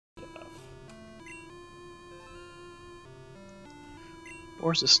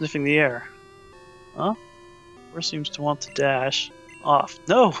Boris is sniffing the air. Huh? Boris seems to want to dash off.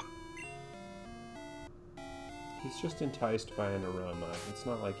 No! He's just enticed by an aroma. It's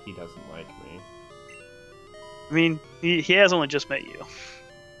not like he doesn't like me. I mean, he has only just met you.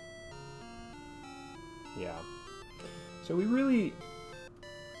 Yeah. So we really...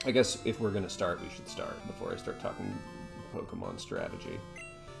 I guess if we're going to start, we should start before I start talking Pokemon strategy.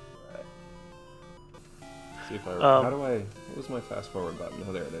 See if I... how do I... What was my fast forward button?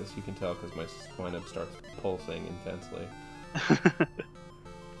 Oh, there it is. You can tell because my lineup starts pulsing intensely.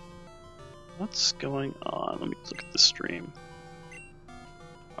 What's going on? Let me look at the stream.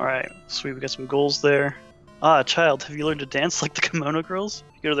 Alright, sweet, we got some goals there. Ah, child, have you learned to dance like the Kimono Girls?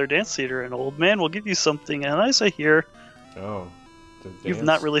 You go to their dance theater, an old man will give you something, and I say here. Oh. You've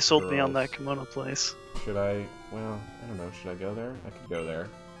not really sold me on that kimono place. Should I... Well, I don't know. Should I go there? I could go there.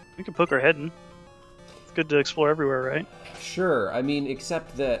 We could poke our head in. It's good to explore everywhere, right? Sure. I mean,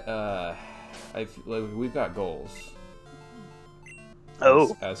 except that we've got goals.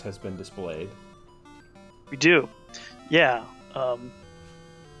 Oh. As has been displayed. We do. Yeah.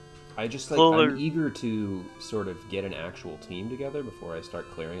 I just, like, I'm eager to sort of get an actual team together before I start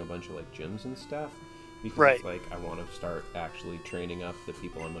clearing a bunch of, like, gyms and stuff. Because it's like, I want to start actually training up the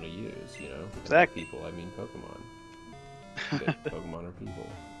people I'm going to use, you know? Exactly. People, I mean Pokemon. Pokemon are people.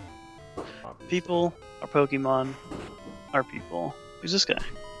 Obviously. People are Pokemon are people. Who's this guy?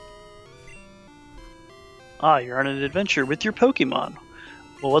 Ah, you're on an adventure with your Pokemon.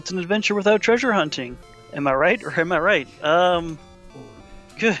 Well, what's an adventure without treasure hunting? Am I right or am I right?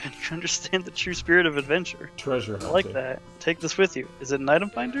 Good. You understand the true spirit of adventure. Treasure hunting. I like that. Take this with you. Is it an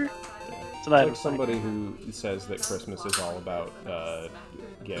item finder? Yeah. It's an item like somebody who says that Christmas is all about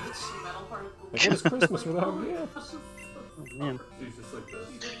gifts. Like, what is Christmas without gifts? Oh, man.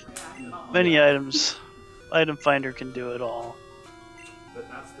 Many items. Item finder can do it all. But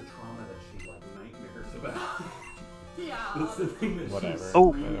that's the trauma that she like nightmares about. That's the thing that whatever.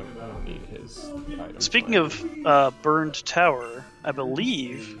 Oh. I don't need his item Speaking finder. of burned tower, I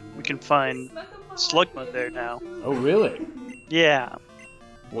believe we can find Slugma there now. Oh, really? Yeah.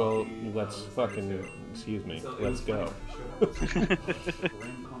 Well, let's fucking... Excuse me. Let's go.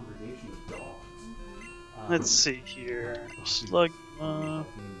 Let's see here. Slugma.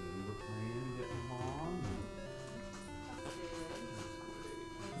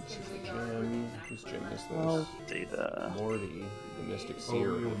 This is a gym. Whose gym is Well, this? data. Morty, the Mystic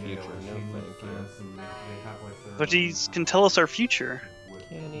Seer of the future. No, thank you. But he can tell us our future.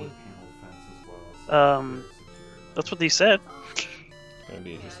 Can he? That's what he said. It's gonna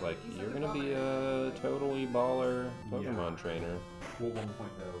be just like, you're gonna be a totally baller Pokemon trainer.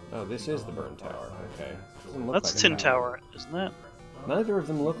 Oh, this is the Burn Tower. Okay. That's Tin Tower, isn't it? Neither of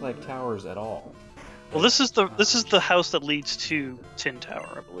them look like towers at all. Well, this is the house that leads to Tin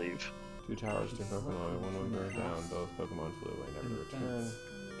Tower, I believe. 2 towers, 2 Pokemon, 1 burned down. Both Pokemon flew away, never returned.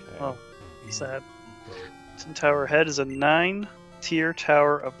 Okay. Oh, sad. Tin Tower Head is a 9-tier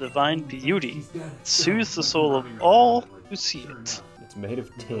tower of divine beauty. It soothes the soul of all who see it. It's made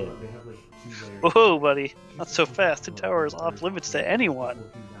of tin. Whoa, buddy. Not so fast. Tin Tower is off limits to anyone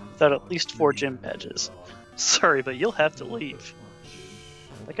without at least 4 gym badges. Sorry, but you'll have to leave.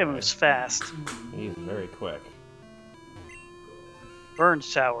 That guy moves fast. He's very quick. Burned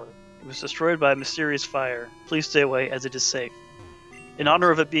Tower. It was destroyed by a mysterious fire. Please stay away as it is safe. In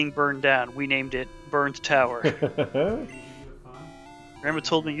honor of it being burned down, we named it Burned Tower. Grandma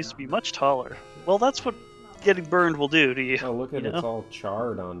told me it used to be much taller. Well, that's what getting burned will do to you. Oh, look at it. You know? It's all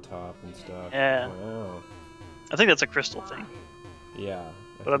charred on top and stuff. Yeah. Wow. I think that's a crystal thing, Yeah.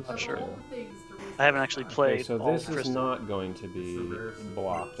 but I'm not sure. I haven't actually played Okay, so all this is crystal. not going to be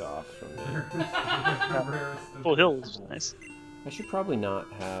blocked off from me. Full Hill is nice. I should probably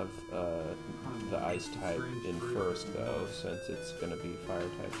not have the ice type in first, though, since it's going to be fire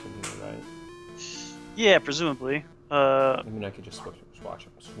types in here, right? Yeah, presumably. I mean, I could just swap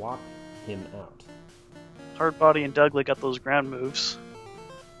him out. Hard Body and Douglas got those ground moves.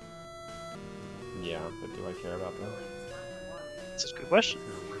 Yeah, but do I care about them? That's a good question.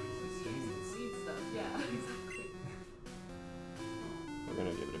 We're going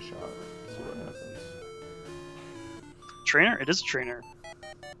to give it a shot, see what happens. Trainer? It is a trainer.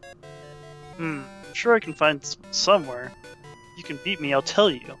 I'm sure I can find somewhere. If you can beat me, I'll tell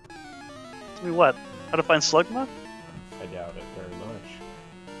you. Tell me what? How to find Slugma? I doubt it very much.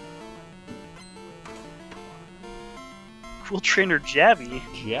 Cool trainer Jabby.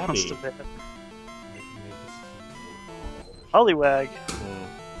 Jabby? Must have been. Poliwag.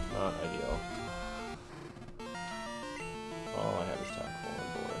 Not ideal. All I have is Tackle and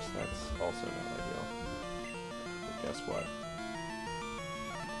Boris. That's also not ideal. But guess what?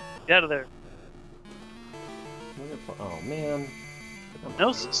 Get out of there. Oh man.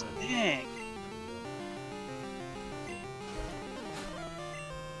 No such thing.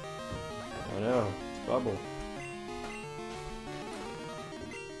 Oh no, it's Bubble.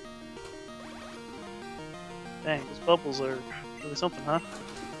 Dang, those bubbles are really something, huh?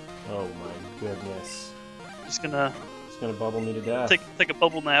 Oh my goodness. Just gonna bubble me to death. take a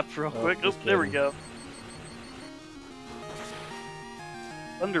bubble nap real quick. Oh, there we go.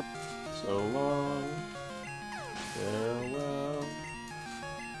 Thunder. So long. Farewell.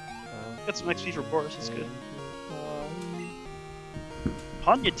 Got some XP for Boris, that's good.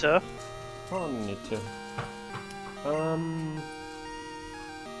 Hanyata. Hanyata. I'm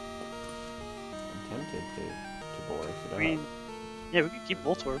tempted to Boris it I mean, yeah, we could keep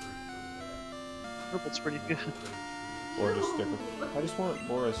Voltorb. Purple's pretty good. Or just stick with... I just want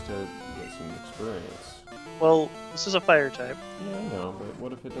Boris to get some experience. Well, this is a fire type. Yeah, I know, but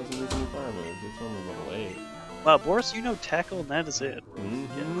what if it doesn't use any fire moves? It's only level 8. Wow, Boris, you know tackle, and that is it.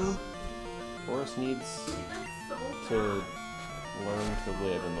 Mm-hmm. Yes. Boris needs to learn to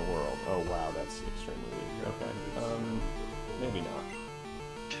live in the world. Oh wow, that's extremely weak. Okay, maybe not.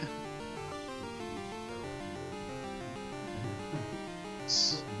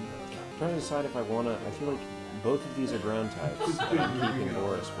 I'm trying to decide if I wanna. I feel like both of these are ground types, and I'm keeping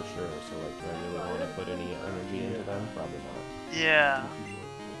Boris for sure. So like, do I really want to put any energy into them? Probably not. Yeah,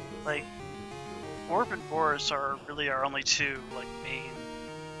 like Orb and Boris are really our only two like main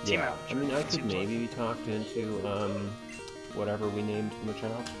team members. I mean, I could maybe be talked into whatever we named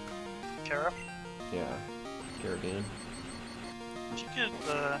Machop. Kara? Yeah, Caribbean. She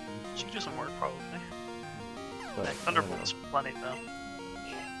could do some work probably. But Thunderbolt's plenty though.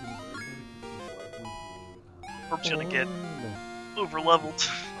 Orb's gonna get over leveled.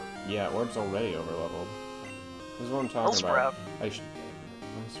 Yeah, Orb's already over leveled. This is what I'm talking about. I should.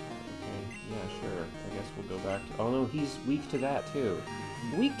 Okay, yeah, sure. I guess we'll go back to. Oh no, he's weak to that too.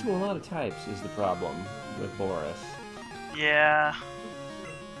 Weak to a lot of types is the problem with Boris. Yeah.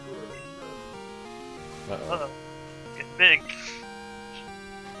 Uh-oh. Get big.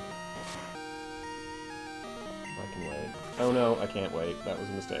 I can wait. Oh no, I can't wait. That was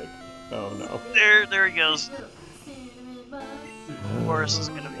a mistake. Oh no. There he goes. Boris is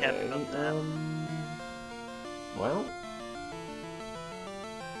gonna be happy about that. Well,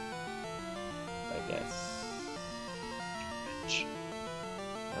 I guess. I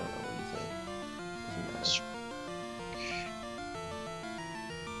don't know what you say. Doesn't matter.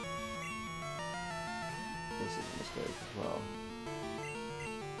 This is a mistake as well.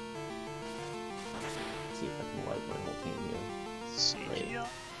 Let's see if I can wipe my whole team here. See ya.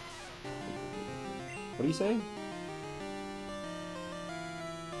 What are you saying?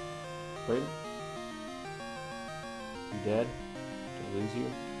 Wait. You dead? Did I lose you?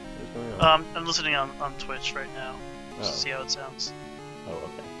 What's going on? I'm listening on Twitch right now. Just to see how it sounds. Oh,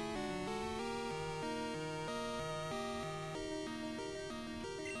 okay.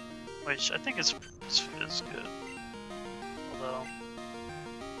 Which I think is good. Although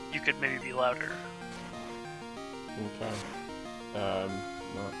you could maybe be louder. Okay.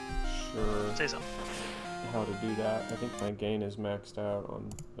 Not sure Say something. how to do that. I think my gain is maxed out on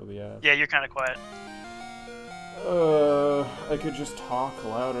OBS. Yeah, you're kind of quiet. I could just talk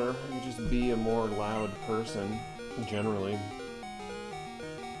louder. I could just be a more loud person, generally.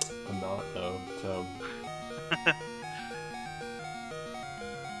 I'm not, though, so...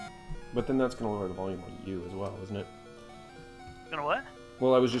 But then that's gonna lower the volume on you as well, isn't it? Gonna what?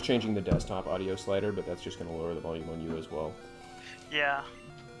 Well, I was just changing the desktop audio slider, but that's just gonna lower the volume on you as well. Yeah,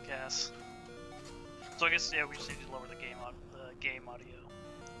 guess. So I guess yeah, we just need to lower the game audio.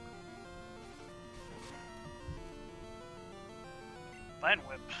 Vine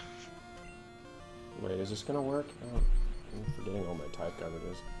Whip. Wait, is this gonna work? Oh, I'm forgetting all my type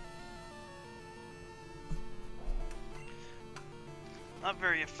coverages. Not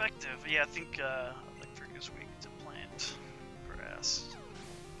very effective. Yeah, I think like for this week to plant grass.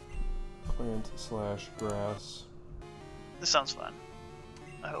 Plant/grass. This sounds fun.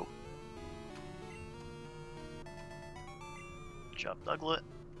 I hope. Good job, Douglet.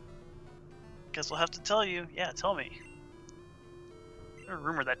 Guess we'll have to tell you. Yeah, tell me. There's a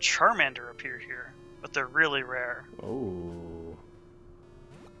rumor that Charmander appeared here, but they're really rare. Oh.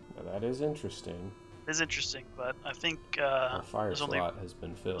 Now that is interesting. It is interesting, but I think Our fire slot has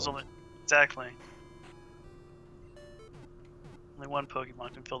been filled. Exactly. Only one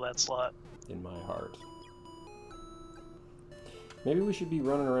Pokemon can fill that slot. In my heart. Maybe we should be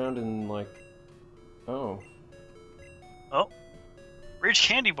running around in like... Oh. Oh. Rage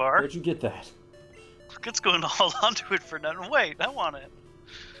Candy Bar. Where'd you get that? Look, it's going all onto it for nothing. Wait, I want it.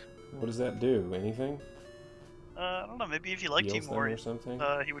 What does that do? Anything? I don't know. Maybe if he liked you Heals them more, or something?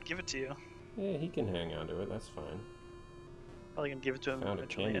 he would give it to you. Yeah, he can hang on to it. That's fine. Probably gonna give it to him Found a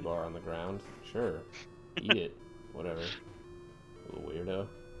eventually. candy bar on the ground. Sure. Eat it. Whatever. Little weirdo.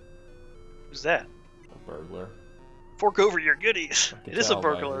 Who's that? A burglar. Fork over your goodies. I can It is a tell by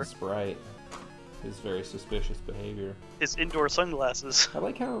burglar. his Sprite. His very suspicious behavior. His indoor sunglasses. I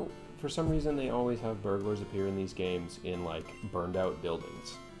like how, for some reason, they always have burglars appear in these games in, like, burned out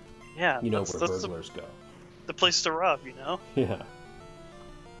buildings. Yeah. You know where burglars go. The place to rob, you know? Yeah.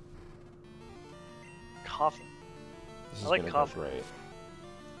 Coffin. This is I like gonna coffin. go great.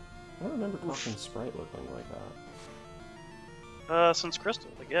 I don't remember Coffin Sprite looking like that. Since Crystal,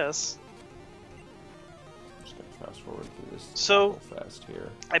 I guess. I'm just gonna fast forward through this So, fast here.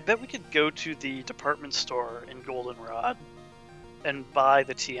 I bet we could go to the department store in Goldenrod and buy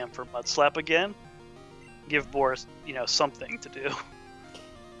the TM for Mudslap again. Give Boris, you know, something to do.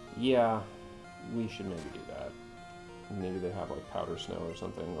 Yeah, we should maybe do that. Maybe they have like powder snow or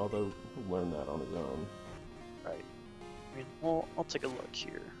something, although he'll learn that on his own. Right. I mean, well, I'll take a look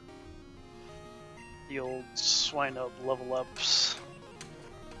here. The old swine up level ups.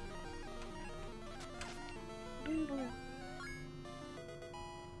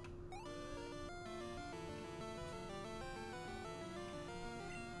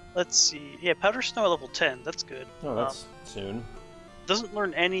 Let's see. Yeah, Powder Snow level 10. That's good. Oh, that's soon. Doesn't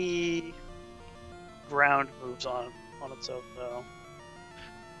learn any ground moves on its own, though.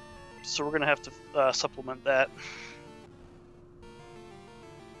 So we're going to have to supplement that.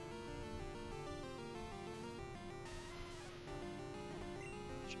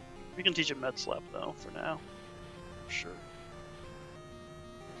 We can teach it Med Slap, though, for now. Sure.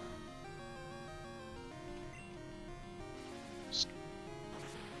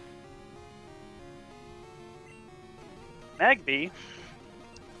 Magby?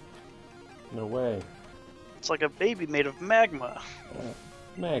 No way. It's like a baby made of magma.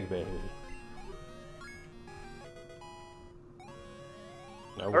 Mag baby.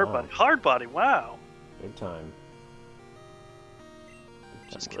 Oh, Hard wow. body. Hard body, wow. Big time.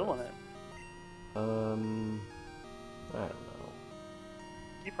 Just killing it. I don't know.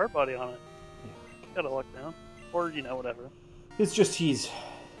 Keep hard body on it. Yeah, Gotta lock down. Or, you know, whatever. it's just he's,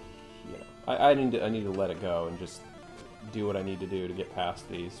 you know, I need to let it go and just do what I need to do to get past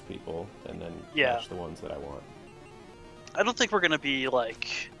these people and then catch the ones that I want. I don't think we're gonna be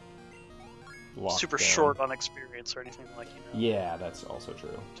like Locked super down. short on experience or anything like, you know. Yeah, that's also true.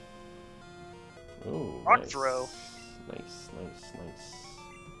 Ooh, Rock nice. throw. Nice.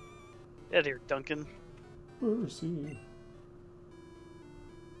 Get out of here, Duncan. Mercy.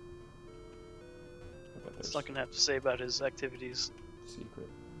 I bet That's not gonna have to say about his activities. secret.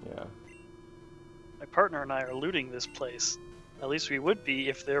 Yeah. My partner and I are looting this place. At least we would be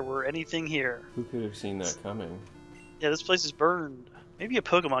if there were anything here. Who could have seen that coming? Yeah, this place is burned. Maybe a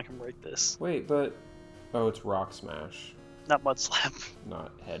Pokemon can break this. Wait, but oh, it's Rock Smash, Not Mud Slap.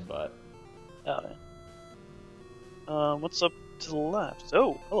 not Headbutt. Oh, yeah. What's up to the left?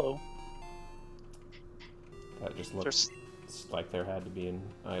 Oh, hello. That just looks like there had to be an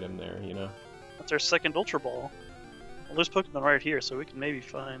item there, you know? That's our second Ultra Ball. Well, there's Pokemon right here, so we can maybe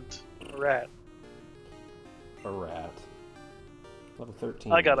find a rat. A rat. Level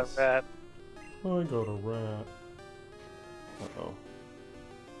 13. I got a is- rat. I got a rat. Uh-oh.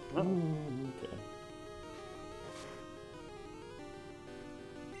 Oh. Okay.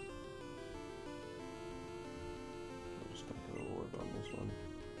 I'm just gonna go orb on this one.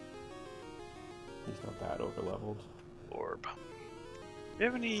 He's not that over-leveled. Orb. Do we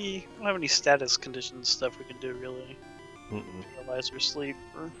have any? We don't have any status conditions stuff we can do really. Mm-mm. Paralyzer sleep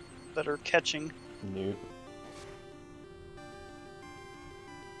or better catching. Nope.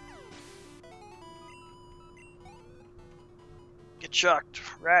 Get shocked,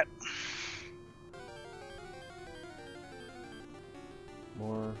 rat.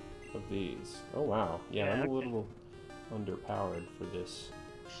 More of these. Oh wow. Yeah, Yeah, I'm okay. a little underpowered for this.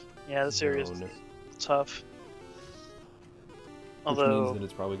 Yeah, this area is zone, tough. which Although, means that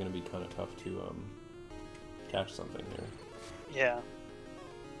it's probably going to be kind of tough to catch something here. yeah.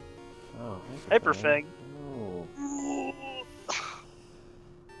 Oh, Hyper Fang. Oh, Ooh.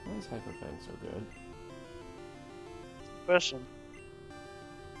 why is Hyper Fang so good? Question.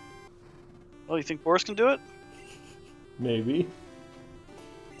 Oh, you think Boris can do it? Maybe.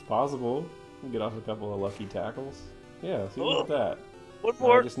 It's possible. We can get off a couple of lucky tackles. Yeah, see, look at that. One Now I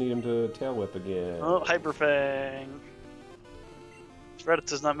more. just need him to tail whip again. Oh, Hyper Fang.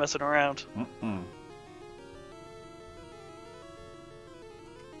 Reddit is not messing around. Mm-mm.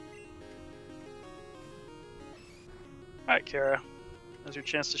 Alright, Kara. Now's your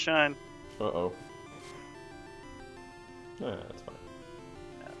chance to shine. Uh-oh. Nah, that's fine.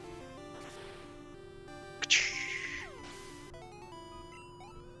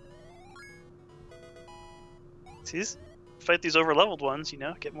 See, fight these over-leveled ones, you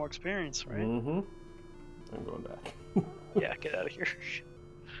know, get more experience, right? Mm-hmm. I'm going back. Yeah, get out of here.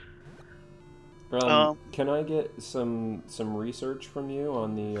 Can I get some research from you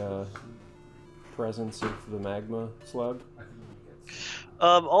on the presence of the magma slug?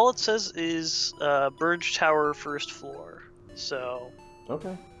 All it says is Burge Tower, first floor. So.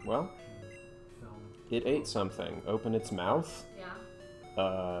 Okay. Well, it ate something. Open its mouth.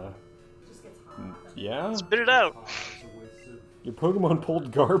 Yeah. Just gets hot. Yeah. Spit it out. Your Pokemon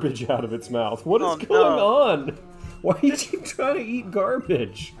pulled garbage out of its mouth. What is going on? Why did you try to eat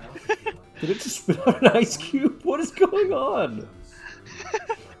garbage? Did it just spit out an ice cube? What is going on?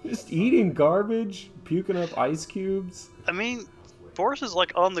 Just eating garbage, puking up ice cubes. I mean, Boris is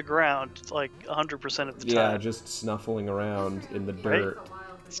like on the ground like 100% of the time. Yeah, just snuffling around in the dirt.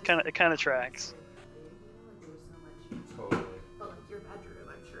 Right? It kind of tracks.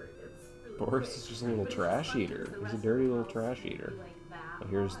 Boris is just a little trash eater. He's a dirty little trash eater. Oh,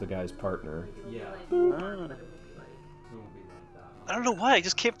 here's the guy's partner. Yeah. I don't know why. I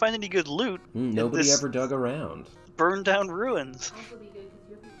just can't find any good loot. Nobody ever dug around. Burned down ruins.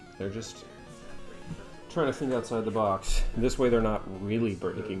 They're just trying to think outside the box. This way they're not really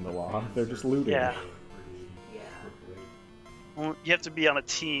breaking the law. They're just looting. Yeah. Well, you have to be on a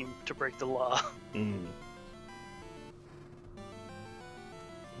team to break the law.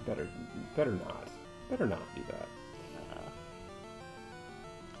 Better not. Better not do that.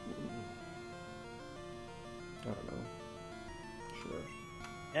 I don't know. Sure.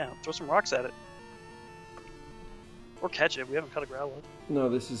 Yeah, throw some rocks at it. Or catch it. We haven't caught a Growlithe.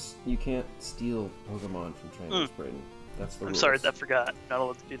 No, you can't steal Pokemon from Trainer Spring. That's the rules. I'm sorry, I forgot. Not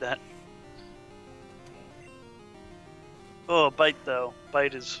allowed to do that. Oh, Bite though.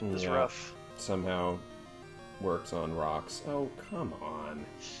 Bite is rough. Somehow works on rocks. Oh, come on.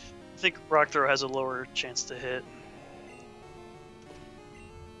 I think Rock Throw has a lower chance to hit.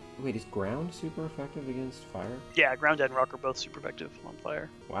 Wait, is Ground super effective against fire? Yeah, Ground and Rock are both super effective on fire.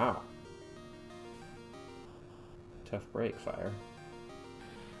 Wow. Tough break, fire.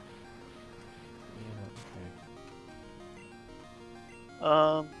 Yeah,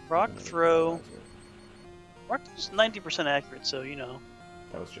 okay. Rock Throw. Rock Throw's 90% accurate, so you know.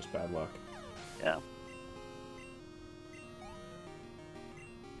 That was just bad luck. Yeah.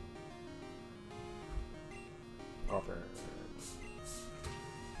 Offer.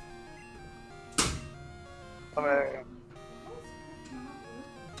 Alright.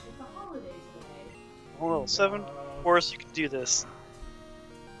 Level 7. Boris, you can do this.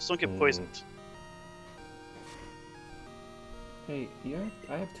 Just don't get poisoned. Hey,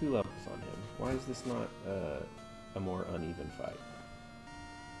 I have 2 levels on him. Why is this not a more uneven fight?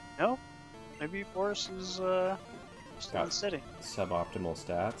 No? Maybe Boris is still unsteady. Suboptimal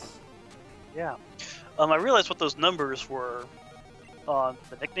stats? Yeah. I realized what those numbers were on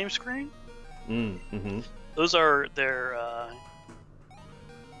the nickname screen. Those are their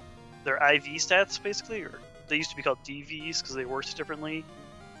IV stats, basically, or they used to be called DVs because they worked differently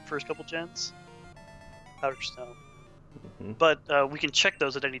first couple gens. Powder Snow. But we can check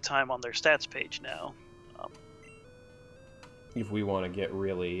those at any time on their stats page now. If we want to get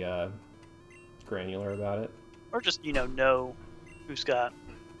really granular about it. Or just, know who's got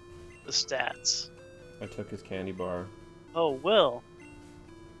the stats. I took his candy bar. Oh, Will.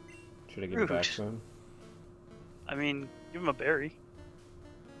 Should I give it back to him? I mean, give him a berry.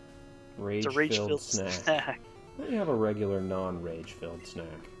 Rage it's a rage-filled snack. Let me have a regular non-rage-filled snack.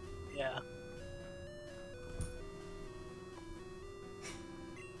 Yeah.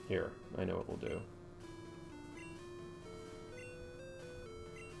 Here, I know what we'll do.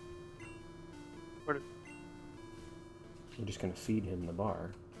 I'm just gonna feed him the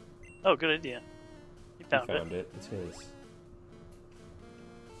bar. Oh, good idea. He found it. It's his.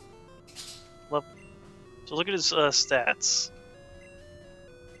 Love. So look at his stats.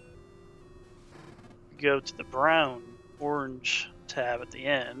 Go to the brown, orange tab at the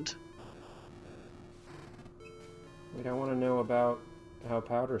end. Wait, I want to know about how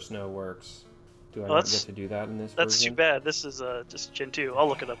Powder Snow works. Do I not get to do that in this version? That's too bad. This is just Gen 2. I'll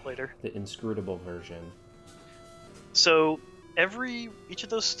look it up later. The inscrutable version. So each of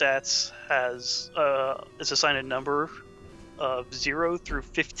those stats has is assigned a number of 0 through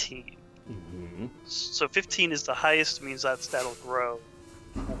 15. So 15 is the highest, means that stat will grow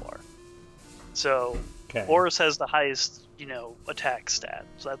more. So Boris has the highest, attack stat.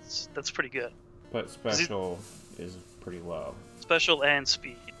 So that's pretty good. But special is pretty low. Special and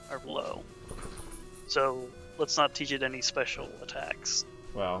speed are low. So let's not teach it any special attacks.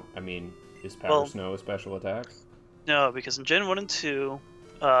 Well, I mean, is Powder Snow a special attack? No, because in Gen 1 and 2,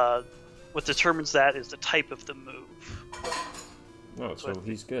 what determines that is the type of the move. Oh, so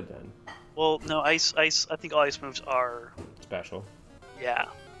he's good then. Well, no, ice. I think all ice moves are special. Yeah.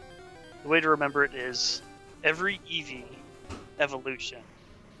 The way to remember it is every EV evolution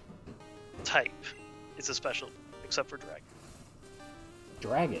type is a special, except for Dragon.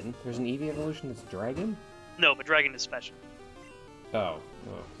 Dragon? There's an EV evolution that's Dragon? No, but Dragon is special. Oh,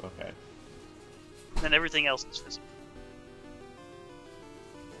 okay. And then everything else is physical.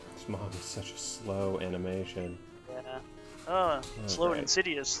 This mob is such a slow animation. Yeah. Oh, slow and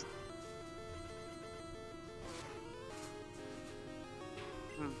insidious.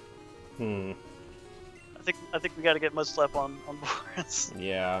 I think we got to get Mudslap on board.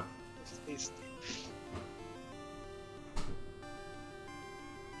 Yeah.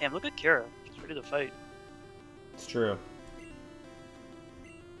 Damn, look at Kara. She's ready to fight. It's true.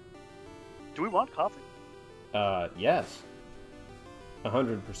 Do we want coffee? Yes.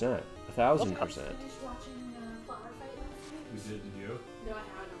 100%. 1,000%. We did, you? No, I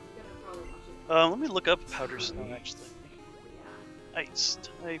haven't. I'm gonna probably watch it. Let me look up Powder Snow, actually. Ice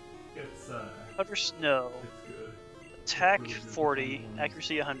type. It's, Powder Snow. it's good. Attack 40,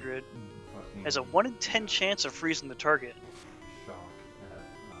 accuracy 100. Has a 1 in 10 chance of freezing the target.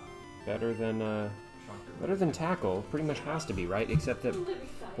 Better than Tackle. Pretty much has to be, right? Except that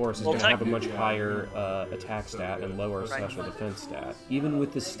Boris is going to have a much higher attack stat and lower special defense stat. Even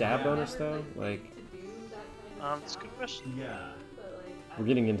with the stab bonus, though? Like... That's a good question. Yeah. We're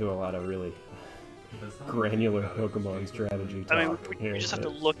getting into a lot of really granular Pokemon strategy talk. I mean, we just have to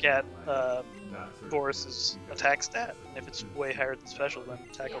look at Boris's attack stat. And if it's way higher than special, then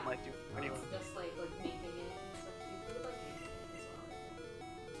Tackle might do anyway.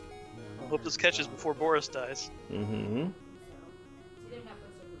 I hope this catches before Boris dies. Mm-hmm.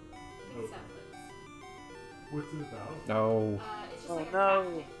 What's it about? Oh. Oh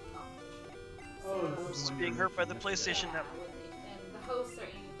no! It's being hurt by the PlayStation Network. And the hosts are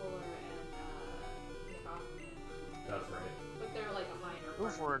Amy Poehler and Nick Offerman. That's right. But they're like a minor. Go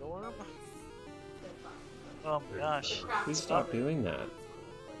for it, Orb. Oh my gosh. Please stop doing that.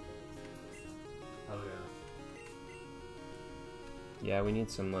 Hell yeah. Yeah, we need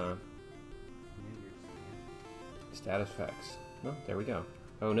some stat effects. Oh, there we go.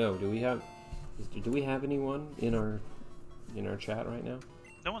 Oh no, do we have anyone in our chat right now?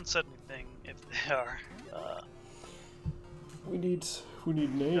 No one said anything. If they are, we need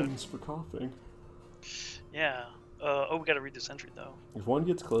names for coughing. Yeah. Oh, we gotta read this entry though. If one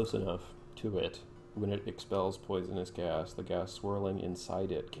gets close enough to it, when it expels poisonous gas, the gas swirling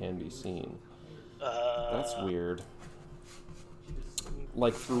inside it can be seen. That's weird.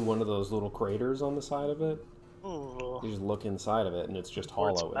 Like through one of those little craters on the side of it. Ooh. You just look inside of it and it's just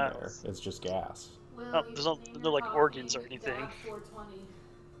hollow in there. It's just gas. Oh, there's no like organs or anything.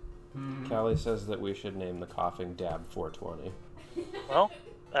 Callie says that we should name the coughing Dab 420. Well,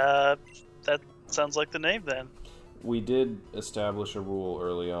 that sounds like the name then. We did establish a rule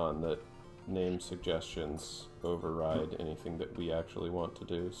early on that name suggestions override anything that we actually want to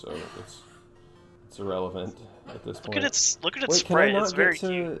do, so it's irrelevant at this point. Look at its Wait, spray. It's very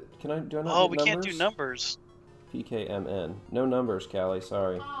cute. Do I not get Oh, we numbers? can't do numbers. PKMN. No numbers, Callie,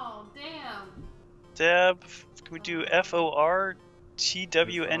 sorry. Oh, damn. Dab. Can we do FORTWNTY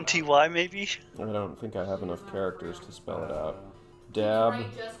maybe? I don't think I have enough characters to spell it out. Did you Dab.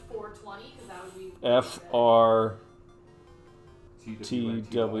 write just 420? Because that would be...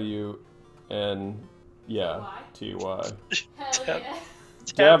 FRTWN. Yeah, TY. Hell yeah.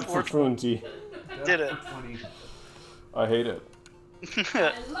 Dab for Funty. Did it. I hate it.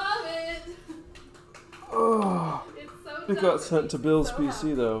 I love it. Oh, It's so it got sent to Bill's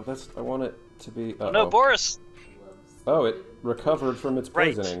PC though. I want it to be. Oh no, Boris! Oh, it recovered from its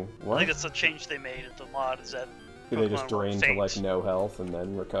poisoning. I What? think that's a change they made at the mod. Is that Do they just Pokemon drain won't to faint. like no health and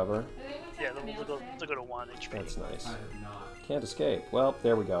then recover? Yeah, they'll go to 1 HP. That's nice. I have not. Can't escape. Well,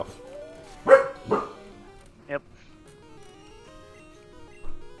 there we go. Yep.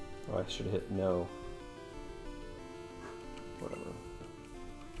 Oh, I should have hit no. Whatever.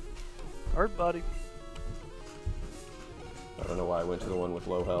 Hard body. I don't know why I went to the one with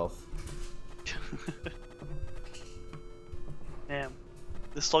low health. Damn.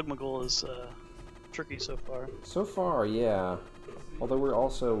 This Slugmagul is tricky so far. So far, yeah. Although we're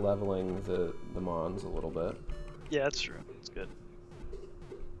also leveling the Mons a little bit. Yeah, that's true. It's good.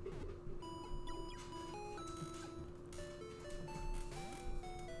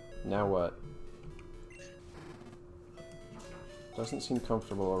 Now what? Doesn't seem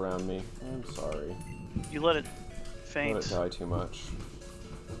comfortable around me. I'm sorry. You let it faint. Let it die too much.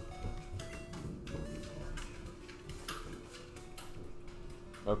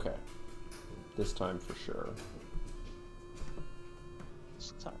 Okay. This time for sure.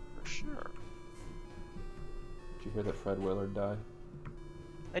 This time for sure. Did you hear that Fred Willard died?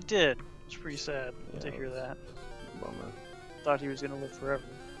 I did. It's pretty sad Yeah, to hear that. Bummer. Thought he was gonna live forever.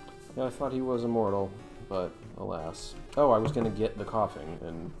 Yeah, I thought he was immortal, but alas. Oh, I was gonna get the coughing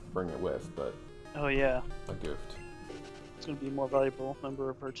and bring it with, but Oh yeah, I goofed. it's gonna be a more valuable member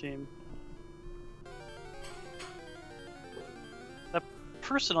of our team. That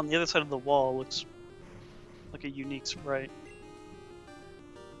person on the other side of the wall looks like a unique sprite.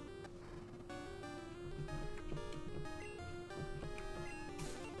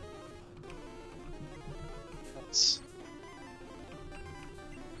 Nice.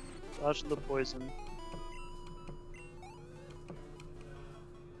 Dodge the poison.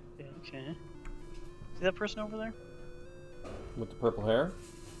 Okay. See that person over there? With the purple hair?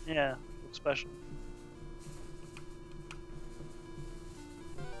 Yeah, looks special.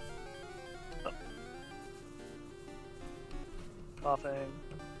 Oh. Coughing.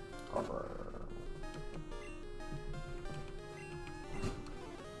 Cover.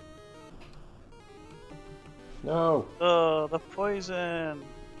 No! Oh, the poison!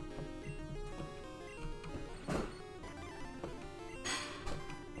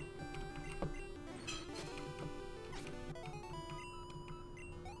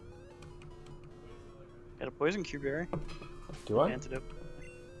 Got a poison cube berry. Do I? Antidote.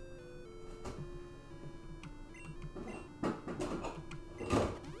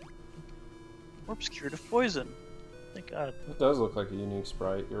 Corpse cured of poison. Thank God. It does look like a unique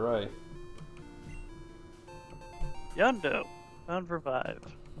sprite, you're right. Yondo. Found revive.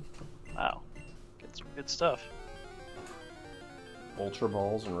 Wow. Get some good stuff. Ultra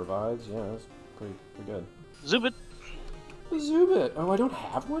balls and revives, yeah, that's pretty good. Zubit. Zubit! Oh, I don't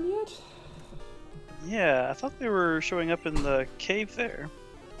have one yet? Yeah, I thought they were showing up in the cave there.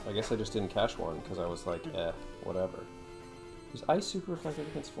 I guess I just didn't catch one because I was like, whatever. Is ice super effective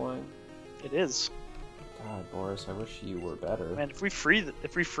against flying? It is. God, Boris, I wish you were better. Man, if we freeze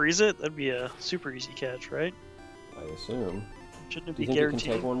it, that'd be a super easy catch, right? I assume. Shouldn't it Do you be think guaranteed?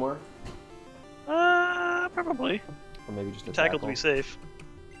 you can take one more? Probably. Or maybe just a Tackle tackle? to be safe.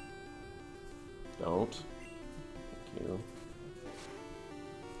 Don't. Thank you.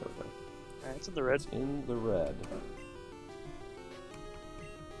 Perfect. Alright, it's in the red. It's in the red.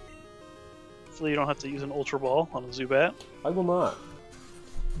 Hopefully you don't have to use an Ultra Ball on a Zubat. I will not.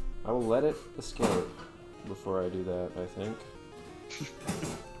 I will let it escape before I do that, I think.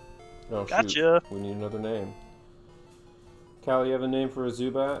 Oh, Gotcha. Shoot. We need another name. Callie, you have a name for a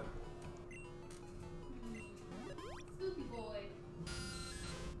Zubat? Spooky boy.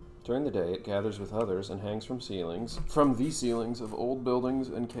 During the day, it gathers with others and hangs from the ceilings of old buildings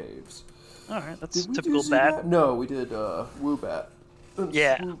and caves. Alright, that's Did we typical do bat. Zubat? No, we did Woobat.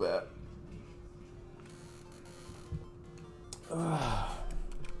 Yeah. Woobat.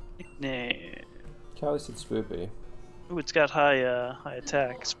 Nickname. Callie said Spoopy. Ooh, it's got high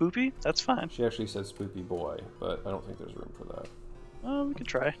attack. Spoopy? That's fine. She actually said Spoopy Boy, but I don't think there's room for that. We could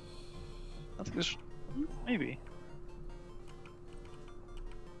try. I think there's... maybe.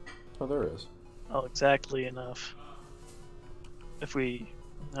 Oh, there is. Oh, exactly enough. If we...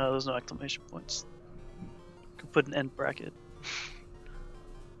 No, there's no exclamation points. Could put an end bracket.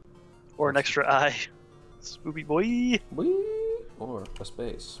 Or an extra I. Spoopy boy! Whee! Or a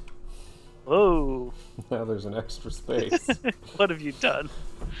space. Whoa! Now there's an extra space. What have you done?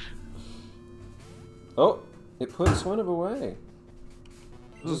 Oh! It put Swinub away.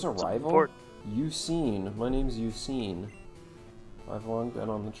 Is this a it's rival? important. Yucine. My name's Yucine. I've long been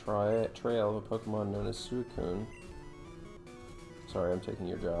on the trail of a Pokemon known as Suicune. Sorry, I'm taking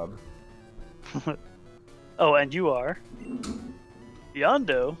your job. Oh, and you are?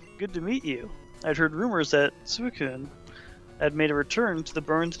 Yondo, good to meet you. I'd heard rumors that Suicune had made a return to the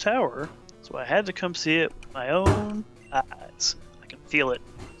burned tower, so I had to come see it with my own eyes. I can feel it.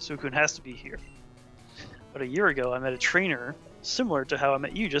 Suicune has to be here. But a year ago, I met a trainer similar to how I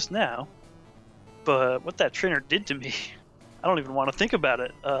met you just now. But what that trainer did to me, I don't even want to think about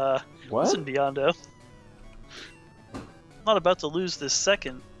it. What? Listen, Biondo. I'm not about to lose this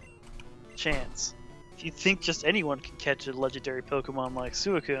second chance. If you think just anyone can catch a legendary Pokemon like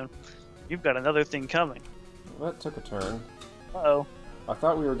Suicune, you've got another thing coming. Well, that took a turn. Uh-oh. I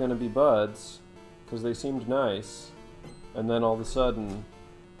thought we were going to be buds, because they seemed nice, and then all of a sudden...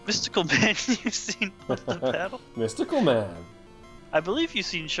 Mystical Man you've seen on the battle? Mystical Man! I believe you've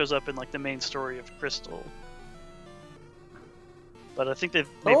seen shows up in like the main story of Crystal. but I think they've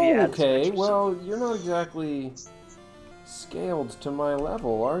maybe added some Okay, extra well, you're not exactly scaled to my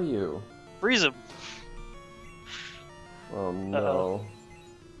level, are you? Freeze him. Oh no.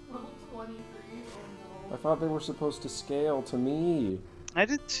 Level 23. Oh no. I thought they were supposed to scale to me. I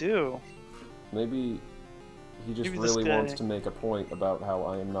did too. Maybe he just Maybe this really guy- wants to make a point about how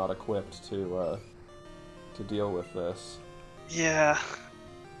I am not equipped to deal with this. Yeah.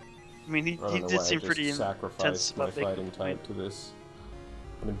 I mean, he I don't know did why seem I pretty just intense sacrificed my about making fighting a point. type to this.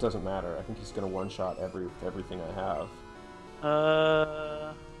 I mean, it doesn't matter. I think he's gonna one-shot everything I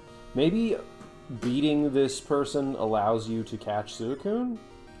have. Maybe beating this person allows you to catch Suicune?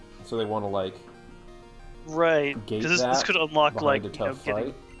 So they want to, like, right. gate Because this that could unlock, behind like, a tough getting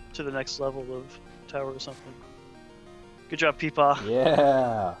fight? to the next level of tower or something. Good job, Peepaw.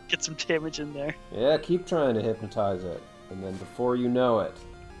 Yeah! Get some damage in there. Yeah, keep trying to hypnotize it. And then before you know it,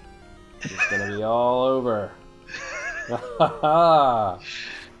 it's gonna be all over.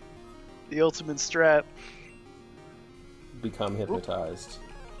 The ultimate strat. Become hypnotized.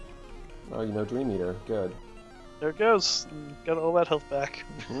 Oh, you know Dream Eater. Good. There it goes. Got all that health back.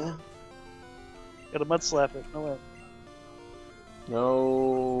 Mhm. Gotta mud slap it. No way.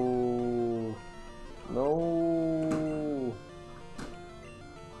 No. No.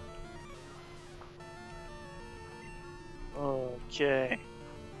 Okay.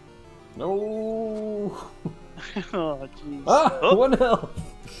 No. Oh, jeez. Ah, Oh, 1 health.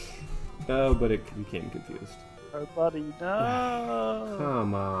 Oh, but it became confused. our buddy, no!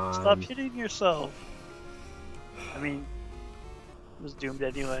 Come on. Stop hitting yourself. I mean, it was doomed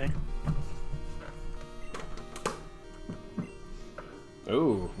anyway.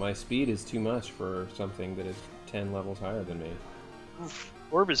 Oh, my speed is too much for something that is 10 levels higher than me. Oof.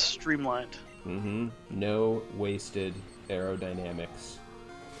 Orb is streamlined. Mm-hmm. No wasted aerodynamics.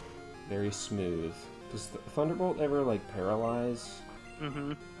 Very smooth. Does the Thunderbolt ever, like, paralyze?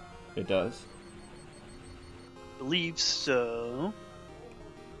 Mm-hmm. It does. Believe so.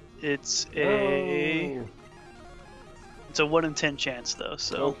 It's a Oh. it's a 1 in 10 chance though,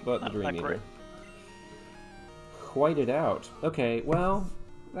 so Oh, but the not Dream Eater. great. Whited out. Okay, well,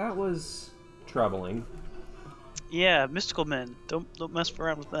 that was troubling. Yeah, mystical men. Don't mess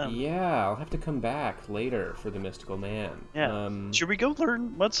around with them. Yeah, I'll have to come back later for the Mystical Man. Yeah. Should we go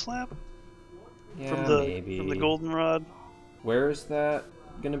learn Mud Slap Yeah, from the maybe. from the Goldenrod? Where is that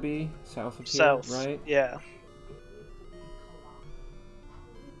gonna be? South of here, South, right? Yeah.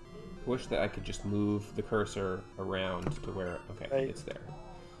 Wish that I could just move the cursor around to where. Okay, Right. it's there.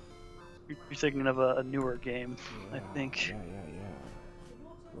 You're thinking of a newer game, I think. Yeah.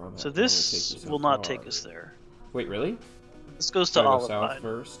 Rom So Hack can only this take you so will not far. take us there. Wait, really? This goes to So I go Olive south Mine.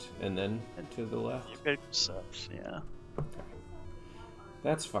 first, and then to the left. You gotta go south, yeah. Okay.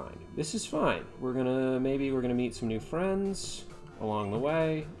 That's fine. This is fine. We're gonna meet some new friends along the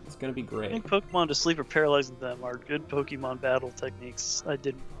way. It's gonna be great. Getting Pokemon to sleep or paralyzing them are good Pokemon battle techniques. I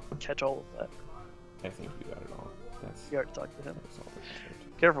didn't catch all of that. I think you got it all. That's You already talked to him. that's all that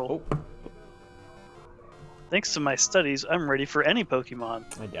mattered. Careful. Oh, Thanks to my studies, I'm ready for any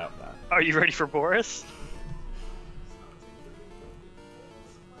Pokemon. I doubt that. Are you ready for Boris?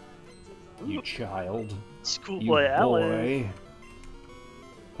 You child. Schoolboy You Alan. boy.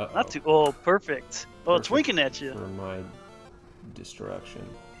 Uh-oh. Not too. Oh, perfect. Oh, it's Perfect winking at you. For my destruction.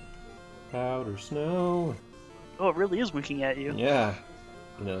 Powder snow. Oh, it really is winking at you. Yeah.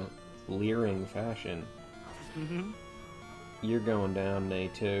 In a leering fashion. Mm-hmm. You're going down, Nay,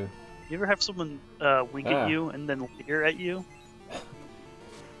 too. You ever have someone wink Ah. at you and then leer at you?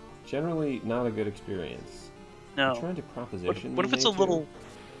 Generally, not a good experience. I'm No. trying to proposition. What if you, it's a Nay, too. little?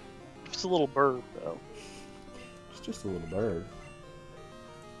 If it's a little bird though. It's just a little bird.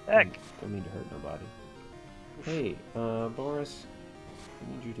 Heck. Don't mean to hurt nobody. Hey, Boris,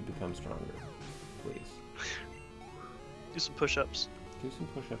 I need you to become stronger, please. Do some push-ups. Do some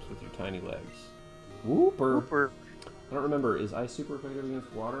push-ups with your tiny legs. Whooper. Whooper. I don't remember. Is ice super effective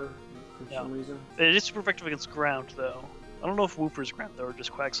against water for some reason? It is super effective against ground though. I don't know if Whooper's ground though or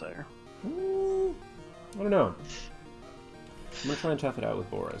just Quagsire. I don't know. I'm gonna try and tough it out with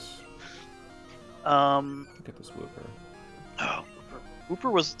Boris. Look at this Whooper. Oh, Whooper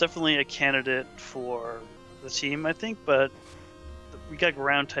was definitely a candidate for the team, I think, but we got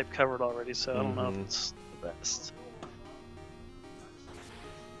ground type covered already, so I don't know if it's the best.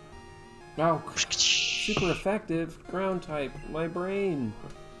 Oh, super effective ground type. My brain.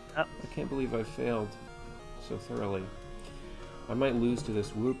 Yep. I can't believe I failed so thoroughly. I might lose to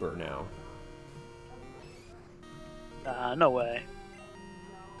this Whooper now. No way.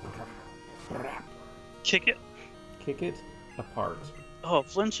 Kick it. Kick it apart. Oh,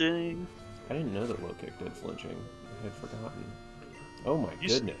 flinching. I didn't know that low kick did flinching. I had forgotten. Oh my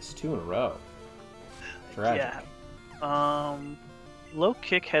goodness, 2 in a row. Tragic. Yeah. Low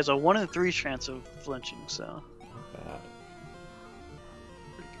kick has a 1 in 3 chance of flinching, so. Not bad.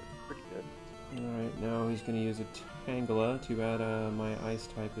 Pretty good. Alright, now he's going to use a Tangela. Too bad my ice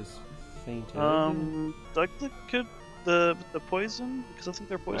type is fainted. Doug could the poison? Because I think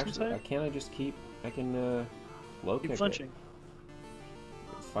they're poison Actually, type. can't I just keep... I can low kick Keep flinching.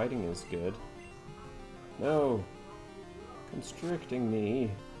 It. Fighting is good. No! Constricting me.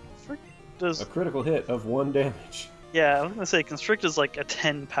 Does... A critical hit of 1 damage. Yeah, I was gonna say Constrict is like a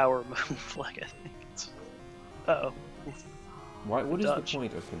 10 power move. Like I think it's. Uh-oh. What is the Dodge.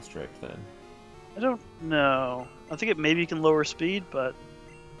 point of Constrict then? I don't know. I think it maybe can lower speed, but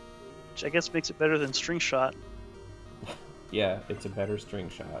which I guess makes it better than String Shot. Yeah, it's a better string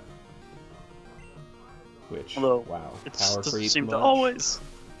shot. Which, Although wow, it power doesn't creep seem much? to always.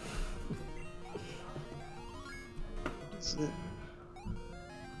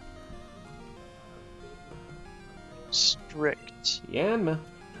 Strict. Yanma.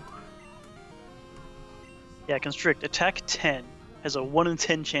 Yeah, Constrict. Attack 10 has a 1 in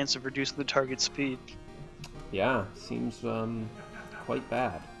 10 chance of reducing the target speed. Yeah, seems quite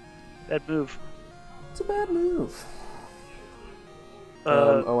bad. Bad move. It's a bad move.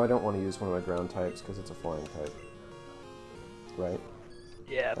 Oh, I don't want to use one of my ground types because it's a flying type. Right?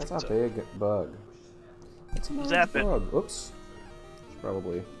 Yeah, I That's think a so. big bug. That's a large Zap it. bug. Oops. Should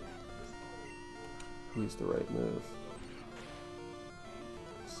probably use the right move.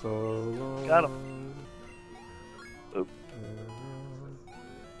 So Got him. Oop.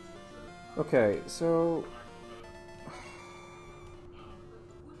 Okay, so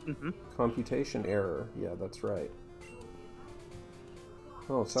Mm-hmm. computation error. Yeah, that's right.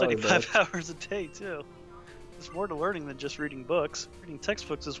 Oh, It's sorry, like bud. 5 hours a day, too. There's more to learning than just reading books. Reading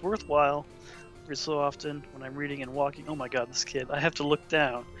textbooks is worthwhile. Every so often, when I'm reading and walking, oh my god, this kid, I have to look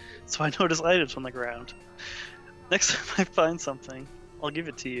down, so I notice items on the ground. Next time I find something, I'll give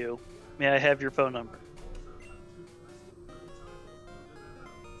it to you. May I have your phone number?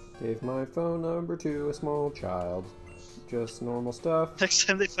 Gave my phone number to a small child. Just normal stuff. Next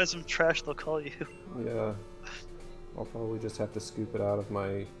time they find some trash, they'll call you. Yeah. I'll probably just have to scoop it out of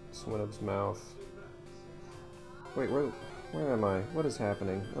my Swinub's mouth. Wait, where am I? What is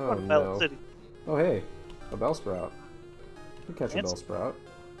happening? Oh What about no. City? Oh hey, a Bellsprout. You catch a Fancy. Bellsprout.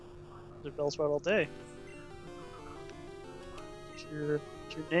 There's bells right all day. What's your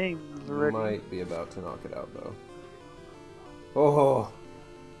name You already? might be about to knock it out though. Oh,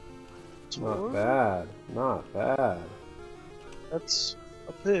 not bad. Not bad. That's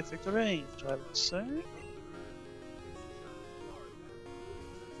a perfect range, I would say.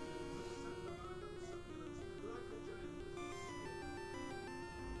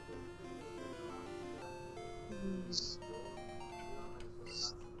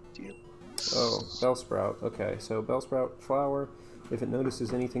 Oh, Bellsprout. Okay, so Bellsprout flower. If it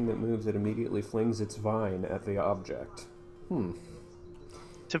notices anything that moves, it immediately flings its vine at the object.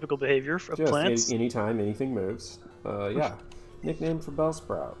 Typical behavior of Just plants. anytime anything moves. Yeah. Nickname for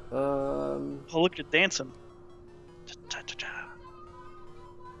Bellsprout. Oh, look at dancing.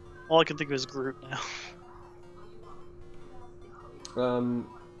 All I can think of is Groot now.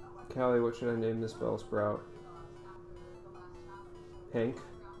 Callie, what should I name this Bellsprout? Hank?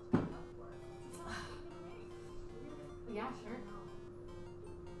 Yeah, sure.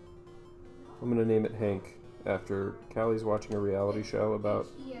 I'm gonna name it Hank after Callie's watching a reality show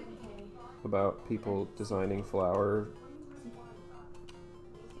about people designing flower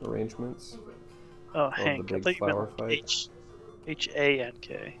arrangements. Oh, the Hank. I big thought you meant flower like fight.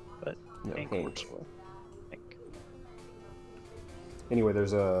 H-A-N-K, but No, Hank Hank. works well. Hank. Anyway,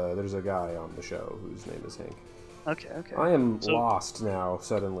 there's a guy on the show whose name is Hank. Okay, okay. I am So- lost now.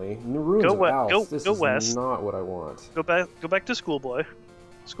 Suddenly, Runes Go of we- Alf. go- This go is west. not what I want. Go back to Schoolboy.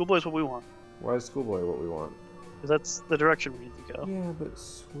 Schoolboy is what we want. Why is Schoolboy what we want? Because that's the direction we need to go. Yeah, but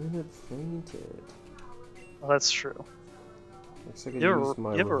Swinub fainted. Well, that's true. Looks like I You used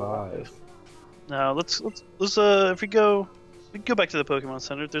my have a revive. revive. Now let's if we can go back to the Pokemon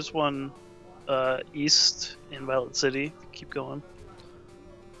Center. There's one east in Violet City. Keep going.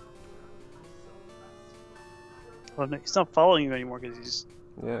 Oh no, he's not following you anymore because he's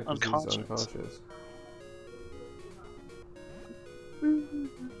Yeah, 'cause unconscious. he's unconscious.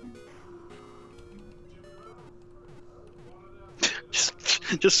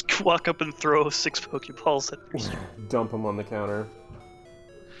 just walk up and throw 6 Pokeballs at you. Dump him on the counter.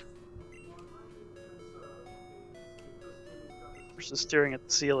 Versus staring at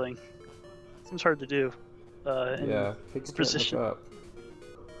the ceiling. Seems hard to do. Yeah, pigs can't look position. up.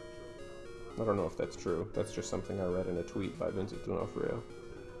 I don't know if that's true. That's just something I read in a tweet by Vincent D'Onofrio.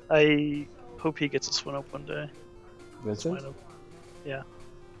 I hope he gets a swim up one day. Vincent? Yeah.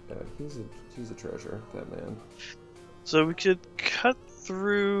 Yeah, he's a treasure, that man. So we could cut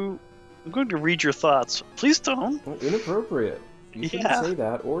through. I'm going to read your thoughts. Please don't. Well, inappropriate. You shouldn't say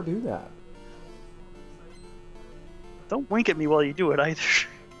that or do that. Don't wink at me while you do it either,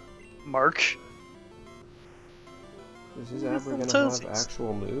 Mark. Is his Abra going to have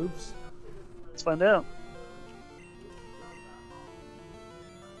actual moves? Let's find out.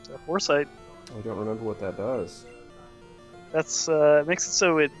 Foresight. I don't remember what that does. That's makes it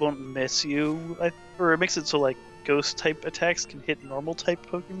so it won't miss you, or it makes it so like ghost type attacks can hit normal type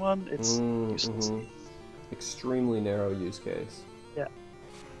Pokemon. It's useless. Extremely narrow use case. Yeah.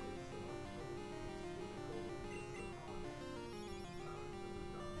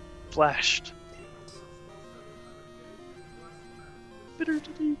 Flashed. I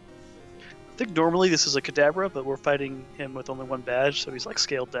think normally this is a Kadabra, but we're fighting him with only one badge, so he's like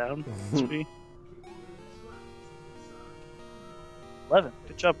scaled down. 11.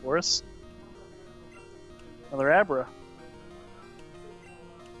 Good job, Boris. Another Abra.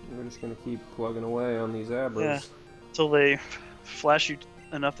 We're just gonna keep plugging away on these Abras. Yeah. Until they flash you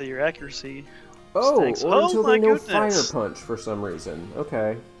enough that your accuracy stinks. Or until they know goodness. Fire Punch for some reason.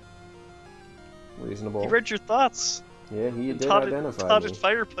 Okay. Reasonable. He read your thoughts. Yeah, he did identify taught me. it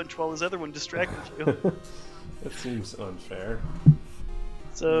Fire Punch while his other one distracted you. That seems unfair.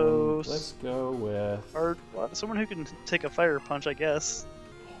 So let's go with someone who can take a Fire Punch, I guess.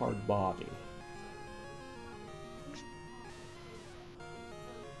 Hard Body.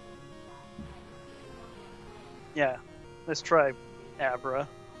 Yeah, let's try Abra.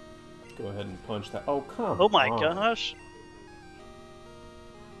 Go ahead and punch that. Oh, come on. Oh my gosh.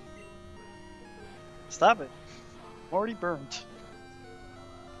 Stop it. I'm already burnt.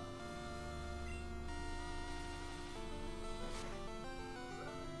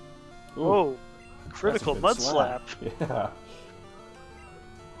 Ooh, whoa. Critical good mud slap. Yeah.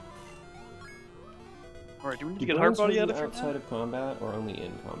 Alright, do we need to get Hard Body out of here outside of combat or only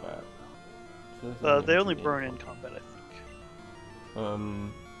in combat? I feel like they only burn in combat, I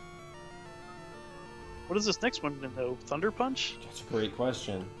think. What is this next one then, though? Thunder Punch? That's a great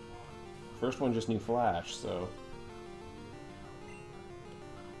question. First one just knew Flash, so...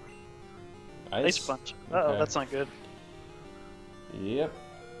 Ice Punch. Uh-oh, that's not good. Yep.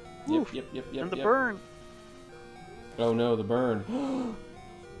 Yep. And the burn! Oh no, the burn.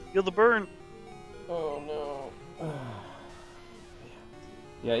 Feel the burn! Oh no.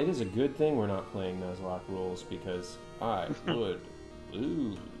 Yeah, it is a good thing we're not playing Nuzlocke rules because I would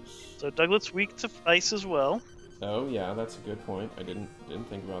lose. So Douglas weak to ice as well. Oh yeah, that's a good point. I didn't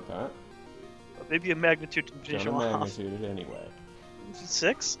think about that. But maybe a magnitude to finish him off. Magnitude it anyway.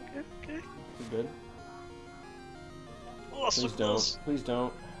 6? Okay. Good. Oh, so Please close. don't. Please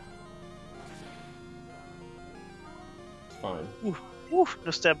don't. It's fine. Ooh,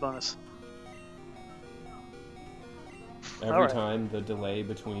 no stab bonus. Every time the delay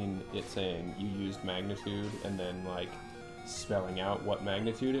between it saying you used magnitude and then like spelling out what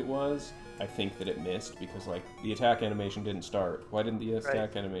magnitude it was, I think that it missed because like the attack animation didn't start. Why didn't the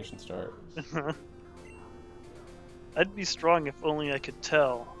attack animation start? I'd be strong if only I could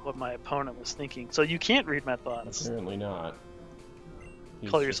tell what my opponent was thinking. So you can't read my thoughts. Apparently not.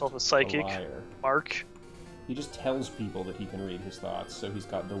 Call yourself a psychic, liar. Mark. He just tells people that he can read his thoughts, so he's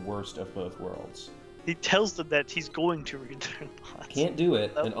got the worst of both worlds. He tells them that he's going to read their thoughts. Can't do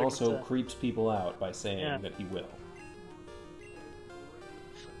it, and also creeps people out by saying that he will.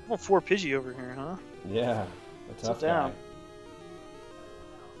 Well, 4 Pidgey over here, huh? Yeah, a tough guy.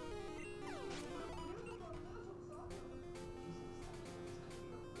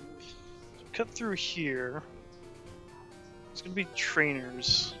 Cut through here. It's gonna be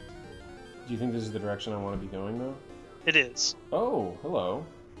trainers. Do you think this is the direction I want to be going, though? It is. Oh, hello.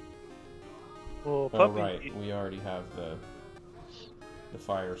 Oh, oh right, we already have the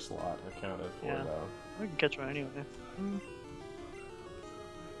fire slot accounted for, though. We can catch one anyway.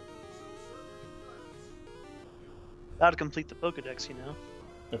 How to complete the Pokedex, you know.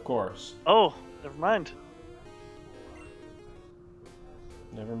 Of course. Oh, never mind.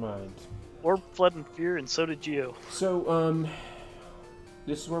 Never mind. Orb fled in fear, and so did Geo. So,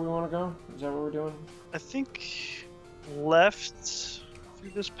 this is where we want to go? Is that what we're doing? I think left through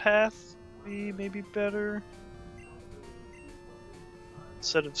this path would be maybe better.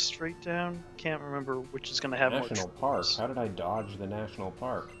 Instead of straight down. Can't remember which is going to have National Park? How did I dodge the National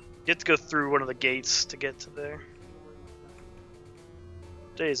Park? You have to go through one of the gates to get to there.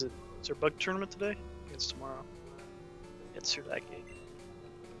 What day is it? Is there a bug tournament today? I think it's tomorrow. It's through that gate.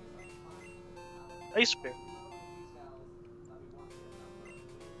 Ice Bear.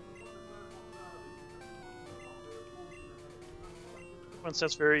 Pokemon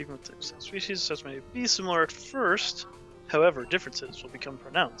stats vary even with the species. Stats may be similar at first. However, differences will become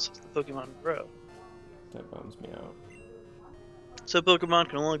pronounced as the Pokemon grow. That bums me out. Some Pokemon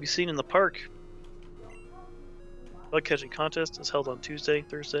can only be seen in the park. Bug catching contest is held on Tuesday,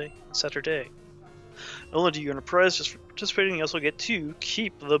 Thursday, and Saturday. Not only do you earn a prize just for participating, you also get to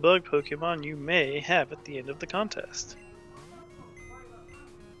keep the bug Pokemon you may have at the end of the contest.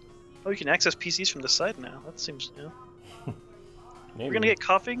 Oh, you can access PCs from the side now. That seems new. Maybe. We're gonna get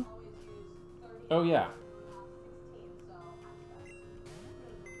coughing? Oh, yeah.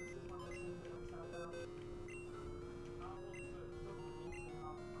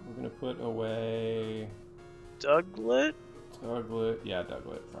 We're gonna put away... Douglet? Douglet. Yeah,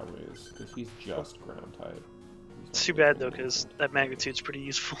 Douglet probably is, because he's just ground type. It's too bad, though, because that magnitude's pretty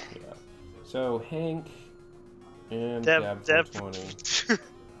useful. Yeah. So, Hank and Dab 420.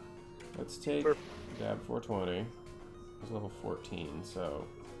 Let's take Dab 420. He's level 14, so...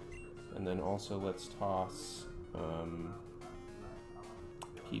 And then also let's toss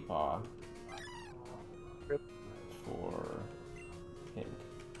Peepaw for Hank.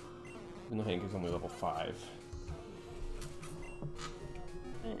 Even though Hank is only level 5.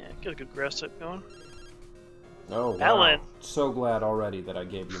 Yeah, get a good grass type going. Oh, wow. Alan! So glad already that I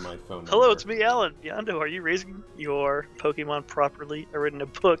gave you my phone number. Hello, it's me, Alan. Yondo, are you raising your Pokemon properly? I read in a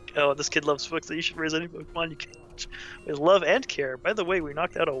book. Oh, this kid loves books that you should raise any Pokemon you catch with love and care. By the way, we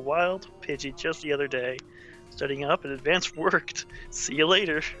knocked out a wild Pidgey just the other day. Studying up in advance worked. See you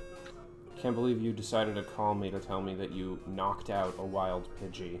later. Can't believe you decided to call me to tell me that you knocked out a wild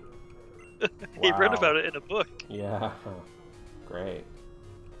Pidgey. He read Wow. about it in a book. Yeah. Great.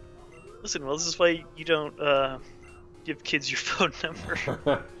 Listen, well, this is why you don't give kids your phone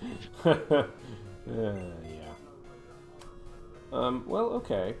number. Yeah. Well,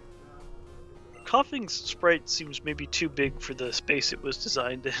 okay. Coughing's sprite seems maybe too big for the space it was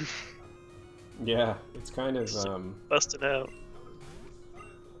designed in. Yeah, it's kind of, Busted out.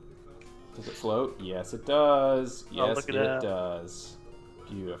 Does it float? Yes, it does. Oh, Yes, look at it that. does.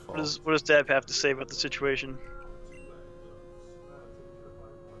 Beautiful. What does Dab have to say about the situation?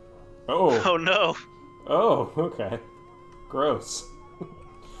 Oh! Oh no! Oh, okay. Gross. I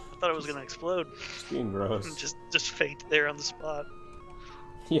thought it was gonna explode. It's being gross. Just faint there on the spot.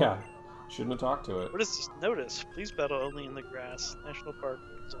 Yeah. Shouldn't have talked to it. What is this notice? Please battle only in the grass. National Park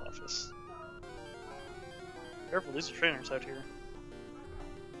Office. Careful, these are trainers out here.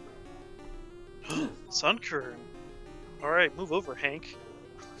 Sunkern. Alright, move over, Hank.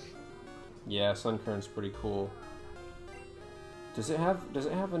 Yeah, Sunkern's pretty cool. Does it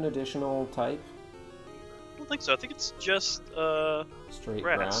have an additional type? I don't think so. I think it's just Straight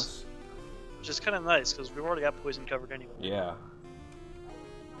grass. grass? Which is kind of nice because we've already got poison covered anyway. Yeah.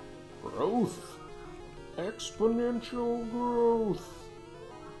 Growth. Exponential growth.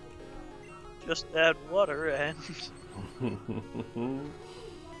 Just add water and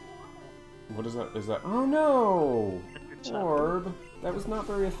What is that? Is that? Oh no! your time. Orb. That was not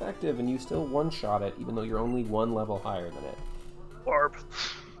very effective, and you still one-shot it, even though you're only one level higher than it. Orb.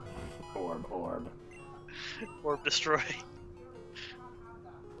 Orb. Orb destroy.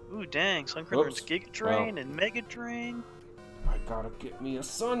 Ooh, dang. Sunkern's Oops. Giga Drain and Mega Drain. I gotta get me a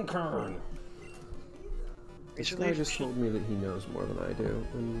Sunkern! This guy just told me that he knows more than I do,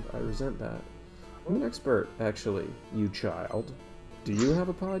 and I resent that. I'm an expert, actually, you child. Do you have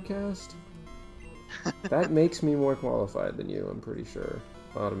a podcast? That makes me more qualified than you, I'm pretty sure.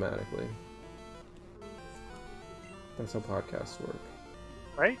 Automatically. That's how podcasts work.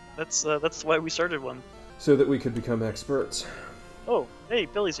 Right? That's why we started one. So that we could become experts. Oh, hey,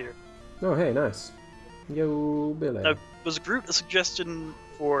 Billy's here. Oh, hey, nice. Yo, Billy. Now, was Groot a suggestion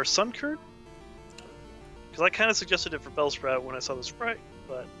for Sunkern? Because I kind of suggested it for Bellsprout when I saw the sprite,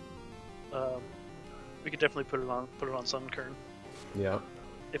 but we could definitely put it on Sunkern Yeah.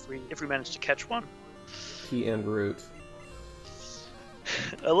 if we manage to catch one. He and Root.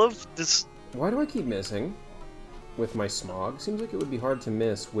 I love this. Why do I keep missing with my smog? Seems like it would be hard to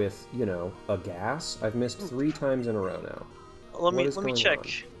miss with, you know, a gas. I've missed 3 times in a row now. Let me going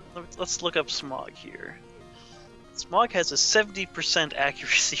check. Let's look up Smog here. Smog has a 70%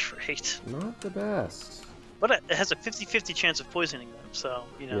 accuracy rate, Not the best. but it has a 50-50 chance of poisoning them. So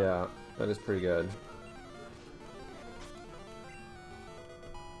you know. Yeah, that is pretty good.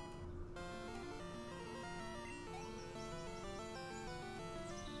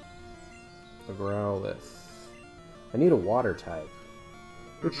 A Growlithe. I need a water type.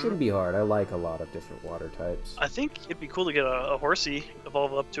 Which shouldn't be hard. I like a lot of different water types. I think it'd be cool to get a Horsey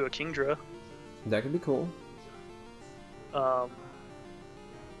evolve up to a Kingdra. That could be cool. Um,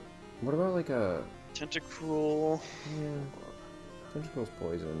 what about like a Tentacruel? Yeah, Tentacruel's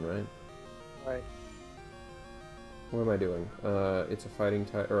poison, right? Right. What am I doing? It's a fighting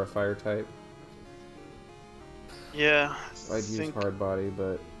type or a fire type. Yeah. I'd use hard body,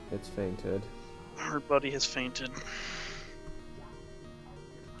 but it's fainted. Her buddy has fainted.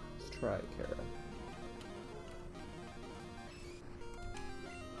 Let's try Kara.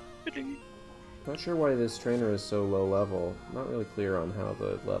 Not sure why this trainer is so low level. Not really clear on how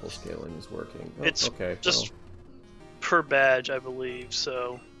the level scaling is working. Oh, it's okay. Just per badge, I believe.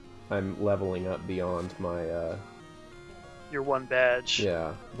 So I'm leveling up beyond my. Your one badge.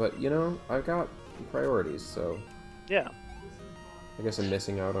 Yeah, but you know, I've got priorities, so. Yeah. I guess I'm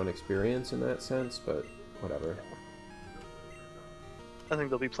missing out on experience in that sense, but whatever. I think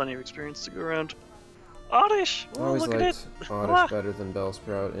there'll be plenty of experience to go around. Oddish! I always look liked at it. Oddish better than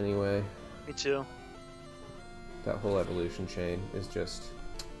Bellsprout anyway. Me too. That whole evolution chain is just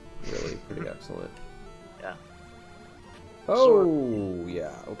really pretty excellent. Yeah. Oh,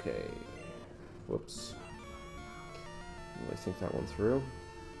 yeah, okay. Whoops. I think that one through.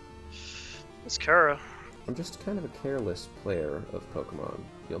 It's Kara. I'm just kind of a careless player of Pokemon,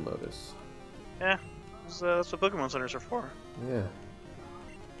 you'll notice. Yeah, that's what Pokemon centers are for. Yeah.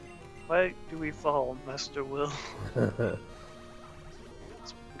 Why do we fall, Master Will?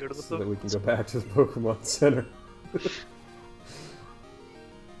 Let's go to the so that we can go back to the Pokemon Center.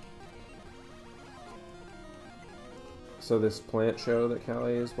 So this plant show that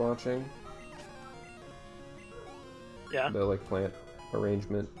Callie is watching, yeah, the like plant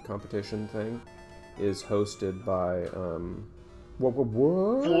arrangement competition thing, is hosted by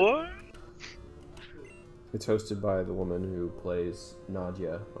what? It's hosted by the woman who plays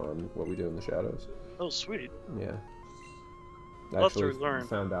Nadia on What We Do in the Shadows. Oh, sweet. Yeah. I'll have to Actually learn.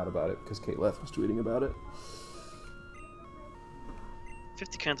 Found out about it because Kate Leth was tweeting about it.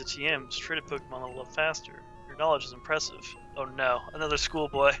 50 kinds of TMs, traded Pokemon level up faster. Your knowledge is impressive. Oh no, another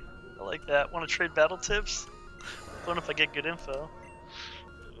schoolboy. I like that. Want to trade battle tips? Don't know if I get good info.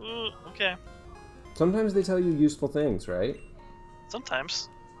 Okay. Sometimes they tell you useful things, right? Sometimes.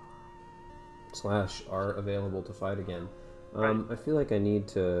 / are available to fight again. Right. I feel like I need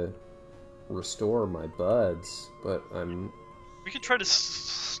to restore my buds, but We could try to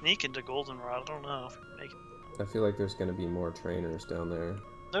sneak into Goldenrod. I don't know if we can make it. I feel like there's going to be more trainers down there.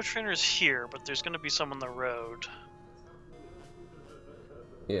 No trainers here, but there's going to be some on the road.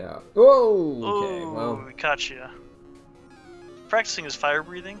 Yeah. Oh, okay, Ooh, well. we caught you. Practicing his fire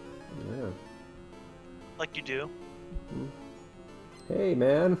breathing. Yeah. Like you do. Hey,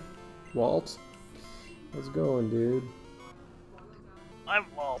 man. Walt. How's it going, dude? I'm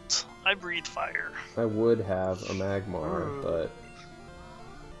Walt. I breathe fire. I would have a Magmar, but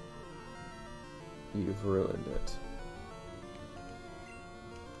you've ruined it.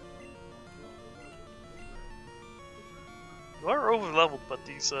 You are over leveled, but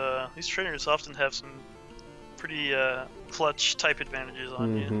these trainers often have some pretty clutch type advantages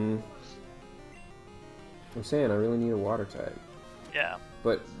on you. I'm saying I really need a water type. Yeah.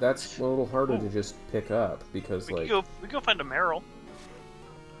 But that's a little harder to just pick up because we go find a Meryl.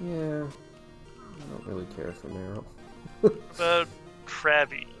 Yeah. I don't really care for Meryl. But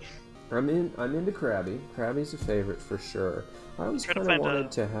Krabby. I'm into Krabby. Krabby's a favorite for sure. I always kind of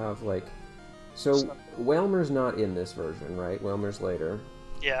wanted to have like. So Whalmer's not in this version, right? Whalmer's later.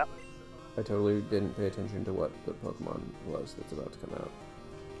 Yeah. I totally didn't pay attention to what the Pokemon was that's about to come out.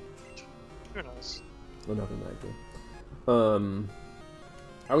 Who knows? Well, nothing might be.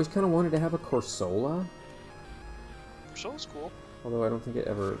 I always kind of wanted to have a Corsola. Corsola's cool. Although I don't think it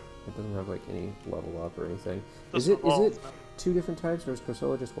doesn't have like any level up or anything. Is Doesn't it evolve, no. two different types, or is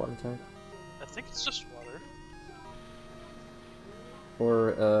Corsola just water type? I think it's just water.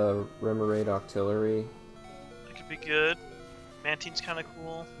 Or Remoraid Octillery. It could be good. Mantine's kind of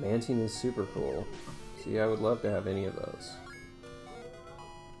cool. Mantine is super cool. See, I would love to have any of those.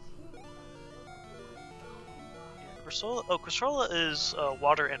 Corsola is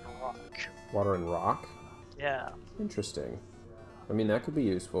water and rock. Water and rock? Yeah. Interesting. I mean, that could be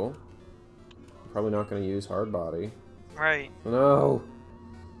useful. Probably not going to use hard body. Right. No!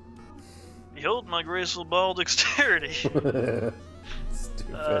 Behold my graceful ball dexterity.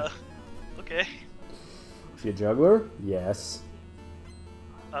 Stupid. Okay. Is he a juggler? Yes.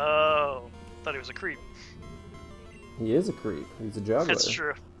 Oh, thought he was a creep. He is a creep. He's a juggler. That's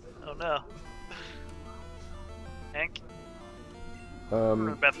true. Oh no. Hank? I'm going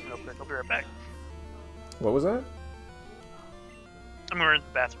to the bathroom real quick. I'll be right back. What was that? I'm going to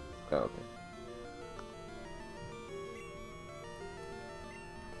the bathroom. Oh, okay.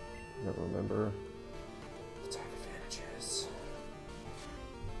 I don't remember. Attack advantages.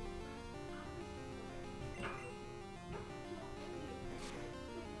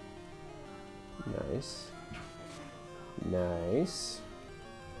 Nice. Nice.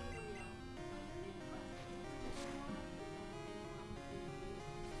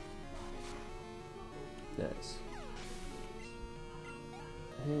 Nice.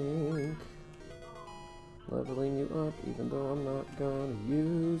 Hank. Leveling you up even though I'm not gonna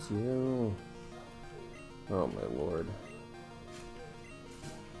use you. Oh my lord.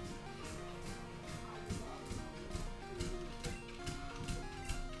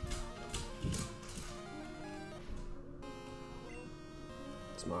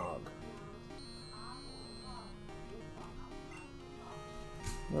 Smog.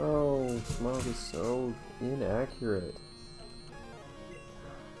 No, Smog is so inaccurate.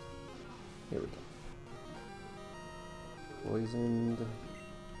 Here we go. Poisoned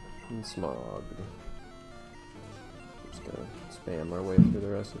and smogged. Just gonna spam our way through the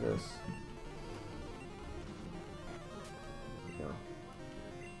rest of this. There we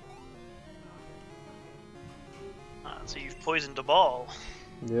go. So you've poisoned a ball.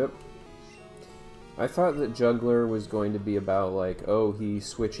 Yep. I thought that Juggler was going to be about like, oh, he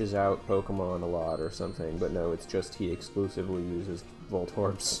switches out Pokemon a lot or something, but no, it's just he exclusively uses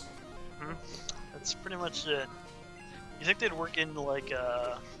Voltorbs. Mm-hmm. That's pretty much it. You think they'd work into like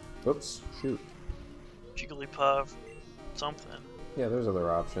Oops, shoot. Jigglypuff, something? Yeah, there's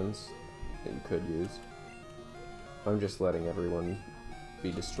other options that you could use. I'm just letting everyone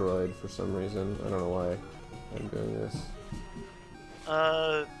be destroyed for some reason. I don't know why I'm doing this.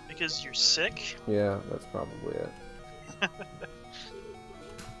 Because you're sick? Yeah, that's probably it.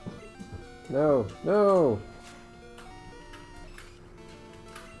 No, no!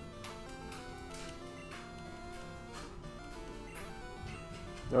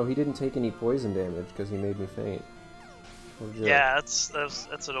 Oh, he didn't take any poison damage because he made me faint. Yeah, that's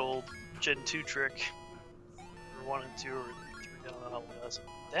an old Gen 2 trick. Or 1 and 2 or 3, I don't know how it was.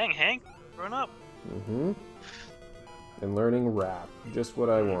 Dang, Hank, growing up. Mm-hmm. And learning rap, just what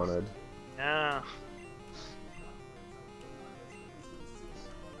I wanted. Yeah.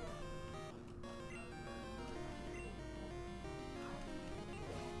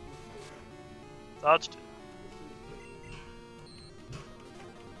 Dodged it.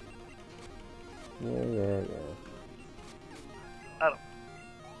 Yeah. Adam.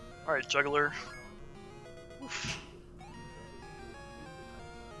 Alright, Juggler. Oof.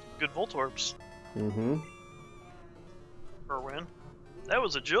 Good Voltorbs. Mm-hmm. For a win. That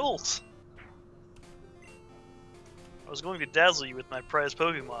was a jolt! I was going to dazzle you with my prized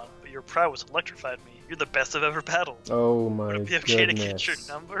Pokemon, but your prowess electrified me. You're the best I've ever battled. Oh my Would it be okay to get your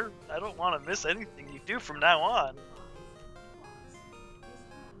number? I don't want to miss anything you do from now on.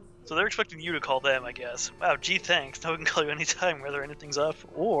 So they're expecting you to call them, I guess. Wow, gee thanks. Now we can call you anytime, whether anything's up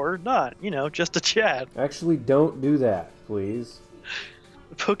or not. You know, just a chat. Actually, don't do that, please.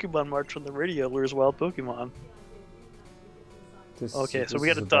 The Pokemon march from the radio lures wild Pokemon. Okay, so we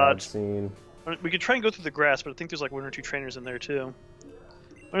gotta dodge. Scene. We could try and go through the grass, but I think there's like 1 or 2 trainers in there too.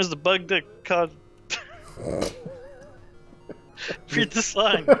 When is the bug that caught... Read the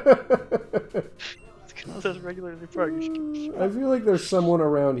sign. It says regularly progress. I feel like there's someone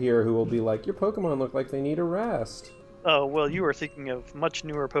around here who will be like, your Pokemon look like they need a rest. Oh, well, you are thinking of much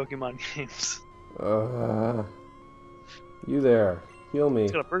newer Pokemon games. You there. Heal me.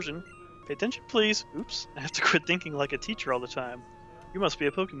 It's got a version. Pay attention, please. Oops. I have to quit thinking like a teacher all the time. You must be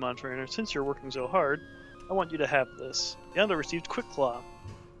a Pokemon trainer. Since you're working so hard, I want you to have this. Yonder received Quick Claw.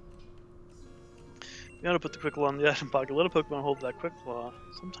 You gotta put the Quick Claw in the item pocket. Let a Pokemon hold that Quick Claw.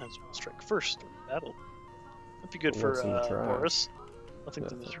 Sometimes it will strike first during battle. That'd be good for Boris. Nothing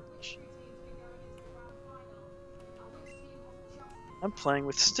to this. I'm playing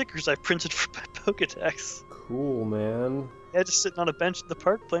with stickers I printed for my Pokedex. Cool, man. Yeah, just sitting on a bench in the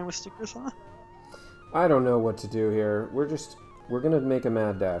park playing with stickers on. I don't know what to do here. We're gonna make a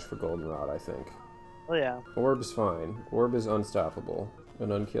mad dash for Goldenrod, I think. Oh yeah. Orb's fine. Orb is unstoppable.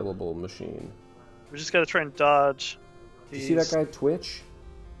 An unkillable machine. We just gotta try and dodge these. You see that guy twitch?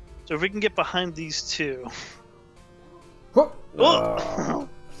 So if we can get behind these two. Oh!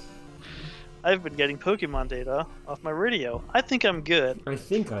 I've been getting Pokemon data off my radio. I think I'm good. I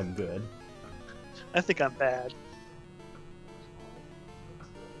think I'm good. I think I'm bad.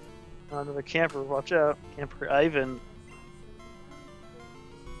 Another camper, watch out. Camper Ivan.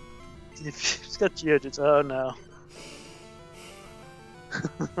 He's got Geodudes. Oh no.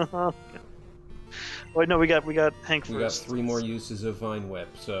 Wait, no, we got Hank first. We got 3 more uses of Vine Whip,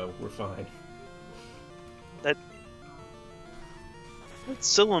 so we're fine. That that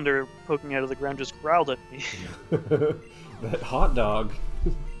cylinder poking out of the ground just growled at me. That hot dog.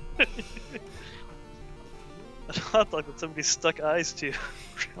 That hot dog that somebody stuck eyes to.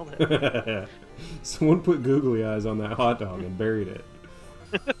 Growled at me. Someone put googly eyes on that hot dog and buried it.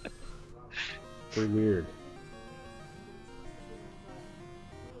 Pretty weird.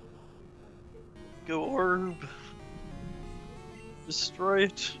 Go orb. Destroy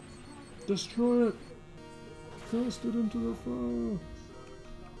it. Destroy it. Cast it into the fire.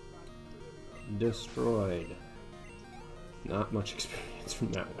 Destroyed. Not much experience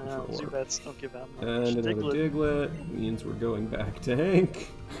from that one for orb. Zubats don't give out much. And another Diglett. Means we're going back to Hank.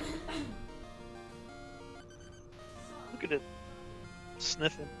 Look at it.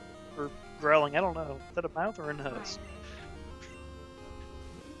 Sniffing. Or growling. I don't know. Is that a mouth or a nose?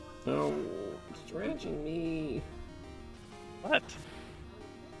 Oh, stretching me. What?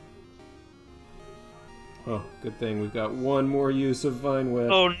 Oh, good thing we've got one more use of Vine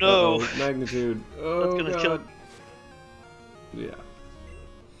Whip. Oh no! Uh-oh, magnitude. Oh, that's gonna God. kill. Yeah.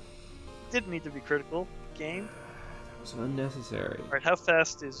 Didn't need to be critical. Game. That was unnecessary. Alright, how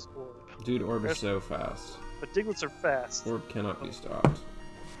fast is Orb? Dude, Orb is so fast. But Diglets are fast. Orb cannot be stopped.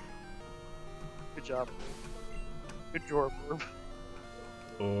 Good job. Good job, Orb.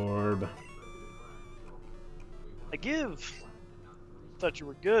 Orb. I give! Thought you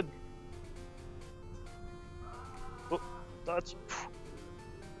were good. Oh, dodge.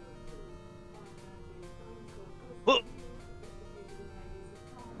 Oh.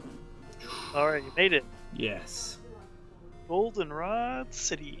 Alright, you made it. Yes. Goldenrod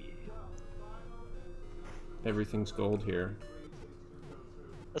City. Everything's gold here.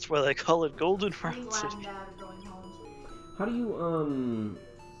 That's why they call it Goldenrod City. How do you,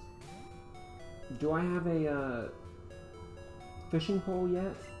 do I have a, fishing pole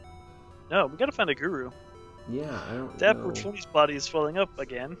yet? No, we gotta find a guru. Yeah, I don't know. Dapper 20's body is swelling up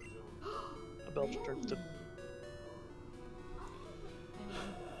again. A Belgian turns to...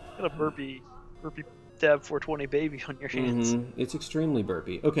 Got a burpy Dab 420 baby on your hands. It's extremely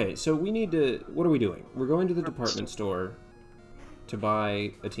burpy. Okay, so we need to... What are we doing? We're going to the department store to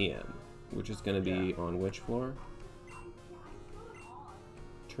buy a TM, which is going to be on which floor?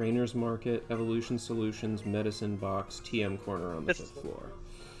 Trainers Market, Evolution Solutions, Medicine Box, TM Corner on the 5th floor.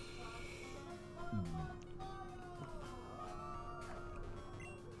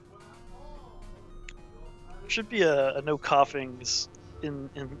 Should be a no coughings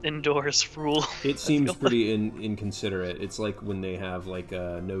indoors rule. It seems pretty inconsiderate. It's like when they have like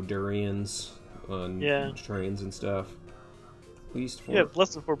no durians on trains and stuff. At least 4. Yeah,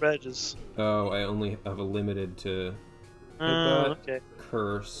 less than 4 badges. Oh, I only have a limited to okay.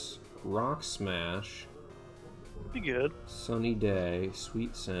 Curse, Rock Smash. Be good. Sunny Day,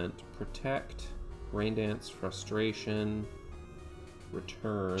 Sweet Scent, Protect, Rain Dance, Frustration,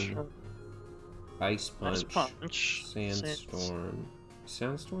 Return, Ice Punch, Sandstorm.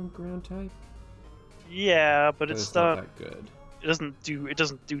 Sandstorm ground type? Yeah, but it's not that good. It doesn't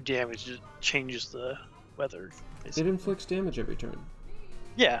do damage. It changes the weather. Basically. It inflicts damage every turn.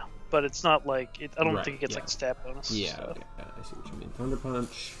 Yeah, but it's not like I don't think it gets like stat bonus. Yeah, okay. I see what you mean. Thunder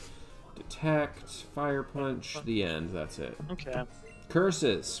Punch, Detect, Fire Punch, the end. That's it. Okay.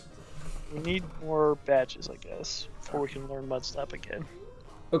 Curses. We need more badges, I guess, before we can learn Mud Slap again.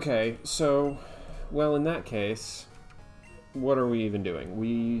 Okay, so, well, in that case, what are we even doing?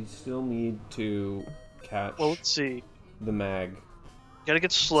 We still need to catch. Well, let's see. The mag. Gotta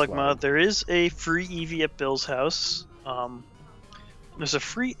get Slugma. There is a free Eevee at Bill's house. There's a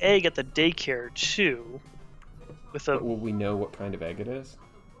free egg at the daycare too. With a. But will we know what kind of egg it is?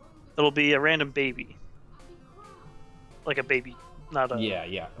 It'll be a random baby. Like a baby, not a.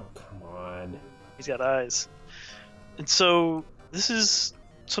 Yeah. Oh, come on. He's got eyes. And so this is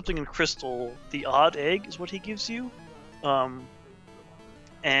something in Crystal. The odd egg is what he gives you,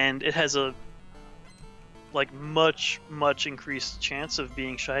 and it has a like much increased chance of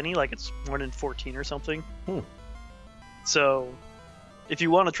being shiny. Like it's 1 in 14 or something. So if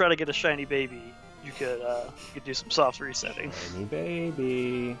you want to try to get a shiny baby, you could do some soft resetting. Shiny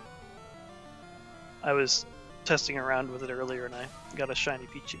baby. I was testing around with it earlier and I got a shiny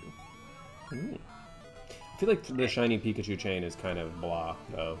Pichu. I feel like the shiny Pikachu chain is kind of blah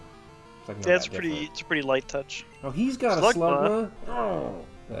though. It's like it's a pretty light touch. Oh, he's got a Slugma. Oh,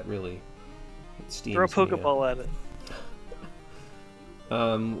 that really steams. Throw a Pokeball at it.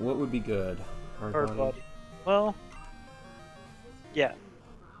 What would be good? Hard body. Well, yeah.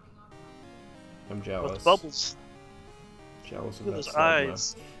 I'm jealous. With bubbles. Jealous of with that his Slugma.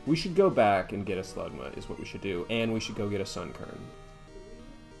 eyes. We should go back and get a Slugma, is what we should do. And we should go get a Sunkern.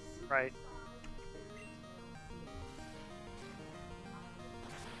 Right.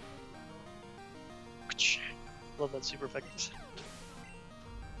 much. Love that super effective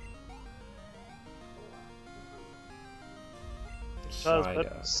sound.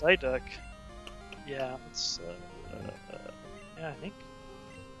 Psyduck. Yeah, it's yeah, I think.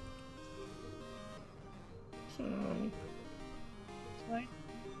 Sorry.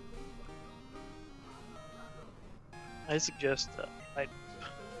 I suggest I.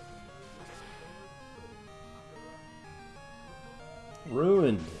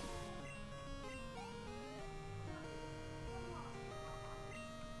 Ruined.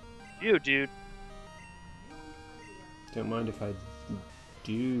 You, dude. Don't mind if I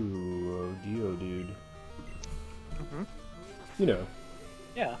do, dude. Mm-hmm. You know.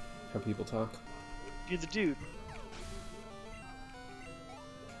 Yeah. How people talk. You're the dude.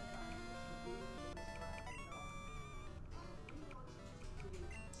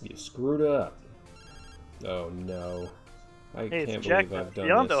 You screwed up. Oh no. I can't Jack, believe I've done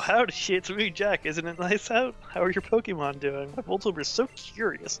Biondo, this. howdy, it's me, Jack. Isn't it nice out? How are your Pokemon doing? My Voltober's so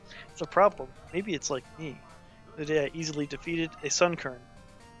curious. It's a problem. Maybe it's like me. The day I easily defeated a Sunkern.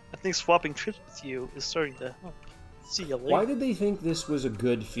 I think swapping trips with you is starting to help. See you later. Why did they think this was a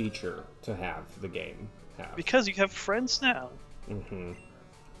good feature to have the game have? Because you have friends now. Mm-hmm.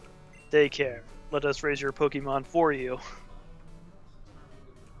 Daycare. Let us raise your Pokemon for you.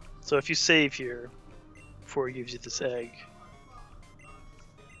 So if you save here, before it gives you this egg.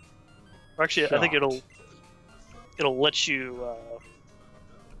 Or actually, Shocked. I think it'll let you.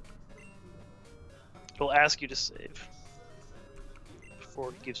 It'll ask you to save before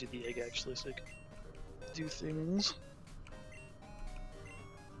it gives you the egg. Actually, so you can do things.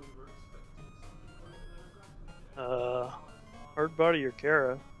 Hard body or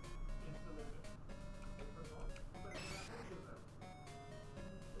Kara?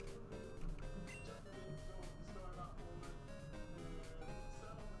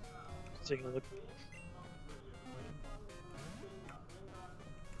 Taking a look.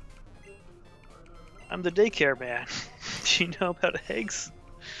 I'm the daycare man. Do you know about eggs?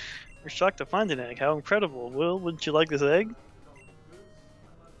 We're shocked to find an egg. How incredible. Will, wouldn't you like this egg?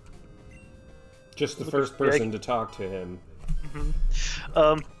 Just the first person to talk to him.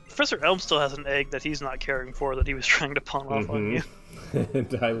 Mm-hmm. Professor Elm still has an egg that he's not caring for that he was trying to pawn off on you.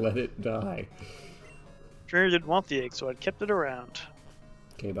 And I let it die. Trainer didn't want the egg, so I kept it around.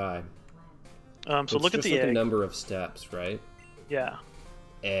 Okay, bye. So it's look at the just like egg. a number of steps, right? Yeah.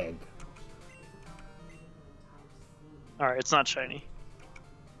 Egg. Alright, it's not shiny.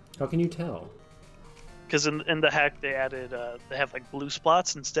 How can you tell? Because in the hack they added, they have like blue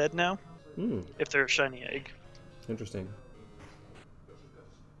spots instead now. If they're a shiny egg. Interesting.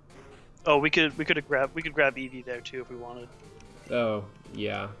 Oh, we could grab Eevee there too if we wanted. Oh,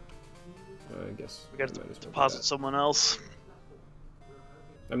 yeah. I guess we gotta deposit someone else.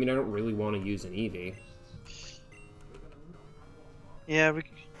 I mean, I don't really want to use an Eevee. Yeah, we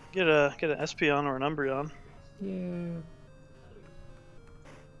could get an Espeon or an Umbreon. Yeah.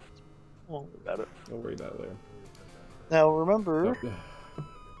 Won't worry about it. Don't worry about it later. Now remember. Oh.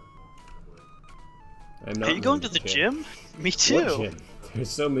 I'm not. Are you going to the gym? Me too. What gym? There's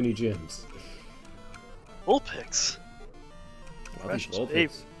so many gyms. Vulpix.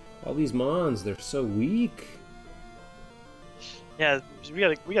 All these Mons, they're so weak. Yeah, we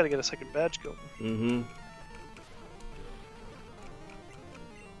gotta get a second badge going. Mm-hmm.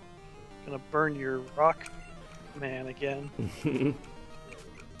 Gonna burn your rock man again.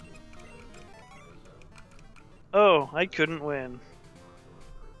 Oh, I couldn't win.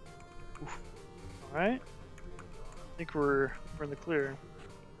 Alright. I think we're in the clear.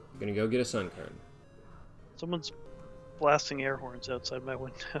 I'm gonna go get a Sunkern. Someone's blasting air horns outside my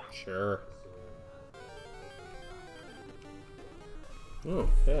window. Sure. Oh,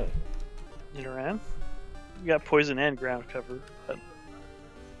 hey. Nidoran. We got poison and ground cover, but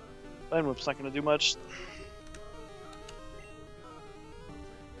Vine Whip's not gonna do much.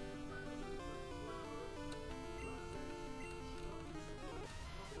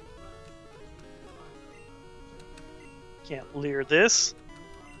 Can't leer this.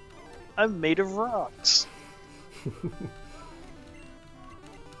 I'm made of rocks.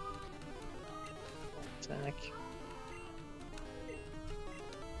 Attack.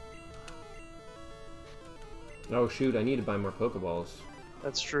 Oh shoot, I need to buy more Pokeballs.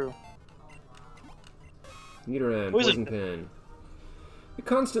 That's true. Nidoran, Poison Pin. It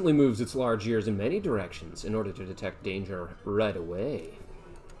constantly moves its large ears in many directions in order to detect danger right away.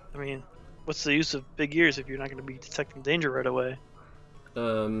 I mean, what's the use of big ears if you're not going to be detecting danger right away?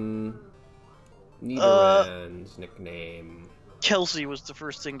 Nidoran's nickname. Kelsey was the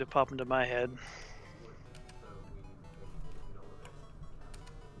first thing to pop into my head.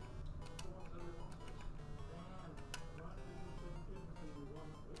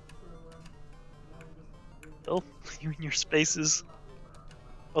 You and your spaces.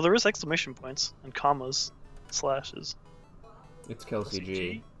 Oh, there is exclamation points and commas, slashes. It's Kelsey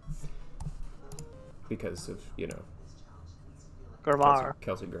G. Because of, you know, Grammar.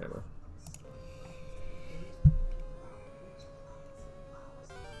 Kelsey Grammar.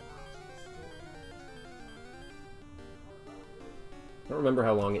 I don't remember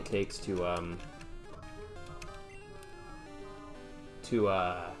how long it takes to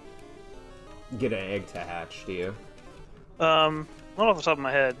get an egg to hatch, do you? Not off the top of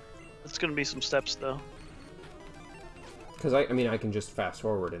my head. It's gonna be some steps though. Because I mean, I can just fast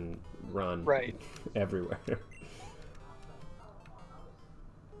forward and run everywhere.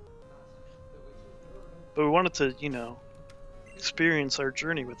 But we wanted to, you know, experience our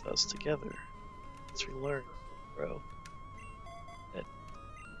journey with us together as we learn, bro. And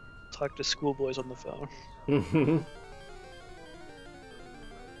talk to schoolboys on the phone.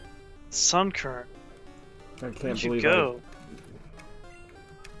 Sunkern. I can't Where'd believe you go?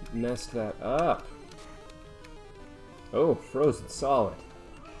 I messed that up. Oh, frozen solid.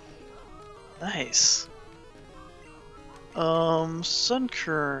 Nice.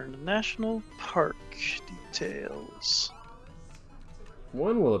 Sunkern National Park details.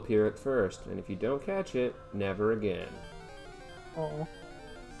 One will appear at first, and if you don't catch it, never again. Oh.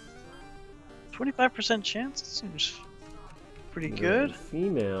 25% chance? Seems pretty good.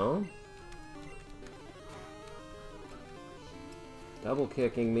 Female. Double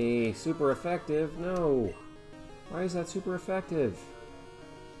kicking me. Super effective. No. Why is that super effective?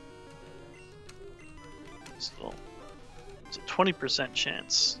 Still, it's a 20%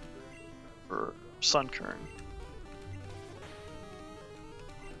 chance for Sunkern.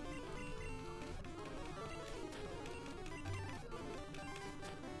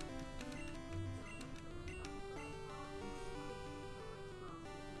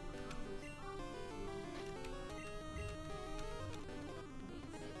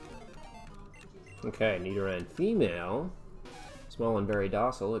 Okay, Nidoran female. Small and very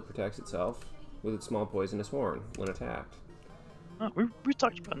docile, it protects itself with its small poisonous horn when attacked. Oh, we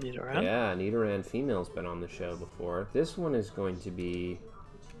talked about Nidoran. Yeah, Nidoran female's been on the show before. This one is going to be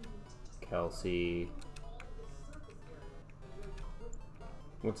Kelsey.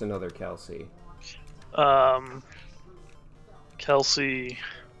 What's another Kelsey? Kelsey.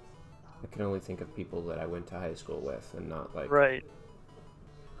 I can only think of people that I went to high school with and not like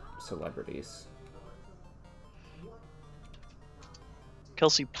celebrities.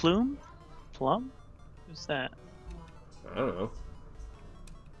 Kelsey Plume? Plum? Who's that? I don't know.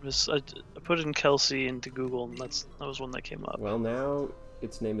 I put in Kelsey into Google, and that was one that came up. Well, now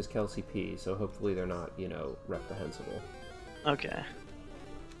its name is Kelsey P, so hopefully they're not, you know, reprehensible. Okay.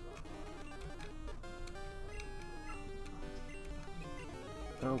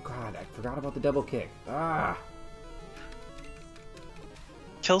 Oh god, I forgot about the double kick. Ah!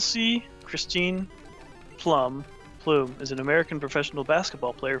 Kelsey Christine Plume is an American professional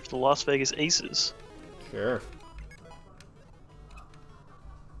basketball player for the Las Vegas Aces. Sure.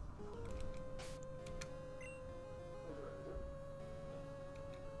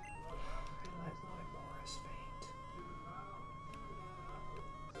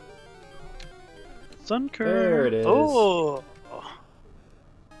 Sunkern. There it is. Oh!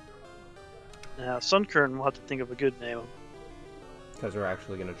 Now, Sunkern, we'll have to think of a good name. Because we're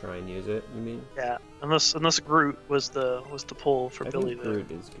actually going to try and use it, you mean? Yeah, unless Groot was the pull for Billy think there.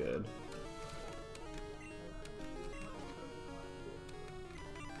 Groot is good.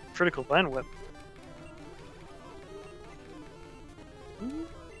 Critical Vine Whip.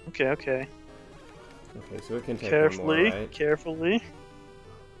 Okay. Okay, so it can take Carefully, one more, right? carefully.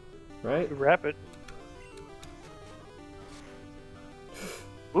 Right? Wrap it.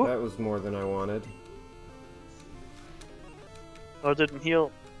 Ooh. That was more than I wanted. Oh, it didn't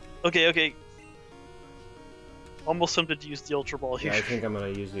heal. Okay. Almost tempted to use the Ultra Ball here. Yeah, I think I'm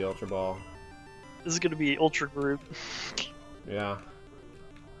going to use the Ultra Ball. This is going to be Ultra Groot. Yeah.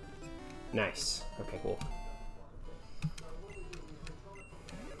 Nice. Okay, cool.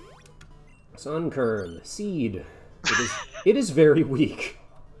 Sunkern. Seed. It is very weak.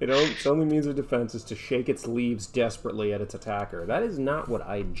 Its only means of defense is to shake its leaves desperately at its attacker. That is not what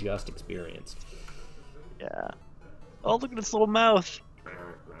I just experienced. Yeah. Oh, look at its little mouth.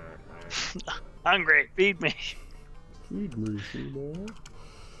 Hungry, feed me. Feed me, female.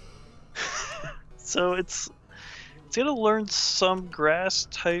 So it's gonna learn some grass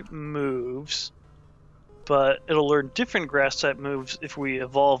type moves, but it'll learn different grass type moves if we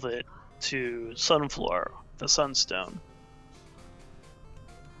evolve it to Sunflower, the Sunstone.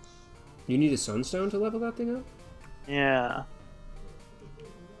 You need a Sunstone to level that thing up? Yeah.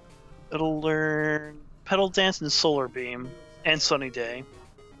 It'll learn Petal Dance and Solar Beam and Sunny Day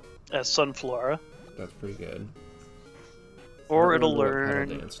as Sunflora. That's pretty good. Or it'll What learn.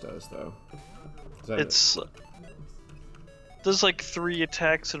 Petal Dance does though. Does like 3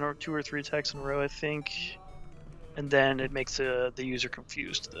 attacks in or 2 or 3 attacks in a row, I think, and then it makes the user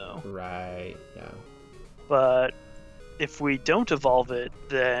confused though. Right. Yeah. But if we don't evolve it,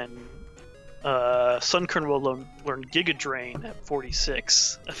 then Sunkern will learn Giga Drain at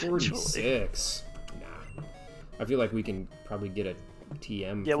 46. Eventually. 46. Nah. I feel like we can probably get a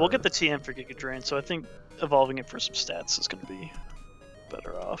TM. Yeah, we'll get the TM for Giga Drain. So I think evolving it for some stats is going to be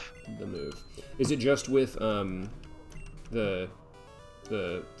better off. The move. Is it just with the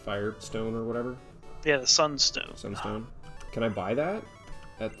Firestone or whatever? Yeah, the Sunstone. Sunstone. Can I buy that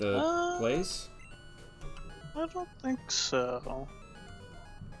at the place? I don't think so.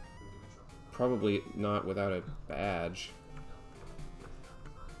 Probably not without a badge.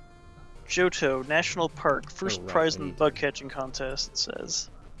 Johto National Park, first right, prize in the bug catching contest, it says.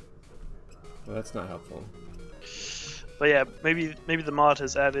 Well, that's not helpful. But yeah, maybe the mod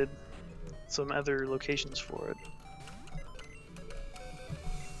has added some other locations for it.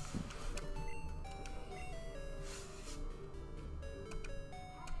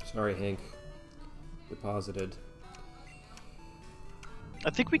 Sorry, Hank. Deposited. I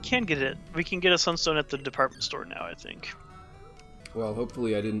think we can get it. We can get a Sunstone at the department store now, I think. Well,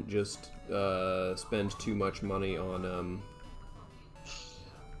 hopefully I didn't just spend too much money on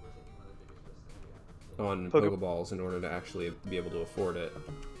Pokeballs in order to actually be able to afford it.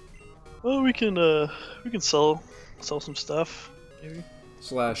 Well, we can sell some stuff, maybe.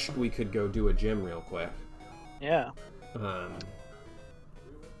 / we could go do a gym real quick. Yeah.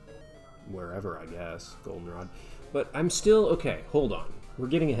 Wherever, I guess. Goldenrod. But I'm still... Okay, hold on. We're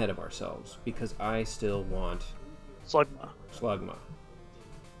getting ahead of ourselves, because I still want... Slugma.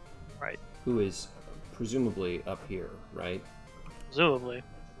 Right. Who is presumably up here, right? Presumably.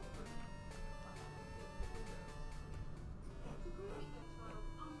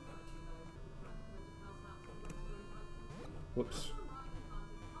 Whoops.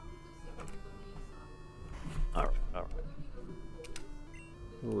 Alright.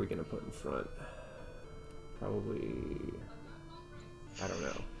 What are we going to put in front? Probably... I don't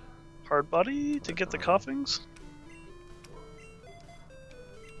know. Hard body to get the coughings?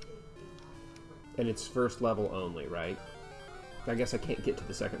 And it's first level only, right? I guess I can't get to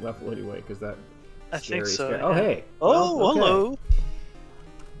the second level anyway, because that... I think so. Yeah. Oh, hey! Oh, well, okay. Hello!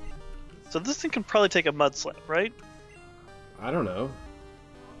 So this thing can probably take a Mud Slap, right? I don't know.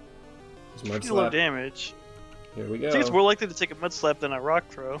 Pretty low damage. Here we go. I think it's more likely to take a Mud Slap than a Rock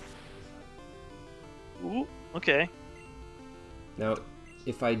Throw. Ooh, okay. Now,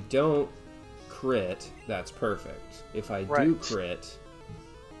 if I don't crit, that's perfect. If I do crit,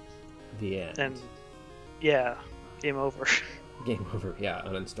 the end. Then, yeah, game over. Game over, yeah,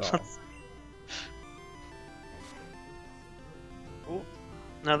 uninstall. Ooh.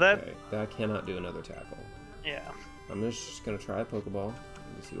 Now that... Okay, that cannot do another tackle. Yeah. I'm just going to try a Pokeball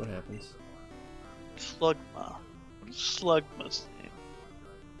and see what happens. Slugma. What is Slugma's name?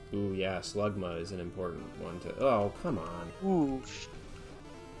 Ooh, yeah, Slugma is an important one to... Oh, come on. Ooh.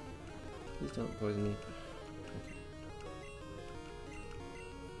 Please don't poison me. Okay.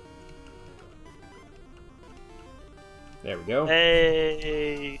 There we go.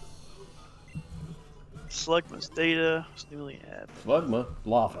 Hey! Slugma's data. Newly add. Slugma,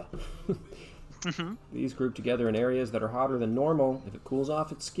 lava. These group together in areas that are hotter than normal. If it cools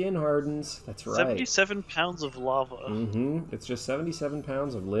off, its skin hardens. That's right. 77 pounds of lava. It's just 77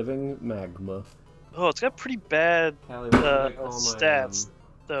 pounds of living magma. Oh, it's got pretty bad stats,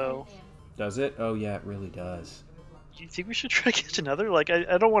 though. Does it? Oh, yeah, it really does. Do you think we should try to get another? Like,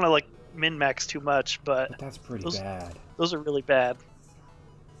 I don't want to, like, min-max too much, but that's pretty bad. Those are really bad.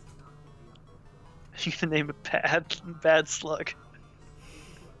 You can name it bad slug.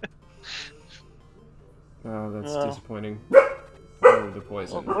 Oh, that's disappointing. Oh, the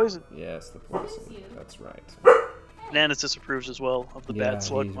poison. Oh, poison. Yes, the poison. That's right. Nanas disapproves as well of the bad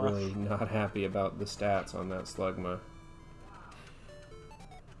Slugma. He's really not happy about the stats on that Slugma.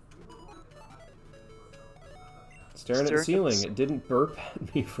 Staring at the ceiling, it didn't burp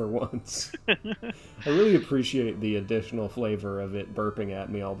at me for once. I really appreciate the additional flavor of it burping at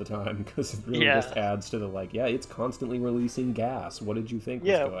me all the time, because it really just adds to the, like, yeah, it's constantly releasing gas. What did you think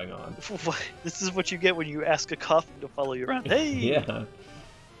was going on? This is what you get when you ask a coffin to follow you around. Hey! Yeah.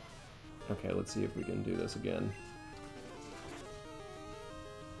 Okay, let's see if we can do this again.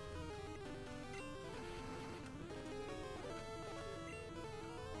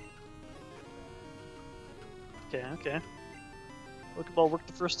 Okay. Pokeball worked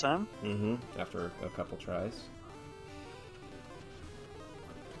the first time. Mm-hmm. After a couple tries.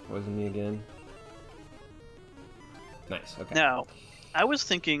 Poison me again. Nice, okay. Now, I was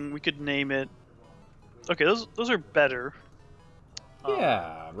thinking we could name it... Okay, those are better.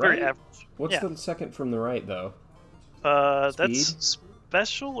 Yeah, right? Very average. What's the second from the right, though? That's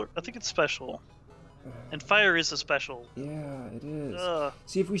special, or I think it's special. And fire is a special. Yeah, it is.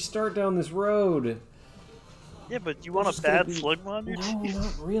 See, if we start down this road... Yeah, but you want a bad Slugma on your team? No,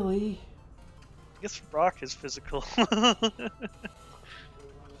 not really. I guess rock is physical.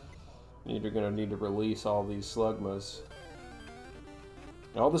 You're gonna need to release all these Slugmas.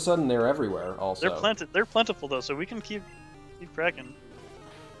 And all of a sudden, they're everywhere, also. They're plentiful, though, so we can keep cracking.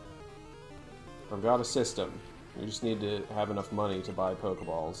 I've got a system. We just need to have enough money to buy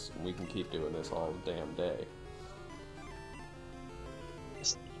Pokeballs, and we can keep doing this all the damn day.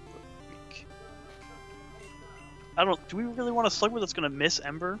 Do we really want a Slugma that's gonna miss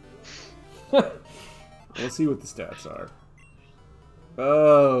Ember? Let's see what the stats are.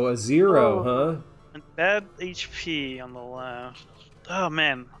 Oh, a 0, huh? And bad HP on the left. Oh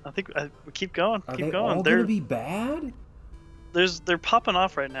man, I think we keep going. Are keep they going. all gonna be bad? They're popping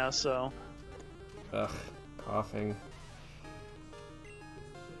off right now, so. Ugh, coughing.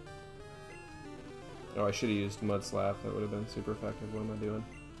 Oh, I should have used Mud Slap. That would have been super effective. What am I doing?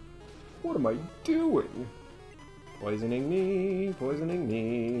 What am I doing? Poisoning me, poisoning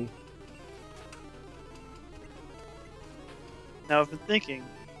me. Now I've been thinking,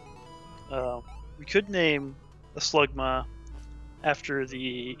 we could name a Slugma after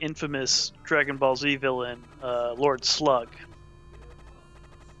the infamous Dragon Ball Z villain, Lord Slug.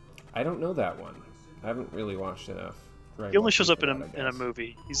 I don't know that one. I haven't really watched enough. He only shows up in a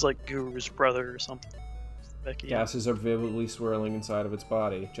movie. He's like Guru's brother or something. Gases are vividly swirling inside of its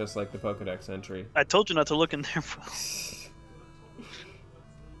body, just like the Pokedex entry. I told you not to look in there.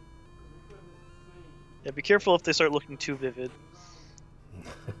 Yeah, be careful if they start looking too vivid.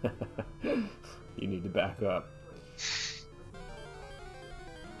 You need to back up.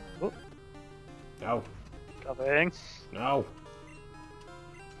 Oh. No. Coming. No.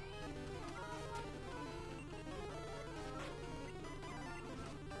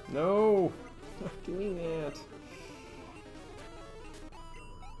 No. Not doing that.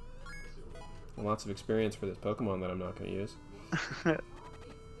 Lots of experience for this Pokemon that I'm not going to use.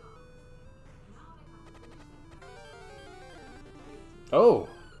 Oh!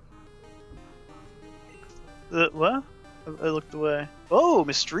 What? I looked away. Oh,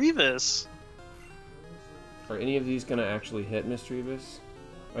 Misdreavus! Are any of these going to actually hit Misdreavus?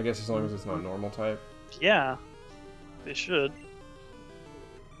 I guess as long as it's not normal type. Yeah. They should.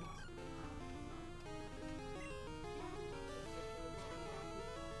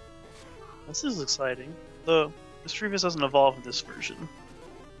 This is exciting. Though, Misdreavus doesn't evolve in this version.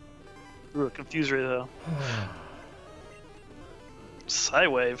 Ooh, Confuser though.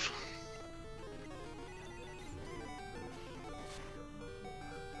 Psywave.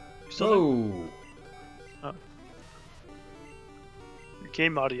 Oh! Oh. Your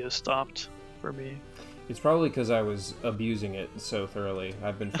game audio stopped for me. It's probably because I was abusing it so thoroughly.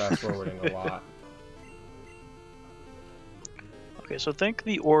 I've been fast-forwarding a lot. Okay, so think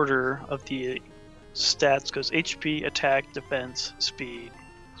the order of the stats goes HP, attack, defense, speed.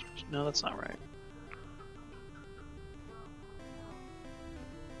 No, that's not right.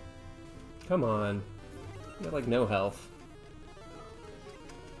 Come on. I got like no health.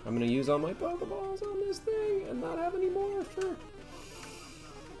 I'm gonna use all my Pokeballs on this thing and not have any more for...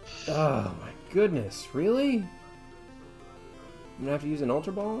 Oh my goodness, really? I'm gonna have to use an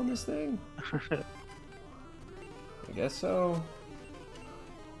Ultra Ball on this thing? I guess so.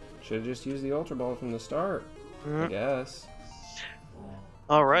 Should've just used the Ultra Ball from the start, I guess.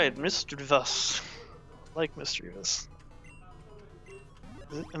 Alright, Misdreavus. Like Misdreavus.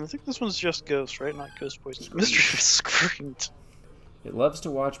 And I think this one's just Ghost, right? Not Ghost Poison. Misdreavus screamed. It loves to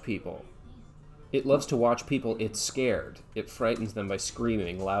watch people. It loves to watch people it's scared. It frightens them by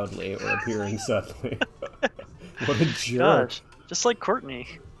screaming loudly or appearing suddenly. What a jerk. Gosh, just like Courtney.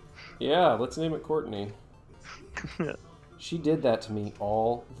 Yeah, let's name it Courtney. She did that to me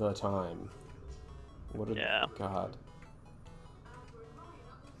all the time. What a god.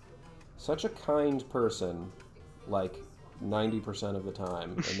 Such a kind person, like 90% of the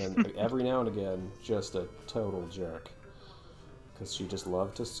time, and then every now and again, just a total jerk. Because she just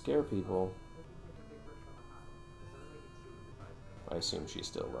loved to scare people. I assume she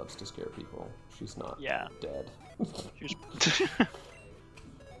still loves to scare people. She's not dead.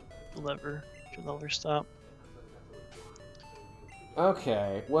 She'll never stop.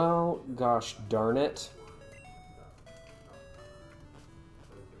 Okay, well, gosh darn it.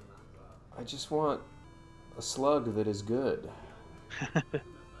 I just want a slug that is good.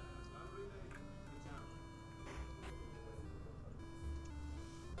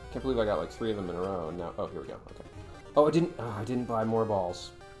 Can't believe I got like 3 of them in a row. And now, oh, here we go. Okay. Oh, I didn't buy more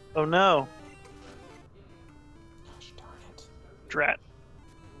balls. Oh no. Gosh darn it. Drat.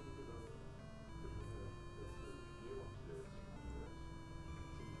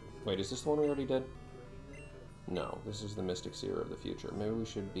 Wait, is this the one we already did? No, this is the Mystic Seer of the future. Maybe we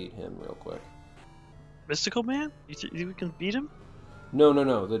should beat him real quick. Mystical Man? You think we can beat him?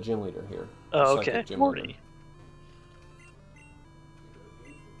 No, the gym leader here. Oh, okay. Morty.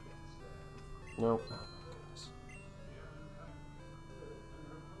 No. Oh, my goodness.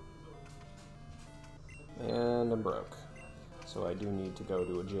 And I'm broke. So I do need to go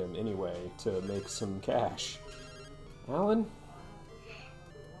to a gym anyway to make some cash. Alan?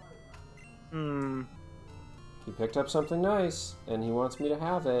 He picked up something nice, and he wants me to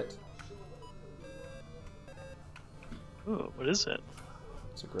have it. Ooh, what is it?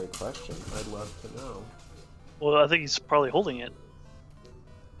 It's a great question. I'd love to know. Well, I think he's probably holding it.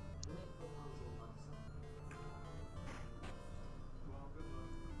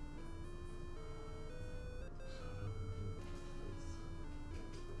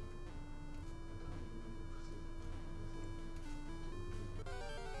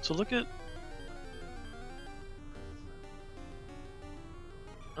 So look at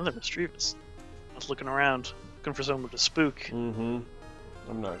another mischievous. I was looking around, looking for someone to spook. Mm-hmm.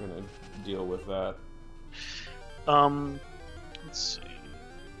 I'm not gonna deal with that. Let's see.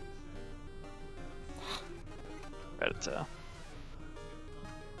 Rattata.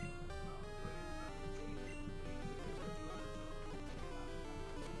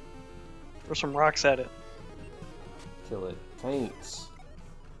 Throw some rocks at it. Till it faints.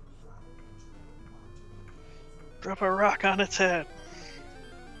 Drop a rock on its head.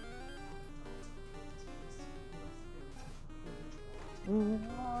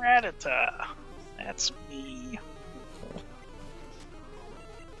 Rattata. That's me.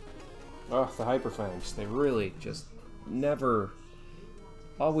 Oh, the Hyperfangs. They really just never...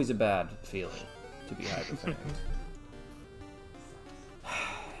 Always a bad feeling to be Hyperfanged.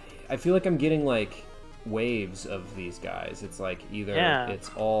 I feel like I'm getting, like, waves of these guys. It's like either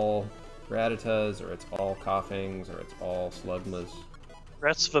it's all Rattatas, or it's all Coughings, or it's all Slugmas.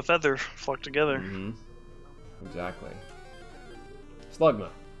 Rats of a feather flock together. Mm-hmm. Exactly. Slugma.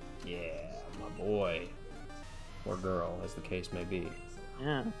 Yeah, my boy. Or girl, as the case may be.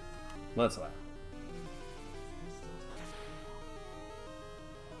 Yeah. Let's laugh.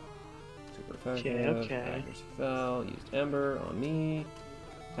 Super effective. Okay. Accuracy fell. Used Ember on me.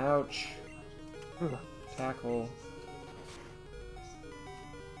 Ouch. Ooh. Tackle.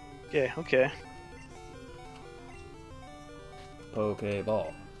 Okay.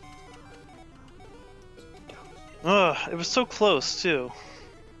 Pokeball. Ugh, it was so close, too.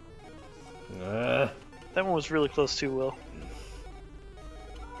 Ah. That one was really close, too, Will.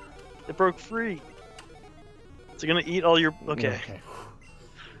 It broke free. Is it gonna eat all your... Okay.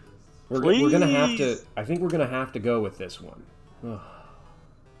 We're gonna have to... I think we're gonna have to go with this one. Ugh.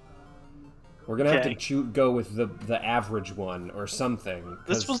 We're gonna have to go with the average one or something.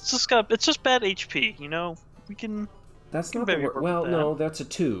 This was just got... It's just bad HP, you know? We can... That's not the word. Well, no, that's a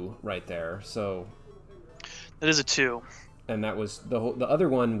 2 right there, so... That is a 2. And that was... The other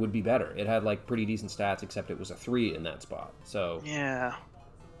one would be better. It had, like, pretty decent stats, except it was a 3 in that spot, so... Yeah.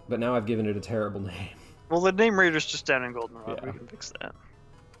 But now I've given it a terrible name. Well, the name Raider's just down in Goldenrod. Yeah. We can fix that.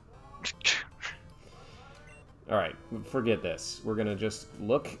 Alright, forget this. We're gonna just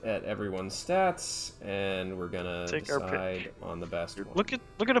look at everyone's stats, and we're gonna decide on the best one. Look at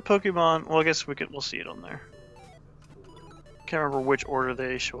a Pokemon. Well, I guess we'll see it on there. Can't remember which order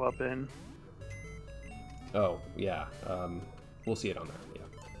they show up in. Oh, yeah. We'll see it on there, yeah.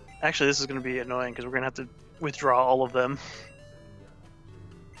 Actually, this is going to be annoying because we're going to have to withdraw all of them.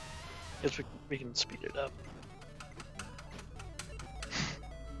 Guess we can speed it up.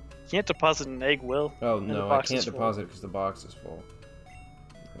 Can't deposit an egg, Will. Oh, no, I can't deposit it because the box is full.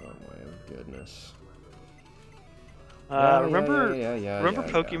 Oh, my goodness. Remember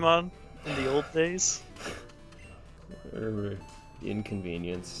Pokemon in the old days?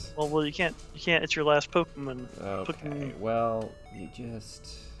 Inconvenience. Well, you can't. It's your last Pokemon. Okay. Pokemon. Well, you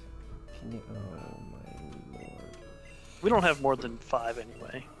just. Can you? Oh my lord. We don't have more than 5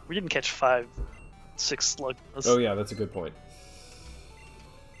 anyway. We didn't catch 5, 6 slug. Oh yeah, that's a good point.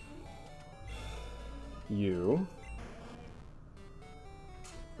 You.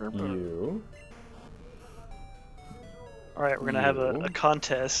 All right, we're gonna have a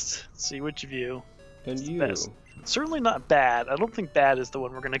contest. See which of you. And is you. the best. Certainly not bad. I don't think bad is the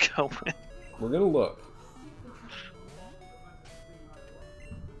one we're gonna go with. We're gonna look.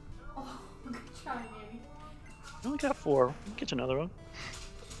 Oh, good try, Manny. I only got 4. We'll get you another one.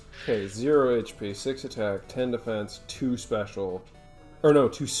 Okay, 0 HP, 6 attack, 10 defense, 2 special. Or no,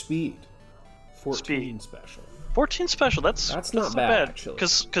 2 speed. 14 special. 14 special. That's not bad, actually.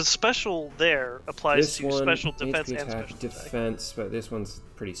 Because special there applies to special defense HP and attack, special defense, but this one's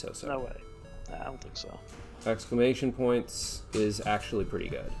pretty so-so. No way. Nah, I don't think so. Exclamation points is actually pretty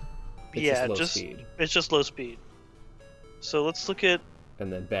good. It's yeah, just low speed. It's just low speed. So let's look at. And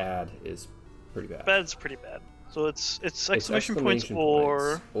then bad is pretty bad. Bad's pretty bad. So it's exclamation points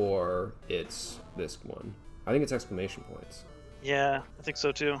or it's this one. I think it's exclamation points. Yeah, I think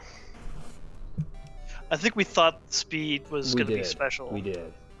so too. I think we thought speed was going to be special. We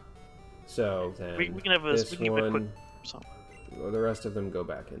did. So then we can have a, this we can give a quick. The rest of them go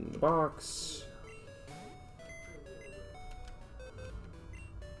back in the box.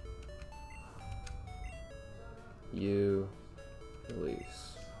 You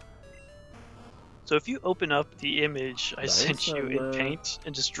release. So if you open up the image I sent you in Paint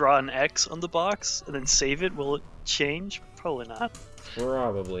and just draw an X on the box and then save it, will it change? Probably not.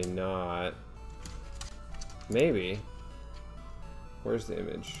 Probably not. Maybe. Where's the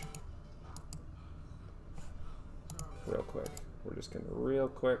image? Real quick. We're just gonna real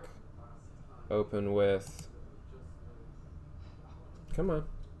quick open with. Come on.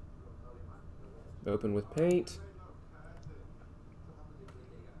 Open with Paint.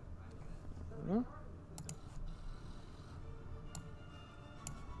 Hmm?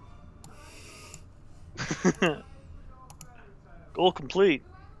 Goal complete.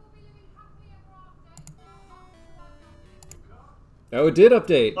 Oh, it did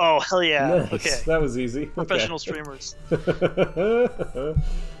update. Oh, hell yeah. Nice. Okay. That was easy. Professional streamers. Okay.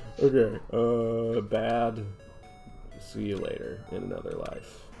 Bad. See you later in another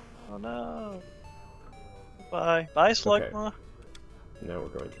life. Oh no. Bye. Bye, Slugma. Okay. Now we're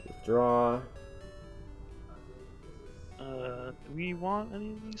going to withdraw. Do we want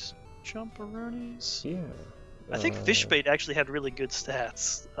any of these jumperoonies? Yeah. I think Fishbait actually had really good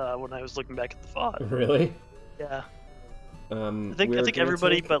stats when I was looking back at the VOD. Really? Yeah. I think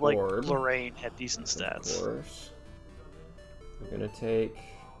everybody but like Orb, Lorraine had decent stats. Of course. We're gonna take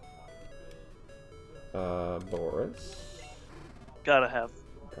Boris. Gotta have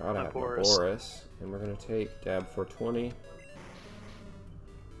my Boris. And we're gonna take Dab 420.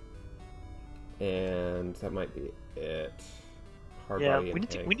 And that might be it. Hard yeah, body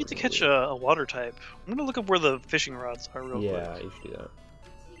we need to catch a water type. I'm gonna look up where the fishing rods are real quick. Yeah, you should do that.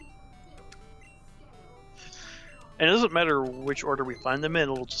 And it doesn't matter which order we find them in,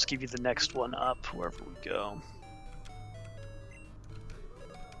 it'll just give you the next one up wherever we go.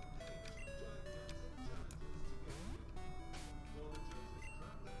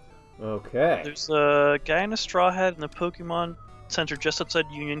 Okay. There's a guy in a straw hat in the Pokémon Center just outside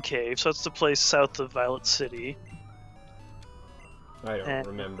Union Cave, so that's the place south of Violet City. I don't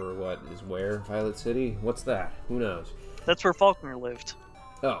remember what is where. Violet City? What's that? Who knows? That's where Faulkner lived.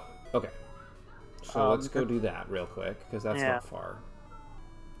 Oh, okay. So let's go do that real quick, because that's not far.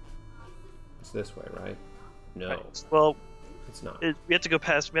 It's this way, right? No. Right. Well, it's not. We have to go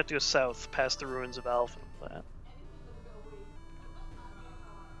past. We have to go south, past the ruins of Alpha.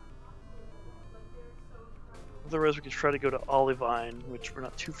 Otherwise, we could try to go to Olivine, which we're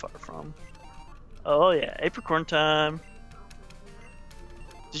not too far from. Oh yeah, apricorn time.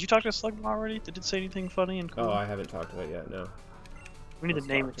 Did you talk to Slugma already? Did it say anything funny and cool? Oh, I haven't talked to it yet. No. We need to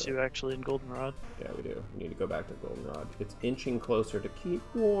name it too, actually, in Goldenrod. Yeah, we do. We need to go back to Goldenrod. It's inching closer to keep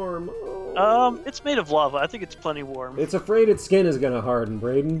warm. Oh. It's made of lava. I think it's plenty warm. It's afraid its skin is gonna harden,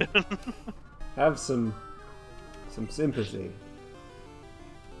 Braden. Have some sympathy.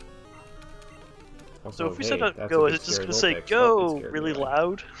 Also, so if we said go, is it just gonna say go really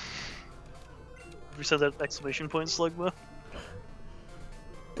loud? If we said that exclamation point, Slugma?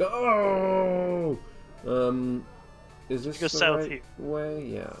 Go! Is this go the south right here. way?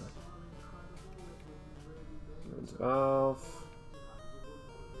 Yeah. Ruins of Alpha.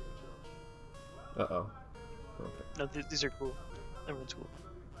 Uh-oh. Okay. No, these are cool. Everyone's cool.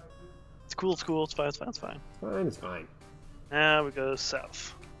 It's cool, it's cool, it's fine, it's fine, it's fine. It's fine. Now we go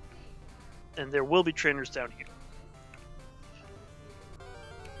south. And there will be trainers down here.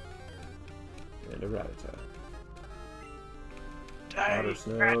 And a Rattata. Water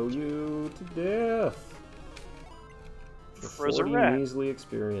snow you to death. For 40 measly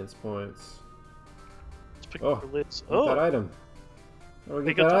experience points. Let's pick up the lids. That item. How do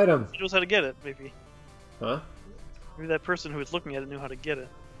we get that item? He knows how to get it, maybe. Huh? Maybe that person who was looking at it knew how to get it.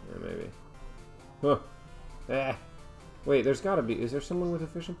 Yeah, maybe. Huh. Wait, there's gotta be. Is there someone with a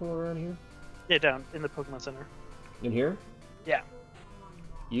fishing pole around here? Yeah, down in the Pokemon Center. In here? Yeah.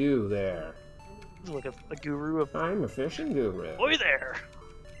 You there. He's like a guru of... I'm a fishing guru. Boy there!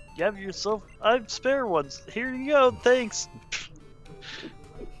 You have yourself... I've spare ones. Here you go, thanks!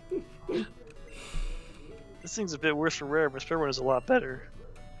 This thing's a bit worse for rare, but spare one is a lot better.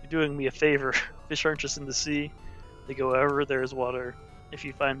 You're doing me a favor. Fish aren't just in the sea. They go wherever there is water. If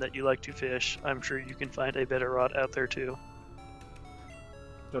you find that you like to fish, I'm sure you can find a better rod out there too.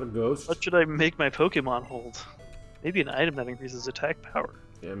 Is that a ghost? What should I make my Pokemon hold? Maybe an item that increases attack power.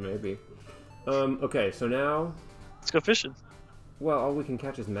 Yeah, maybe. Okay, so now... Let's go fishing. Well, all we can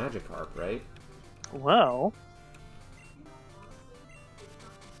catch is Magikarp, right? Well...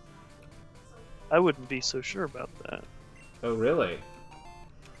 I wouldn't be so sure about that. Oh, really?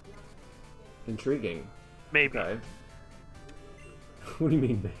 Intriguing. Maybe. Okay. What do you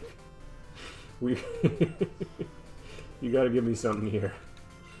mean, maybe? You gotta give me something here.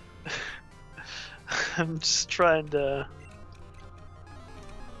 I'm just trying to...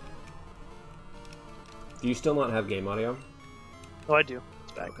 Do you still not have game audio? Oh, I do.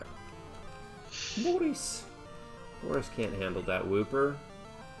 It's back. Okay. Boris can't handle that Wooper.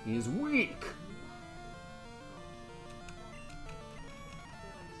 He is weak.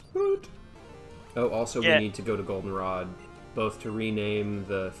 What? Oh, also yeah. We need to go to Goldenrod, both to rename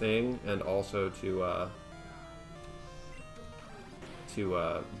the thing and also to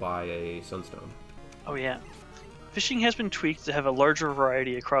buy a Sunstone. Oh yeah. Fishing has been tweaked to have a larger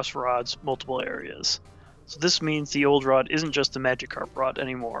variety across rods, multiple areas. So this means the old rod isn't just a Magikarp rod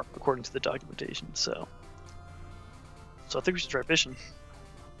anymore, according to the documentation, so I think we should try fishing.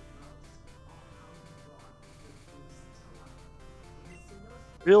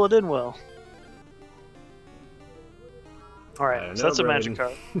 Reel it in well. Alright, so that's a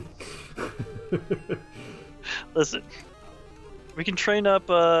Magikarp. Listen. We can train up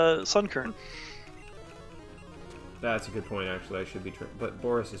Sunkern. That's a good point, actually. I should be but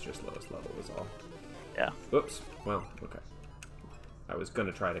Boris is just lowest level, is all. Yeah. Oops. Well, okay. I was going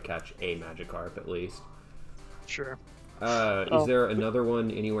to try to catch a Magikarp, at least. Sure. Is there another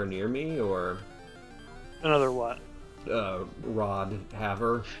one anywhere near me, or... Another what? Rod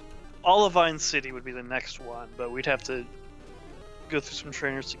Haver? Olivine City would be the next one, but we'd have to go through some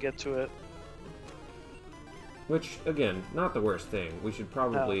trainers to get to it. Which, again, not the worst thing. We should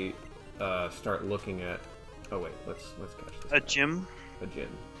probably start looking at... Oh, wait. Let's catch this. A gym? A gym.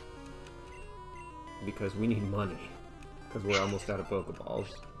 Because we need money. Because we're almost out of Pokeballs.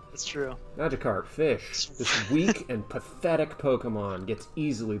 That's true. Magikarp, fish. This weak and pathetic Pokemon gets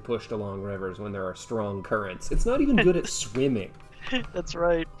easily pushed along rivers when there are strong currents. It's not even good at swimming. That's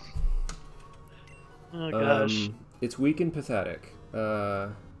right. Oh, gosh. It's weak and pathetic.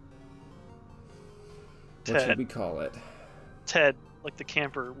 What should we call it? Ted, like the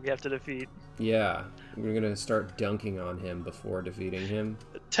camper we have to defeat. Yeah, we're gonna start dunking on him before defeating him.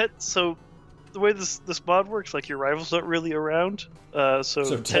 Ted, so the way this mod works, like your rival's not really around. So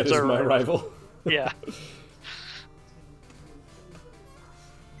Ted Ted's is our my rival. Yeah.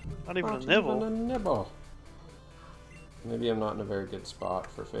 Not even a nibble. Even a nibble. Maybe I'm not in a very good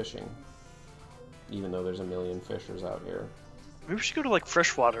spot for fishing. Even though there's a million fishers out here. Maybe we should go to like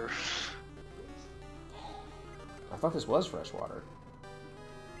freshwater. I thought this was freshwater.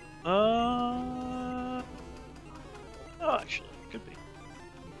 Oh, actually, it could be.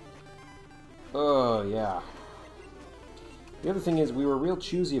 Oh, yeah. The other thing is, we were real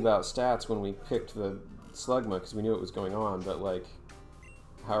choosy about stats when we picked the Slugma, because we knew what was going on, but, like,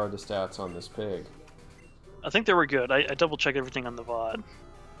 how are the stats on this pig? I think they were good. I double-checked everything on the VOD.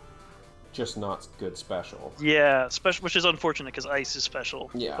 Just not good special. Yeah, special, which is unfortunate, because ice is special.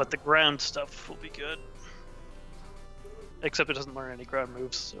 Yeah. But the ground stuff will be good. Except it doesn't learn any ground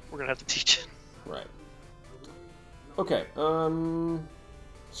moves, so we're gonna have to teach it. Right. Okay,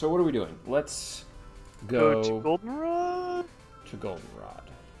 so what are we doing? Let's go to Goldenrod? To Goldenrod.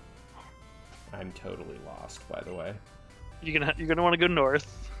 I'm totally lost, by the way. You're gonna want to go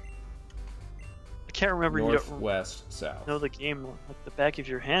north. I can't remember. North, you don't west, south. know the game like the back of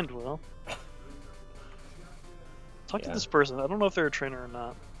your hand, Will. Talk to this person. I don't know if they're a trainer or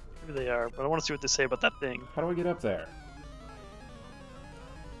not. Maybe they are, but I want to see what they say about that thing. How do I get up there?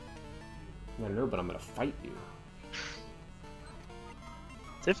 I don't know, but I'm gonna fight you.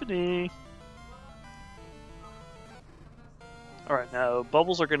 Tiffany! Alright, now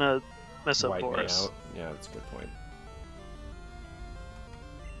bubbles are gonna mess up Wipe me Boris. out. Yeah, that's a good point.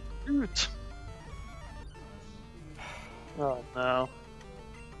 Shoot. Oh no.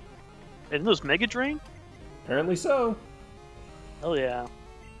 Isn't those Mega Drain? Apparently so. Hell yeah.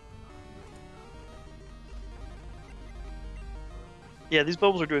 Yeah, these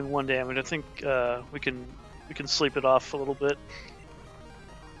bubbles are doing 1 damage. I think we can sleep it off a little bit.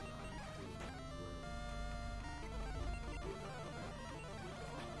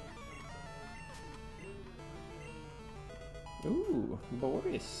 Ooh,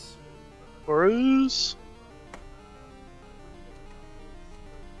 Boris. Boris.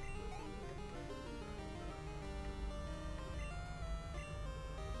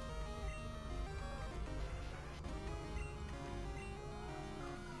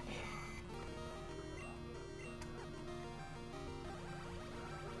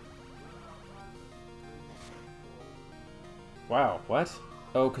 Wow, what?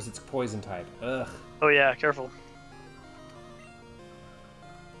 Oh, because it's poison type. Ugh. Oh yeah, careful.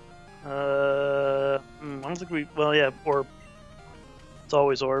 I don't think we. Well, yeah, orb. It's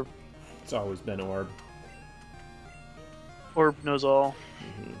always orb. It's always been orb. Orb knows all.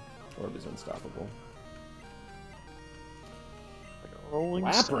 Mm-hmm. Orb is unstoppable. Like a rolling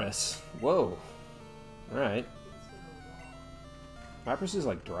Lapras. stone. Whoa. All right. Lapras is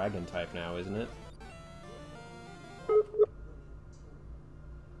like dragon type now, isn't it?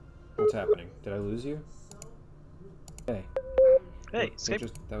 What's happening? Did I lose you? Hey. Hey, escape.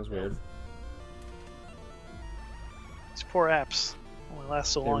 That was weird. These poor apps only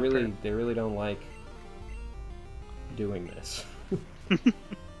last so long. They really don't like doing this.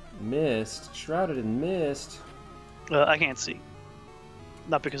 Mist, shrouded in mist. I can't see.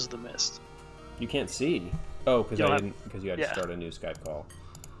 Not because of the mist. You can't see. Oh, because you had to Yeah. start a new Skype call.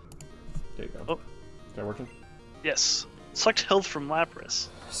 There you go. Oh. Is that working? Yes. Sucked health from Lapras.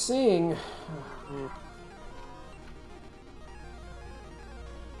 Sing.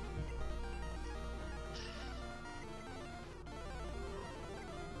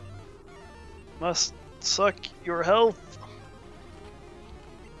 Must suck your health.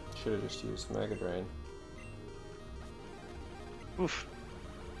 Should have just used Mega Drain. Oof.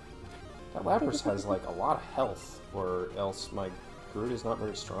 That Lapras has like a lot of health, or else my Groot is not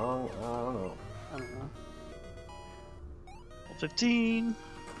very strong. I don't know. I don't know. 15.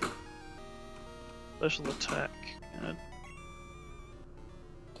 Special attack. Good.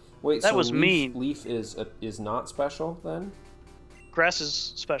 Wait, That so was mean. Leaf is not special then? Grass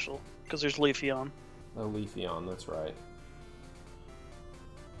is special because there's Leafeon. Oh, Leafeon, that's right.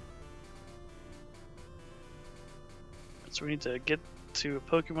 So we need to get to a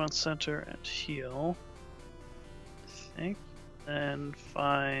Pokemon Center and heal, I think, and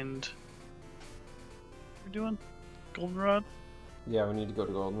find. What are we doing? Goldenrod? Yeah, we need to go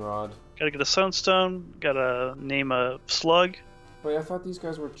to Goldenrod. Gotta get a Sunstone, gotta name a slug. Wait, I thought these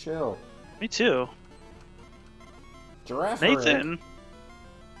guys were chill. Me too. Giraffe. Nathan!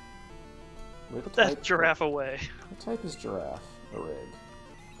 Put that giraffe away. What type is giraffe? A rig.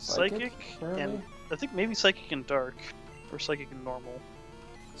 Psychic apparently? and I think maybe Psychic and Dark. Or Psychic and Normal.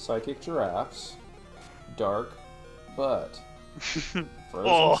 Psychic giraffes. Dark butt. Frozen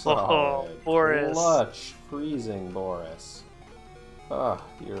Oh, solid. Boris. Clutch. Freezing Boris. Ah,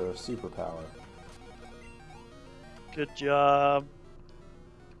 you're a superpower. Good job.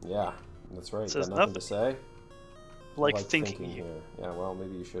 Yeah, that's right. Says Got nothing nothing. to say? Like I like thinking. here. Yeah, well,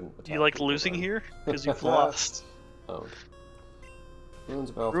 maybe you shouldn't. Do you like attack losing people here? Because you've lost. Oh. Ruins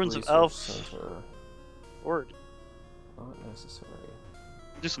of Elf. Ruins of Research Elf. Center. Or Not necessary.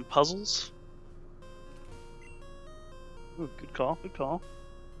 do some puzzles. Ooh, good call, good call.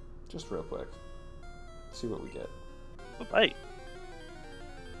 Just real quick. See what we get. Oh, bite.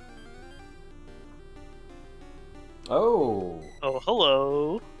 Oh! Oh,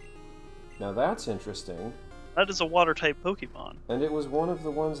 hello. Now that's interesting. That is a water type Pokemon. And it was one of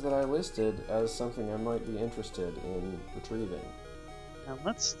the ones that I listed as something I might be interested in retrieving. Now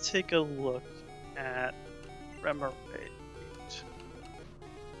let's take a look at Remoraid.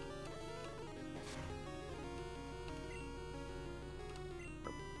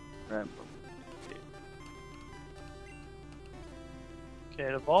 Remoraid. Okay,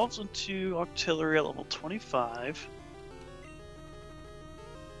 it evolves into Octillery at level 25.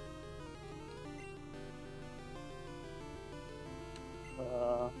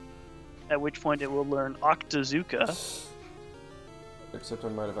 At which point it will learn Octazooka. Except I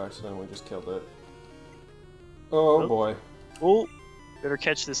might have accidentally just killed it. Oh boy. Oh, better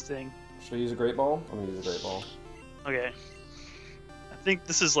catch this thing. Should I use a Great Ball? I'm gonna use a Great Ball. Okay. I think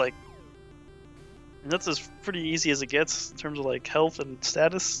this is like... And that's as pretty easy as it gets in terms of like health and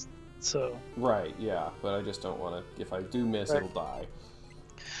status, so... Right, yeah, but I just don't want to... If I do miss, Right. it'll die.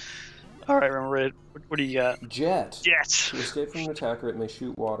 Alright, Remoraid, what do you got? Jet! Jet! To escape from an attacker, it may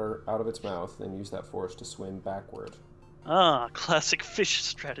shoot water out of its mouth and use that force to swim backward. Ah, classic fish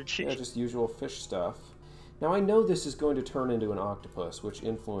strategy. Yeah, just usual fish stuff. Now I know this is going to turn into an octopus, which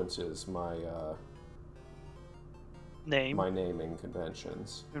influences my Name. my naming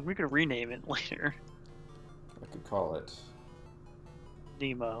conventions. And we could rename it later. I could call it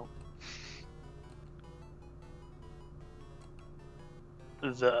Nemo.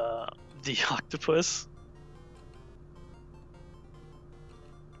 The octopus.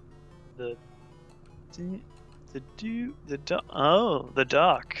 The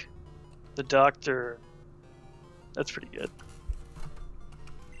doc. The doctor. That's pretty good.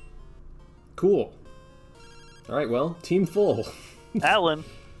 cool. All right, well, team full. Alan.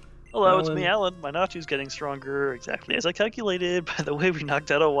 Hello, it's Alan. me, Alan. My Nacho's getting stronger, exactly as I calculated. By the way, we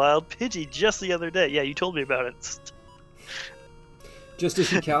knocked out a wild Pidgey just the other day. Yeah, you told me about it. Just as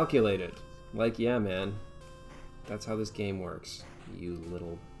you calculated. Like, yeah, man. That's how this game works. You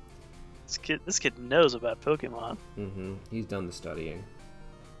little... This kid knows about Pokemon. Mm-hmm. He's done the studying.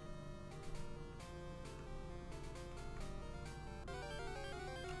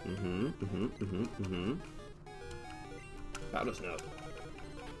 Battle Snout.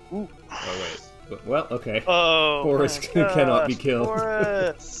 Ooh. Oh, wait. Well, okay. Oh, Forrest my cannot be gosh, killed.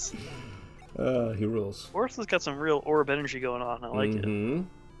 Forrest! He rules. Forrest has got some real orb energy going on. I like it.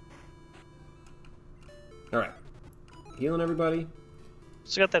 Alright. Healing everybody.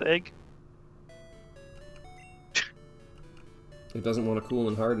 Still got that egg? It doesn't want to cool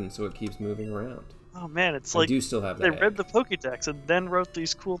and harden, so it keeps moving around. Oh man, it's I like do still have that they egg. read the Pokédex and then wrote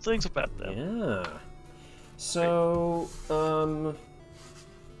these cool things about them. Yeah. So,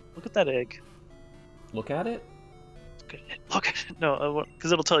 Look at that egg. look at it. Look at it. No,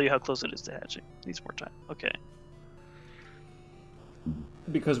 because it'll tell you how close it is to hatching. Needs more time. Okay.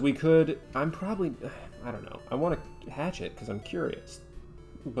 Because we could... I'm probably... I don't know. I want to hatch it because I'm curious.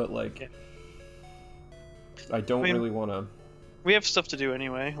 But, like... Okay. I don't I mean, really want to... We have stuff to do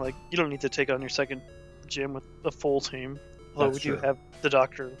anyway. Like, you don't need to take on your second gym with a full team. Although That's we do true. have the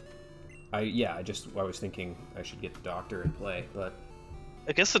doctor. I was thinking I should get the doctor in play, but...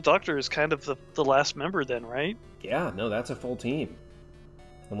 I guess the doctor is kind of the last member then, right? Yeah, no, that's a full team.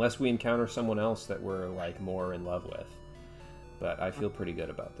 Unless we encounter someone else that we're, like, more in love with. But I feel pretty good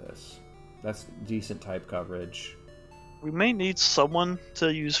about this. That's decent type coverage. We may need someone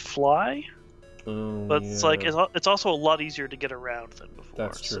to use fly, Oh, but yeah. it's like it's also a lot easier to get around than before.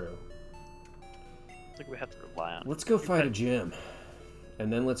 That's so true. I think we have to rely on it. Let's go fight a gym.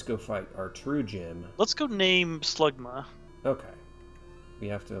 And then let's go fight our true gym. Let's go name Slugma. Okay. We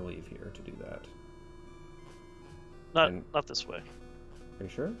have to leave here to do that. Not this way. Are you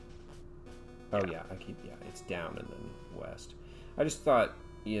sure? Oh, yeah. It's down and then west. I just thought,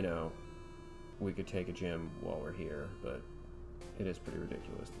 we could take a gym while we're here, but it is pretty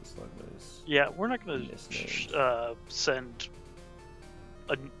ridiculous that Slugma is... Yeah, we're not going misnamed. to send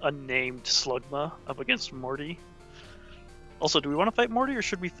a named Slugma up against Morty. Also, do we want to fight Morty or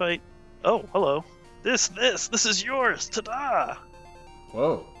should we fight... Oh, hello. This is yours! Ta-da!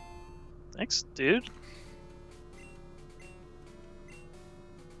 Whoa. Thanks, dude.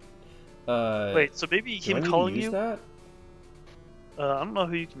 Wait, so maybe do I him need calling to use you... that? I don't know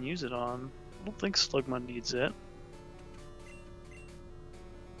who you can use it on. I don't think Slugma needs it.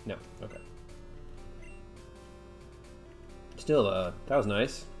 No. Okay. Still, that was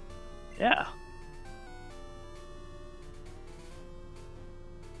nice. Yeah.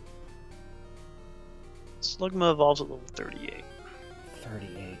 Slugma evolves at level 38.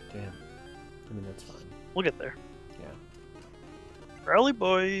 38, damn. I mean, that's fine. We'll get there. Yeah. Rowley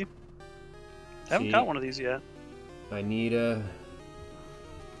boy. Haven't See, got one of these yet. I need a...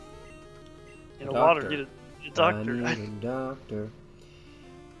 Need a doctor. water, need a doctor. I need a doctor.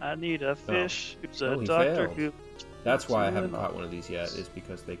 I need a fish who's Oh, a he doctor failed. who... That's why I Doing haven't all- caught one of these yet, is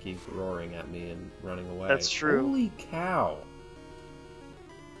because they keep roaring at me and running away. That's true. Holy cow.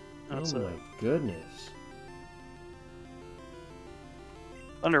 That's oh my goodness.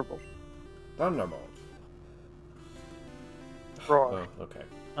 Thunderbolt. Thunderbolt. Roar. Oh, okay.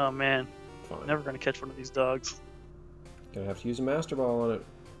 Oh man, Fine. never gonna catch one of these dogs. Gonna have to use a Master Ball on it.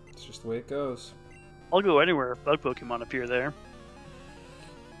 It's just the way it goes. I'll go anywhere if bug Pokemon appear there.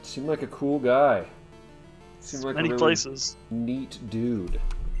 Seemed like a cool guy. Seemed like Many a really places. neat dude.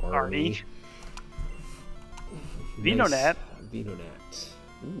 Arnie. Nice. Venonat. Venonat.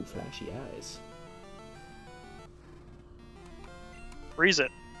 Ooh, flashy eyes. Freeze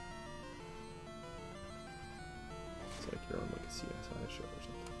it. It's like you're on like a CSI show or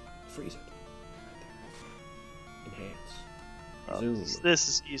something. Freeze it. Right there. Enhance. Zoom. This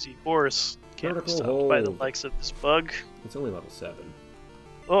is easy. Boris can't be Vertical stopped by the hold. likes of this bug. It's only level 7.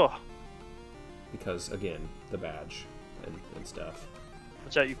 Oh, Because, again, the badge and stuff.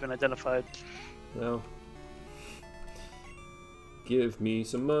 watch out, you've been identified. Well, Give me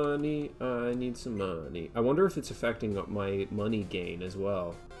some money. I need some money. I wonder if it's affecting my money gain as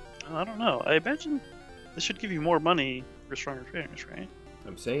well. I don't know. I imagine this should give you more money for stronger trainers, right?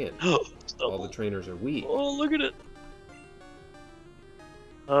 I'm saying. All the trainers are weak. Oh, look at it.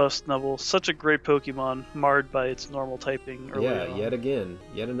 Oh, Snubbull. Such a great Pokemon, marred by its normal typing early on. Yet again.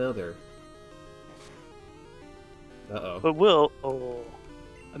 Yet another. Uh-oh.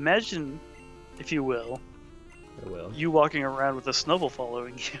 But imagine, if you will, I will. you walking around with a Snubbull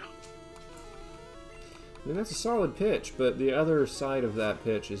following you. I mean, that's a solid pitch, but the other side of that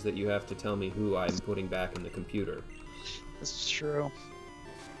pitch is that you have to tell me who I'm putting back in the computer. This is true.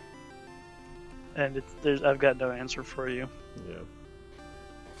 And I've got no answer for you. Yeah.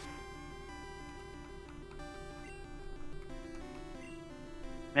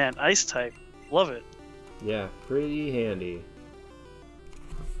 Man, Ice type. Love it. Yeah, pretty handy.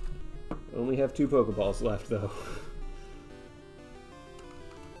 Only have 2 Pokeballs left, though.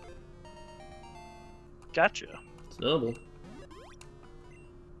 Gotcha. Snubbull.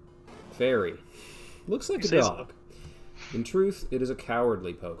 Fairy. Looks like a say dog. In truth, it is a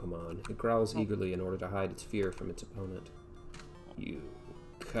cowardly Pokemon. It growls eagerly in order to hide its fear from its opponent. You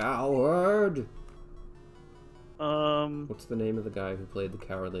coward! What's the name of the guy who played the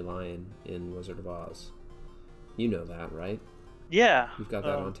Cowardly Lion in Wizard of Oz? You know that, right? Yeah. You've got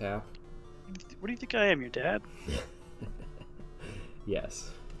that on tap? What do you think I am, your dad?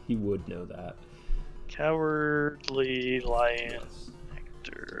 Yes, he would know that. Cowardly Lion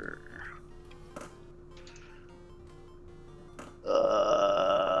actor.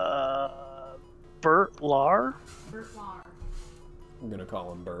 Bert Lahr? Bert Lahr. I'm gonna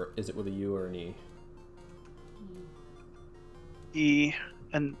call him Bert. Is it with a U or an E? E.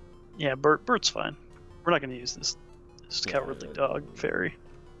 And yeah, Bert's fine. We're not gonna use this cowardly dog fairy.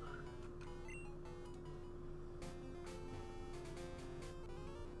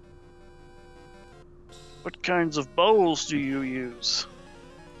 What kinds of bowls do you use?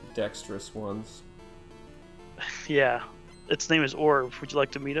 Dexterous ones. Yeah. Its name is Orb. Would you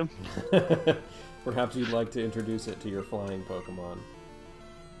like to meet him? Perhaps you'd like to introduce it to your flying Pokemon.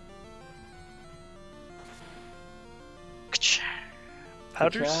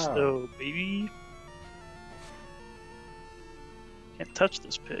 Powder Snow, baby. Can't touch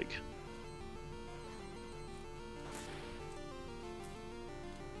this pig.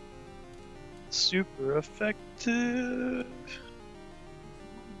 Super effective.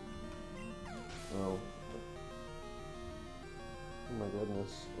 Oh. Oh my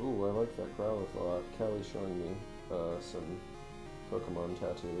goodness. Ooh, I like that Growlithe a lot. Callie's showing me some Pokemon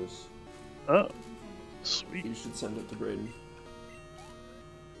tattoos. Oh, sweet. You should send it to Brayden.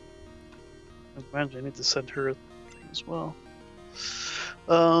 I need to send her a thing as well.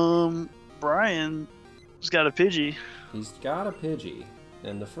 Brian's got a Pidgey. He's got a Pidgey,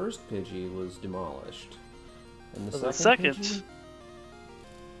 and the first Pidgey was demolished. And the second Pidgey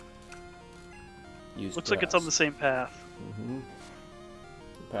used looks like it's on the same path. Mm-hmm.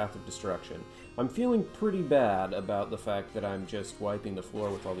 The path of destruction. I'm feeling pretty bad about the fact that I'm just wiping the floor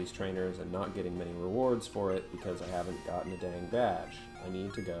with all these trainers and not getting many rewards for it because I haven't gotten a dang badge. I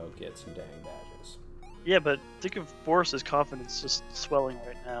need to go get some dang badges. Yeah, but think of Boris's confidence just swelling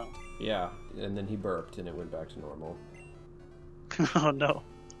right now. Yeah, and then he burped and it went back to normal. Oh no.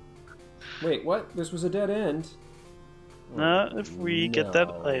 Wait, what? This was a dead end? Not if we get that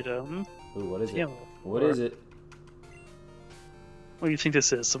item. Ooh, what is it? Damn. What is it? What do you think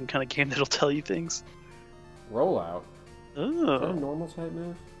this is? Some kind of game that'll tell you things? Rollout. Oh. Is that a normal type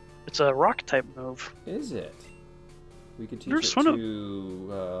move? It's a rock type move. Is it? We could teach There's it to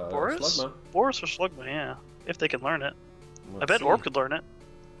Boris? Slugma. Boris or Slugma, yeah. If they can learn it. Let's I bet see. Orb could learn it.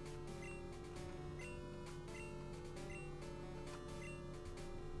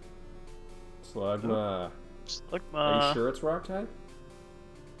 Slugma. Slugma. Are you sure it's rock type?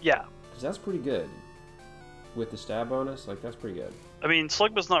 Yeah. Because that's pretty good. With the stab bonus, like, that's pretty good. I mean,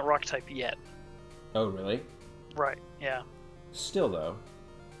 Slugma's not rock type yet. Oh, really? Right, yeah. Still, though.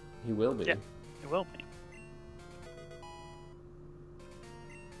 He will be. Yeah, it will be.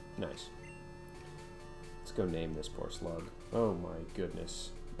 Nice. Let's go name this poor slug. Oh my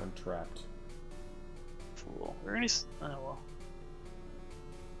goodness. I'm trapped. Fool. Where any... Oh, well.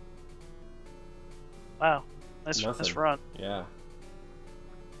 Wow. Nice run. Yeah.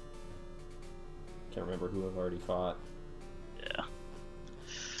 Can't remember who I've already fought. Yeah.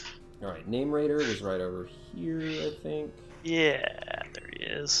 Alright, Name Raider was right over here, I think. Yeah, there he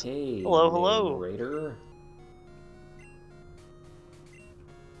is. Hey, hello. Name Raider.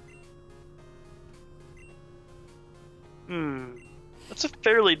 That's a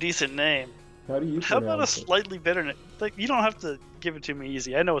fairly decent name. How do you How about a pronounce it? slightly better name? Like, you don't have to give it to me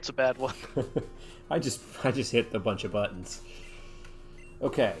easy. I know it's a bad one. I just hit a bunch of buttons.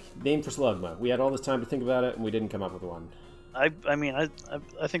 Okay, name for Slugma. We had all this time to think about it, and we didn't come up with one. I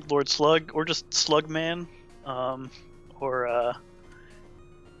think Lord Slug, or just Slugman, or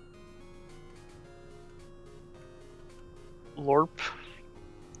Lorp.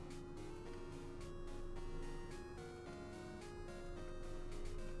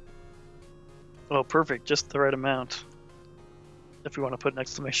 Oh, perfect. Just the right amount. If we want to put an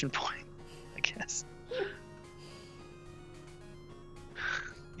exclamation point, I guess.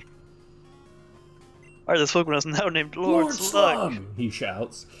 Alright, this Pokemon is now named Lord Slug. He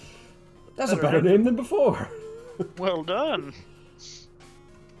shouts. That's a better name than before. Well done.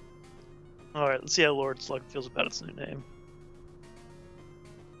 Alright, let's see how Lord Slug feels about its new name.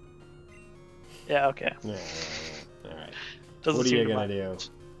 Yeah, okay. Yeah. Alright. Doesn't What are seem you to gonna mind do? much.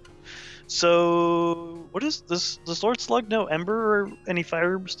 So, what is this? Does Lord Slug know Ember or any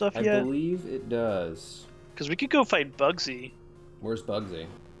fire stuff I yet? believe it does. Because we could go fight Bugsy, Where's Bugsy?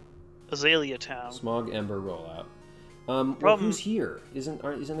 Azalea Town. Smog Ember rollout. Well, who's here? Isn't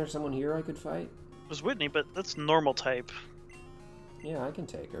there someone here I could fight? It was Whitney, but that's normal type. Yeah, I can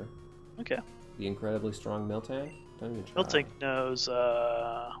take her. Okay. The incredibly strong Miltank? Don't even try. Miltank knows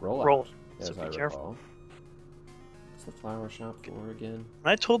Roll. As So I be careful. recall. What's the flower shop for again?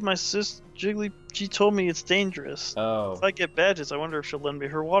 I told my sis Jiggly, she told me it's dangerous. Oh, If I get badges, I wonder if she'll lend me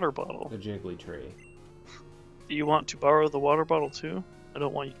her water bottle. the Jiggly tree. Do you want to borrow the water bottle too? I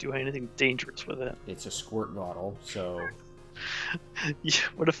don't want you to do anything dangerous with it. It's a squirt bottle, so Yeah,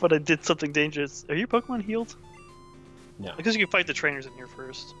 what if I did something dangerous? Are your Pokemon healed? no. Because you can fight the trainers in here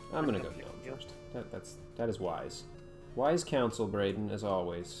first. I'm gonna go heal him first. That is wise. Wise counsel, Braden, as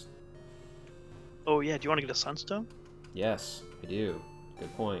always. Oh yeah, do you want to get a Sunstone? Yes, I do.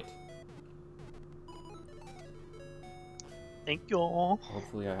 Good point. Thank you all.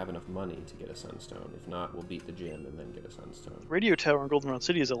 Hopefully I have enough money to get a Sunstone. If not, we'll beat the gym and then get a Sunstone. Radio Tower in Goldenrod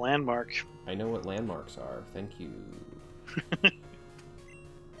City is a landmark. I know what landmarks are. Thank you.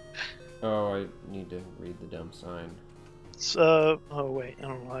 Oh, I need to read the dumb sign. It's, oh wait, I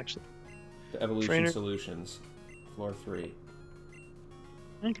don't know actually. The Evolution Trainer. Solutions. Floor 3.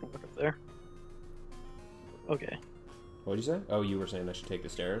 I can work up there. Okay. What'd you say? Oh, you were saying I should take the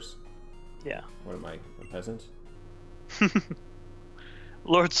stairs? Yeah. What am I, a peasant?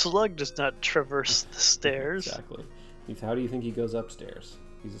 Lord Slug does not traverse the stairs. Exactly. How do you think he goes upstairs?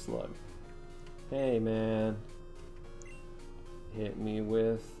 He's a slug. Hey, man. Hit me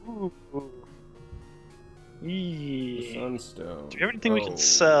with Ooh. the Yee. sunstone. Do you have anything we can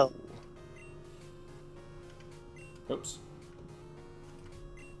sell? Oops.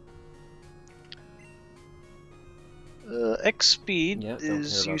 X speed Yeah, don't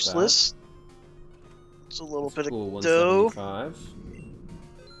is care about useless. It's a little That's bit cool. of dough. 175.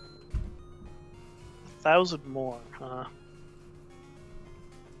 1,000 more, huh?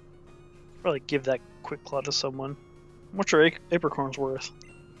 Probably give that quick claw to someone. What's your apricorns worth?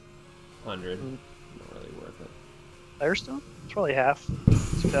 100. Mm. Not really worth it. Firestone? It's probably half.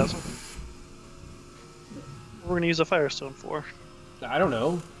 2,000. What we're gonna use a Firestone for? I don't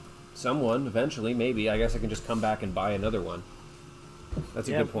know. Someone, eventually, maybe. I guess I can just come back and buy another one. That's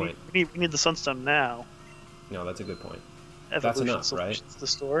a good point. We need the Sunstone now. No, that's a good point. Evolution That's enough, right? Solutions, the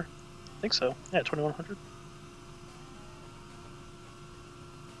store. I think so. Yeah, 2,100.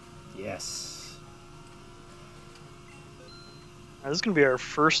 Yes. This is gonna be our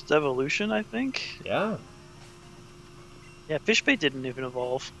first evolution, I think. Yeah. Yeah, Fishbait didn't even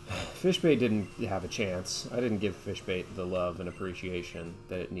evolve. Fishbait didn't have a chance. I didn't give Fishbait the love and appreciation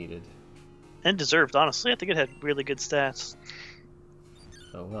that it needed. And deserved, honestly. I think it had really good stats.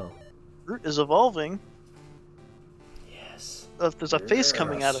 Oh well. Root is evolving. Yes. There's a face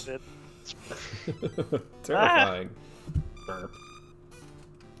coming out of it. Terrifying. Burp.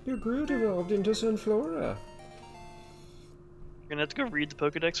 Your Groot evolved into Sunflora. You're gonna have to go read the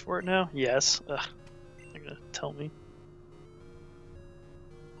Pokedex for it now? Yes. Ugh. They're gonna tell me.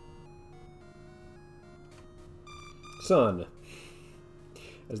 Sun.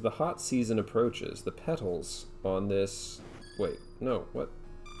 As the hot season approaches, the petals on this... Wait, no, what?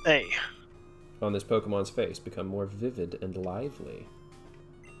 Hey. On this Pokemon's face become more vivid and lively.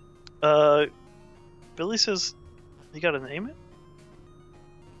 Billy says you gotta name it?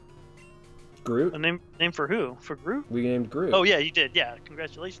 Groot? A name for who? For Groot? We named Groot. Oh yeah, you did. Yeah,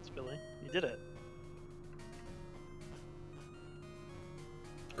 congratulations, Billy. You did it.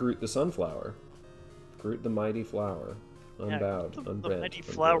 Groot the Sunflower. Groot the Mighty Flower. Unbowed, the unbent, mighty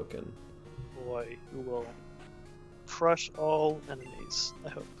flower. unbroken. Boy, who will crush all enemies, I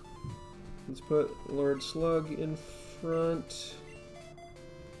hope. Let's put Lord Slug in front.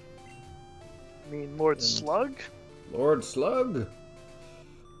 I mean, Lord Slug? Lord Slug?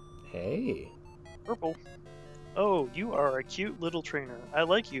 Hey. Purple. Oh, you are a cute little trainer. I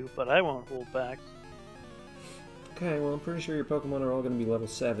like you, but I won't hold back. Okay, well, I'm pretty sure your Pokemon are all going to be level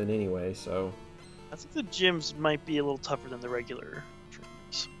 7 anyway, so... I think the gyms might be a little tougher than the regular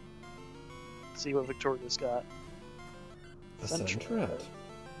trainers. Let's see what Victoria's got. A Sentret.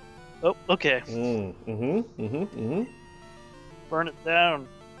 Oh, okay. Mm-hmm. Burn it down.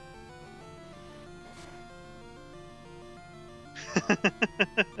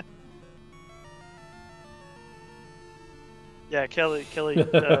 Yeah, Kelly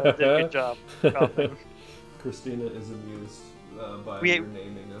did a good job coughing. Christina is amused by your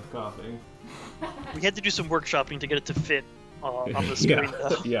naming of coughing. We had to do some workshopping to get it to fit on the screen,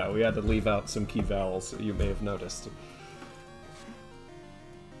 though. Yeah, we had to leave out some key vowels, you may have noticed.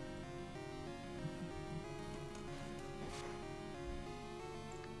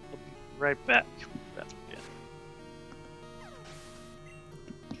 I'll be right back. That's good.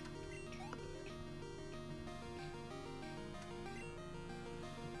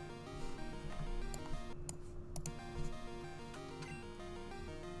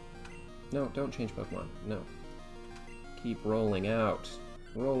 No, don't change Pokemon. No. Keep rolling out.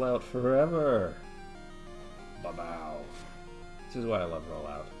 Roll out forever. Ba-bow. This is why I love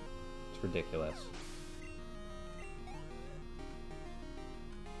rollout. It's ridiculous.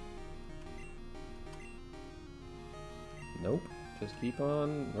 Nope. Just keep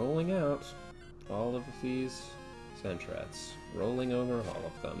on rolling out all of these Sentrets. Rolling over all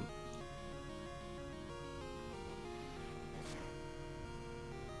of them.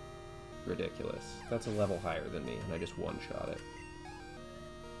 Ridiculous. That's a level higher than me, and I just one-shot it.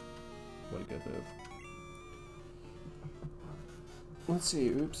 What a good move. Let's see.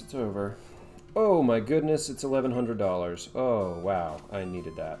 Oops, it's over. Oh my goodness, it's $1,100. Oh, wow. I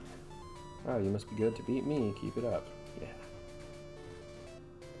needed that. Wow, you must be good to beat me. Keep it up. Yeah.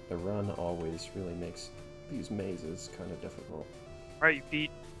 The run always really makes these mazes kind of difficult. Right, you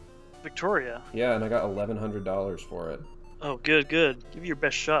beat Victoria. Yeah, and I got $1,100 for it. Oh, good, good. Give it your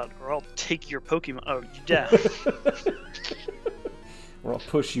best shot, or I'll take your Pokemon. Oh, you down. Or I'll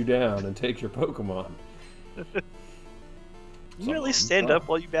push you down and take your Pokemon. Can you at least stand up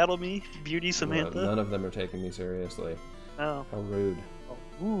while you battle me, Beauty Samantha? None of them are taking me seriously. Oh. How rude. Oh,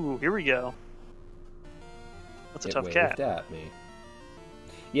 ooh, here we go. That's a tough cat. It waved at me.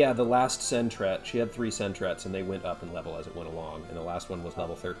 Yeah, the last Sentret, she had 3 Sentrets, and they went up in level as it went along. And the last one was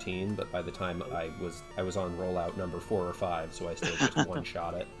level 13, but by the time I was on rollout number 4 or 5, so I still just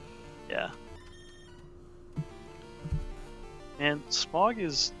one-shot it. Yeah. And Smog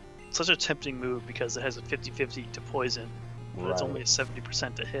is such a tempting move because it has a 50-50 to poison, but it's only a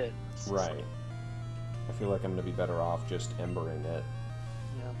 70% to hit. Right. I feel like I'm going to be better off just embering it.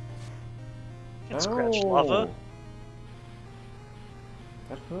 Yeah. You can scratch lava.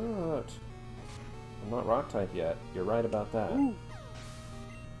 That hurt. I'm not rock type yet. You're right about that. Ooh.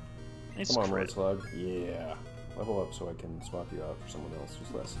 Nice. Come on, Lord Slug. Yeah. Level up so I can swap you out for someone else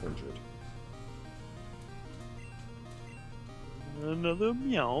who's less injured. Another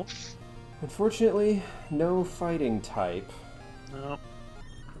meow. Unfortunately, no fighting type. No.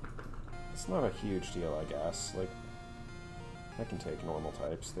 It's not a huge deal, I guess. Like, I can take normal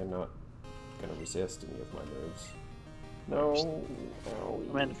types. They're not gonna resist any of my moves. No. Oh,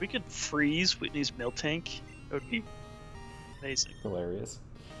 man, if we could freeze Whitney's Miltank, that would be amazing. Hilarious.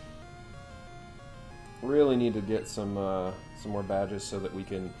 Really need to get some more badges so that we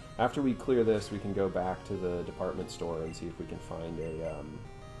can, after we clear this, we can go back to the department store and see if we can find a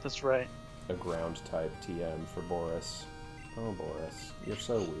That's right. A ground type TM for Boris. Oh, Boris, you're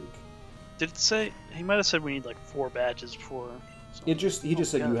so weak. Did it say he might have said we need like 4 badges before? He just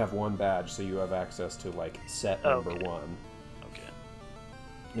said you have 1 badge, so you have access to like set number 1. Okay.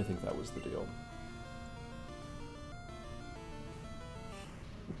 I think that was the deal.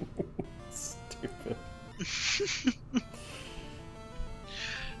 Stupid.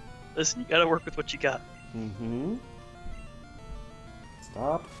 Listen, you gotta work with what you got. Mm-hmm.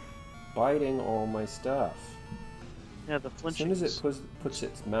 Stop biting all my stuff. Yeah, the flinching. As soon as it puts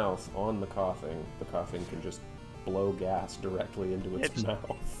its mouth on the coughing can just blow gas directly into its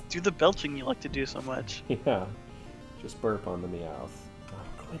mouth. Do the belching you like to do so much. Yeah. Just burp on the Meowth. Oh,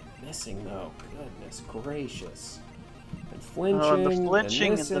 quit missing though. Goodness gracious. And flinching. Oh, the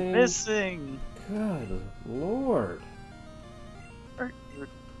flinching and the missing. Good lord. You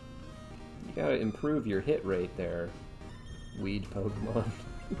gotta improve your hit rate there, weed Pokemon.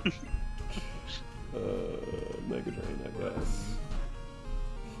 Mega Drain, I guess.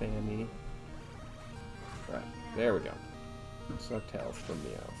 Fanny. There we go. Sucked health from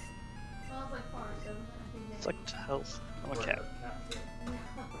Meow. Smells like fart, doesn't it? I think It's like health. I'm a cat. because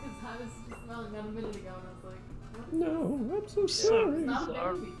I was just smelling that a minute ago and I was like, what? No, I'm so It's sorry. not a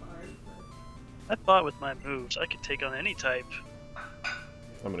Sorry. baby fart. I thought with my moves I could take on any type.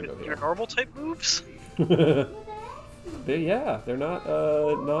 I'm gonna go Your here. normal type moves? They're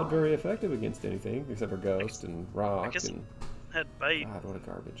not very effective against anything except for ghost and rock guess- and. Had bite. God, what a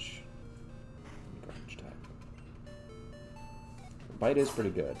garbage type. Bite is pretty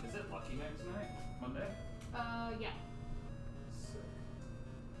good. Is it Lucky next night? Monday? Yeah. Sick.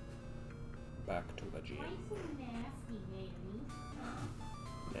 Back to the gym. Why so nasty,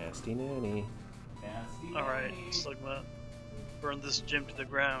 baby? Nasty nanny. Nasty. Alright, let's talk about burn this gym to the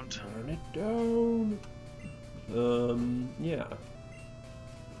ground. Turn it down. Yeah.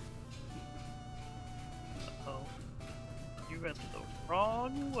 Oh. You went the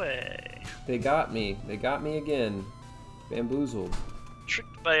wrong way. They got me. They got me again. Bamboozled.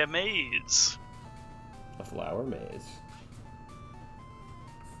 Tricked by a maze. A flower maze.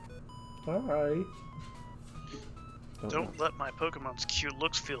 Alright. Don't let my Pokemon's cute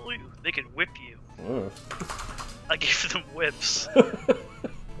looks fool you. They can whip you. Ugh. I gave them whips.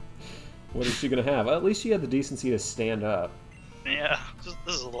 What is she gonna have? Well, at least she had the decency to stand up. Yeah,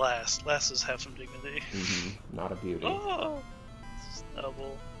 this is last. Last have some dignity. Not a beauty. Oh,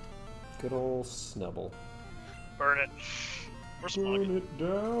 Snubble. Good old Snubble. Burn it. Where's Smog? Burn it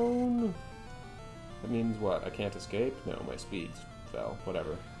down. That means what? I can't escape? No, my speeds fell.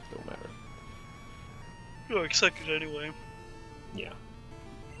 Whatever. Don't matter. You're excited anyway. Yeah.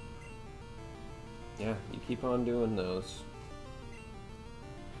 Yeah, you keep on doing those.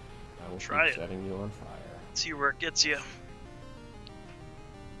 I will Try keep it. setting you on fire. See where it gets you.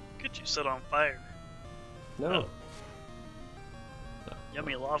 Get you set on fire. No. Oh. No.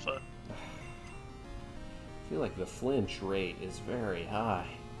 Yummy lava. I feel like the flinch rate is very high.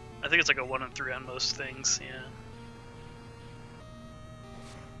 I think it's like a 1 in 3 on most things, yeah.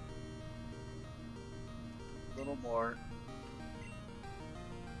 A little more.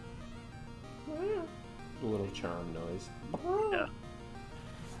 A little charm noise. Yeah.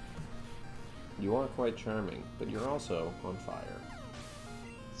 You are quite charming, but you're also on fire.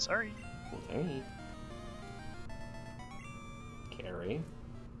 Sorry. Okay. Carrie.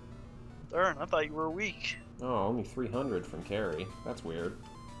 Darn, I thought you were weak. Oh, only 300 from Carrie. That's weird.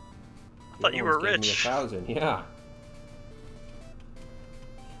 I thought you were Gave me rich. 1,000, yeah.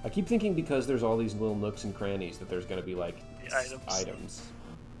 I keep thinking because there's all these little nooks and crannies that there's gonna be like The items.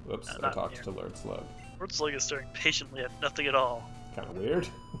 Whoops, I not talked here. to Lord Slug. Lord Slug is staring patiently at nothing at all. Kind of weird.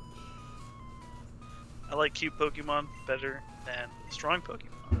 I like cute Pokemon better than strong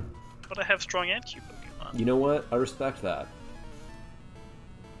Pokemon. But I have strong and cute Pokemon. You know what? I respect that.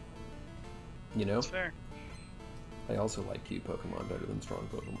 You know, That's fair. I also like cute Pokemon better than strong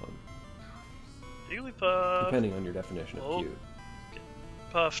Pokemon. Jigglypuff. Depending on your definition of Oh. cute.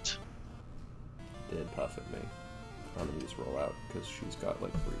 Puffed. Did puff at me. I'm gonna use Rollout because she's got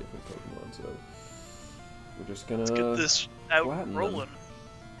like 3 different Pokemon, so we're just gonna Let's get this out flatten them. rolling.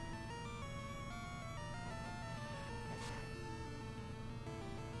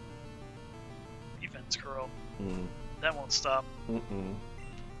 Defense curl. Mm, That won't stop. mm-mm.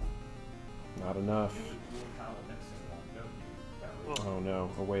 Not enough. Whoa. Oh no,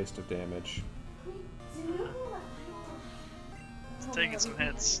 a waste of damage. It's taking some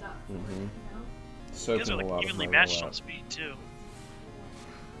hits. Mm-hmm. You Soaking guys are a like lot of evenly my matched rollout. on speed too.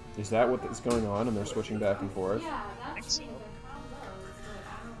 Is that what is going on and they're switching back and forth? Yeah, I think that's so. me, but how low is it? I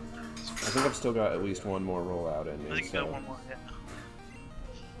don't know. I think I've still got at least one more rollout in I me, think you so got one more, yeah.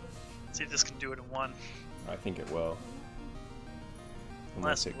 See if this can do it in one. I think it will.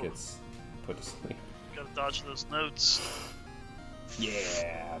 Unless it Last gets put to sleep. Gotta dodge those notes.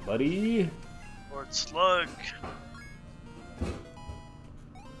 Yeah, buddy! Lord Slug.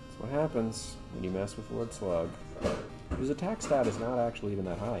 That's what happens when you mess with Lord Slug. His attack stat is not actually even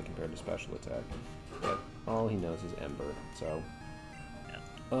that high compared to special attack. But all he knows is Ember, so...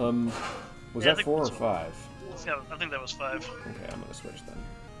 Was Yeah, I that think 4 or that's 5? Yeah, I think that was 5. Okay, I'm gonna switch then.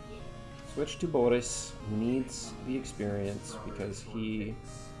 Switch to Boris, who needs the experience because he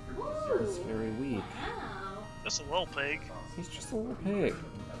is very weak. Wow. Just a little pig. He's just a little pig.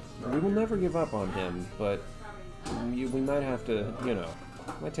 We will never give up on him, but we might have to, you know,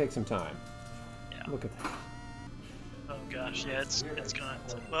 might take some time. Yeah. Look at that. Oh gosh, yeah, it's gonna.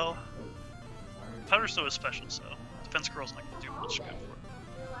 Well, Powder Stone is special, so Defense Curl's not gonna do much good for it.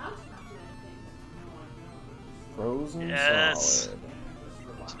 You're allowed to not do anything. Frozen Yes. solid.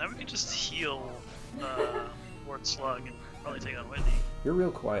 So now we can just heal Lord Slug and probably take on Wendy. You're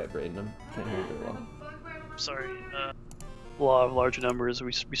real quiet, Brayden. I can't hear you very well. sorry. Law of large numbers.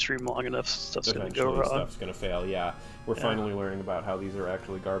 We stream long enough, stuff's gonna go wrong. Stuff's gonna fail. Yeah, we're finally learning about how these are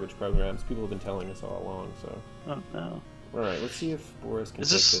actually garbage programs. People have been telling us all along. So. Oh no. All right, let's see if Boris can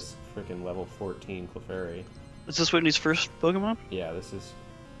take this freaking level 14 Clefairy. Is this Whitney's first Pokemon? Yeah, this is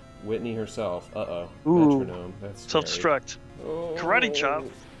Whitney herself. Uh-oh. Ooh. Metronome. That's scary. Self-destruct. Oh. Karate chop.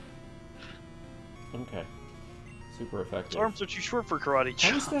 Okay. Super effective. His arms are too short for karate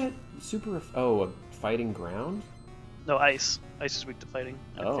chop. How is that super... Oh, a fighting ground? No, ice. Ice is weak to fighting,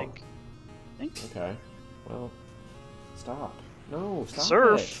 I think. Okay. Well, stop. No, stop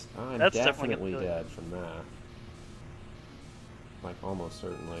Surf. it. I'm That's definitely dead from that. Like, almost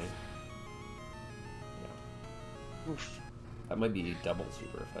certainly. Yeah. Oof. That might be double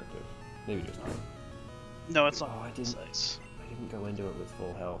super effective. Maybe just one. No, it's not. Oh, I didn't go into it with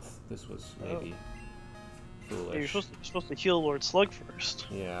full health. This was maybe foolish. Yeah, you're supposed to heal Lord Slug first.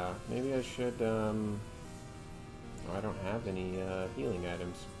 Yeah, maybe I should, oh, I don't have any, healing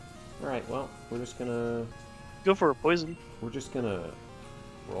items. Alright, well, we're just gonna... Go for a poison. We're just gonna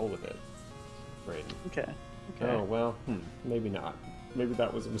roll with it, Brayden. Okay. Oh, well, maybe not. Maybe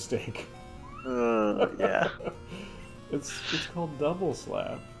that was a mistake. Yeah. It's called double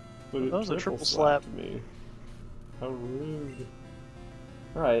slap, but it that was a triple slap to me. How rude.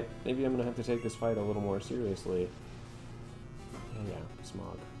 Alright, maybe I'm gonna have to take this fight a little more seriously. Yeah,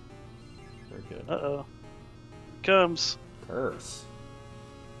 smog. Very good. Uh-oh. Comes. Curse.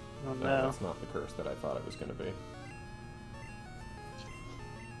 Oh No, no. that's not the curse that I thought it was gonna be.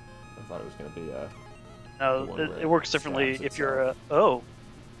 I thought it was gonna be a... No, it works differently if you're a... Oh.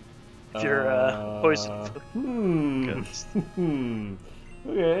 If you're poison.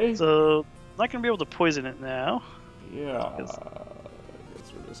 Okay. So, not gonna be able to poison it now. Yeah. I guess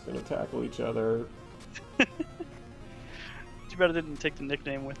we're just gonna tackle each other. Too bad I didn't take the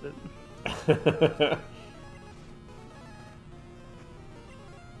nickname with it.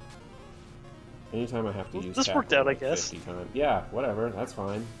 Anytime I have to use this worked out, I guess. 50 times. Yeah, whatever. That's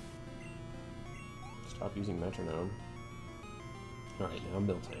fine. Stop using metronome. Alright, now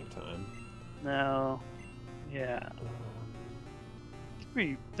Miltank time. No. Yeah.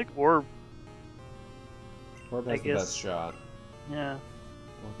 I think Orb. Orb has the best shot. Yeah.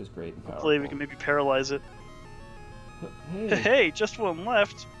 Orb is great and powerful. Hopefully we can maybe paralyze it. Hey! Hey, just one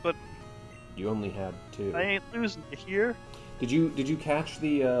left, but... You only had 2. I ain't losing you here. Did you catch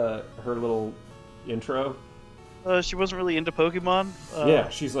the, her little intro? She wasn't really into Pokemon. Yeah,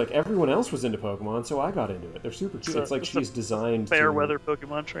 she's like, everyone else was into Pokemon, so I got into it. They're super cute. It's like she's designed fair weather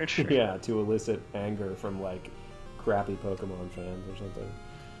Pokemon trainer. Yeah, to elicit anger from, like, crappy Pokemon fans or something.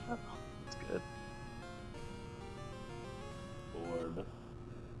 Oh, that's good. Orb.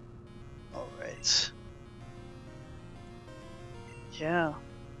 Alright. Yeah.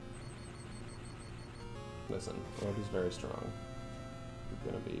 Listen, Orb is very strong.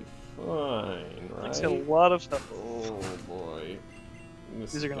 You're gonna be fine, right? It's got a lot of stuff. Oh boy.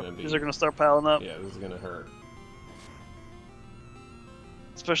 These are gonna start piling up. Yeah, this is gonna hurt.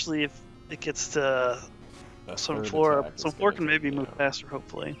 Especially if it gets to some floor. Some floor can maybe move faster,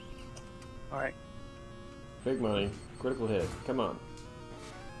 hopefully. Alright. Big money. Critical hit. Come on.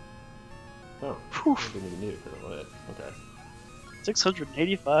 Oh, Whew. I didn't even need a critical hit. Okay.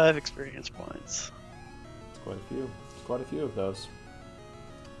 685 experience points. It's quite a few. It's quite a few of those.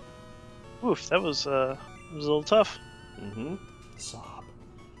 Oof, that was a little tough. Mm-hmm. Sob.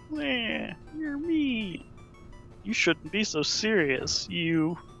 Meh, you're mean. You shouldn't be so serious.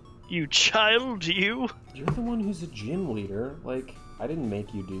 You child, you. You're the one who's a gym leader. Like, I didn't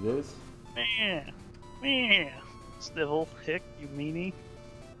make you do this. Meh. Snivel, hick, you meanie.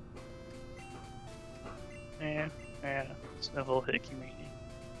 Snivel, hick, you meanie.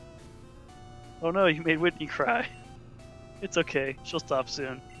 Oh no, you made Whitney cry. It's okay, she'll stop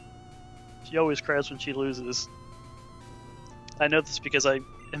soon. She always cries when she loses. I know this because I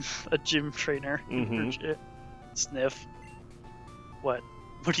am a gym trainer. Mm-hmm. Sniff. What?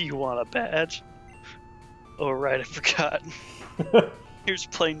 What do you want, a badge? Oh right, I forgot. Here's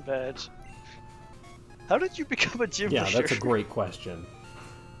plain badge. How did you become a gym leader? Yeah, that's a great question.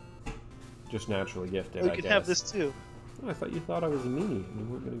 Just naturally gifted, I guess. You can have this too. Oh, I thought you thought I was a meanie and you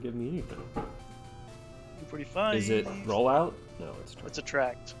weren't going to give me anything. You're pretty fine. Is it rollout? No, it's It's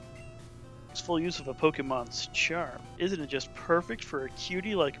attract. It's full use of a Pokemon's charm. Isn't it just perfect for a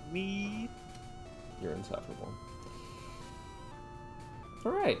cutie like me? You're insufferable.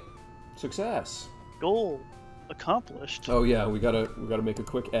 Alright. Success. Goal accomplished. Oh yeah, we gotta make a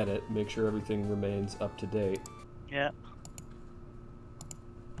quick edit, make sure everything remains up to date. Yeah.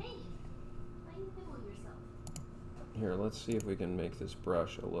 Hey, why you nibble yourself? Here, let's see if we can make this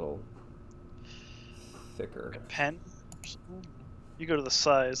brush a little thicker. A pen? You go to the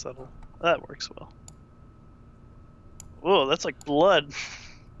size, that works well. Whoa, that's like blood.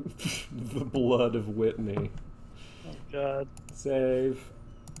 The blood of Whitney. Oh god. Save.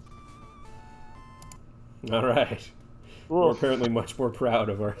 Alright. Cool. We're apparently much more proud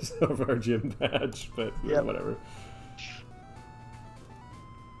of our gym badge, but Yep. whatever.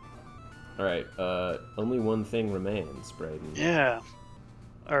 Alright, only one thing remains, Braden. Yeah.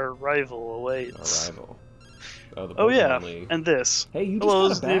 Our rival awaits. Our rival. Oh, the Oh Pokemon yeah, League. and this. Hey, you Hello,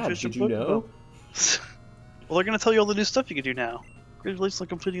 just this got a is the badge, official did you know? Well, they're gonna tell you all the new stuff you can do now. Congratulations on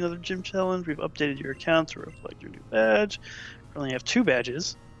completing another gym challenge. We've updated your account to reflect your new badge. You only have 2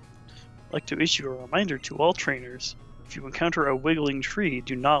 badges. I'd like to issue a reminder to all trainers. If you encounter a wiggling tree,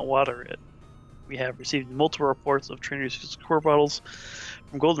 do not water it. We have received multiple reports of trainers using squirt bottles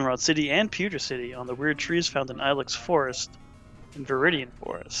from Goldenrod City and Puget City on the weird trees found in Ilex Forest and Viridian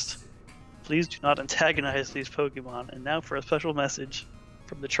Forest. Please do not antagonize these Pokemon. And now for a special message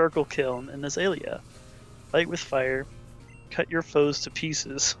from the Charcoal Kiln in Azalea. Fight with fire. Cut your foes to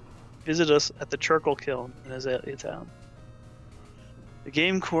pieces. Visit us at the Charcoal Kiln in Azalea Town. The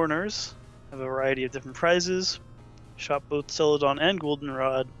game corners have a variety of different prizes. Shop both Celadon and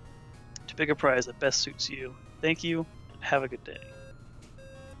Goldenrod to pick a prize that best suits you. Thank you, and have a good day.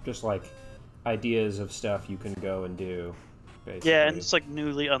 Just like ideas of stuff you can go and do, basically. Yeah, and it's like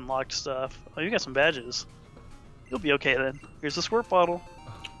newly unlocked stuff. Oh, you got some badges. You'll be okay then. Here's the squirt bottle.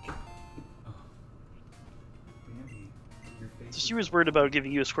 So she was worried about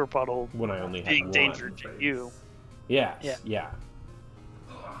giving you a squirt bottle when I only being had dangerous one. to you. Yes, yeah.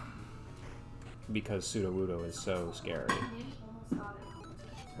 Because Sudowoodo is so scary. Well,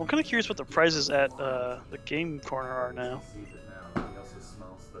 I'm kind of curious what the prizes at the game corner are now.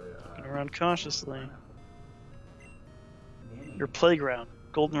 Looking around cautiously. Your playground,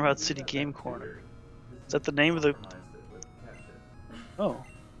 Goldenrod City Game Corner. Is that the name of the... Oh.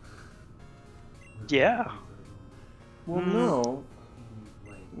 Yeah. Well, no.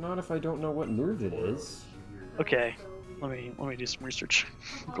 Not if I don't know what move it is. Okay. Let me do some research.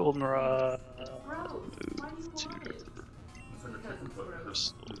 Goldenrod...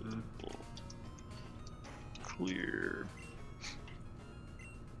 Clear.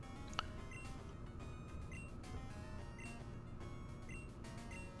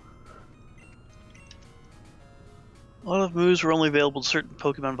 A lot of moves were only available to certain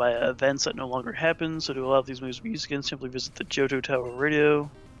Pokemon via events that no longer happen, so to allow these moves to be used again, simply visit the Johto Tower Radio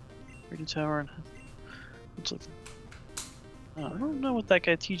Tower and... Looks like... Oh, I don't know what that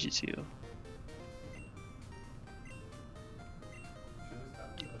guy teaches you.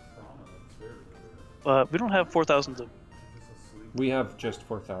 We don't have 4,000 to... We have just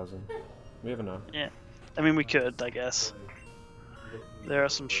 4,000. We have enough. Yeah. I mean, we could, I guess. There are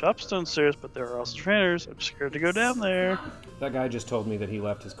some shops downstairs, but there are also trainers. I'm scared to go down there. That guy just told me that he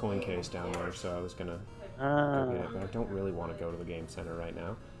left his coin case down there, so I was gonna go get it, but I don't really want to go to the game center right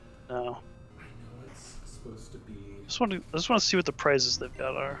now. No. I know it's supposed to be. I just want to see what the prizes they've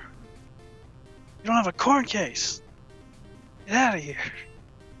got are. You don't have a corn case. Get out of here.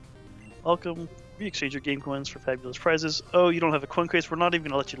 Welcome. We exchange your game coins for fabulous prizes. Oh, you don't have a coin case? We're not even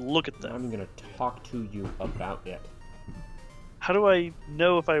gonna let you look at them. I'm gonna talk to you about it. How do I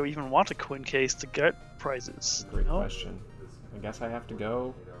know if I even want a coin case to get prizes? Great question. I guess I have to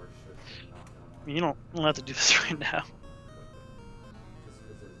go. I mean, you don't have to do this right now.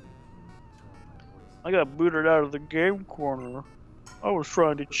 I got booted out of the game corner. I was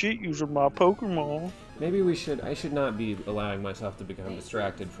trying to cheat using my Pokemon. Maybe I should not be allowing myself to become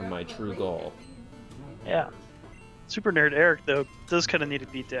distracted from my true goal. Yeah. Super Nerd Eric, though, does kind of need a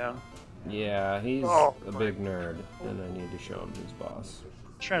beat down. Yeah, he's a big nerd, and I need to show him who's boss.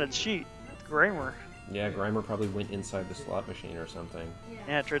 Trying to cheat with Grimer. Yeah, Grimer probably went inside the slot machine or something.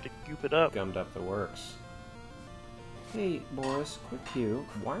 Yeah, tried to goop it up. Gummed up the works. Hey, Boris, quick cue.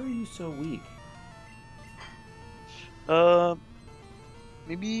 Why are you so weak?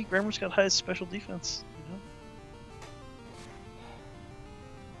 Maybe Grimer's got highest special defense, you know?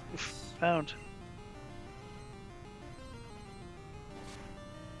 Oof, found.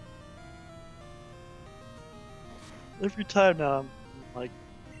 Every time now I'm like,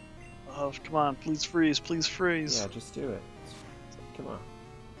 oh, come on, please freeze, please freeze. Yeah, just do it. Come on.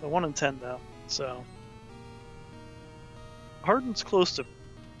 So 1 in 10 though, so. Harden's close to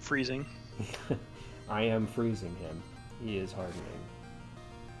freezing. I am freezing him. He is hardening.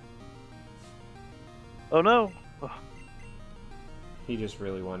 Oh no! Ugh. He just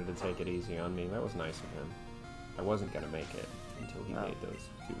really wanted to take it easy on me. That was nice of him. I wasn't going to make it until he made those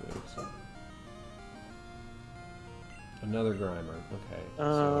 2 moves. Another Grimer. Okay, so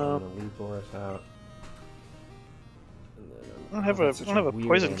I'm going to leave Boris out. I don't have a weird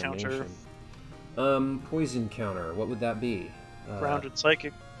poison animation. counter. Poison counter. What would that be? Grounded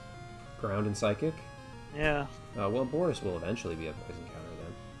psychic. Ground and psychic? Yeah. Well, Boris will eventually be a poison counter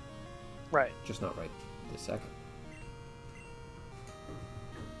then. Right. Just not right this second.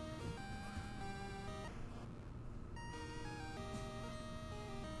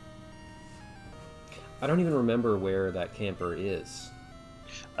 I don't even remember where that camper is.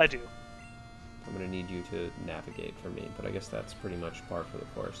 I do. I'm going to need you to navigate for me, but I guess that's pretty much par for the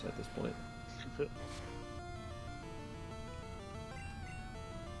course at this point.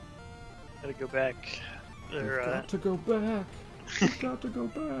 Gotta go back. They're, got to go back. We've got to go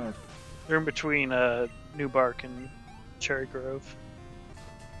back. They're in between New Bark and Cherry Grove.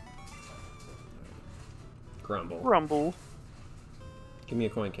 Grumble. Give me a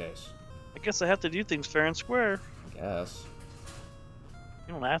coin case. I guess I have to do things fair and square. I guess.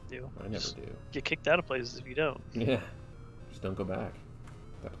 You don't have to. I never do. Get kicked out of places if you don't. Yeah. Just don't go back.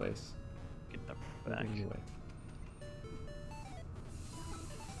 That place. Get back. Anyway.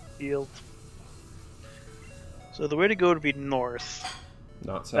 Field. So the way to go would be north.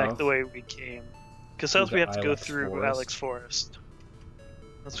 Not south? Back the way we came. Because south we have to go through Forest. Alex Forest.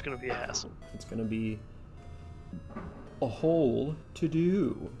 That's going to be a hassle. It's going to be a hole to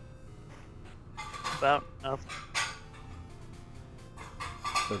do. About nothing.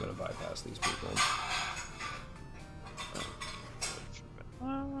 We're going to bypass these people.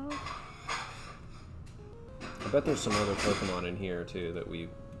 I bet there's some other Pokemon in here too that we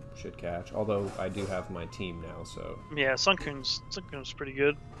should catch. Although I do have my team now, so yeah, Sunken's pretty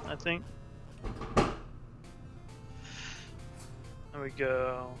good, I think. There we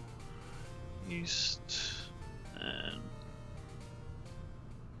go. East and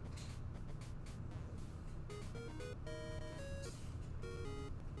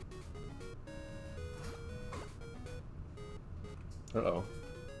uh-oh.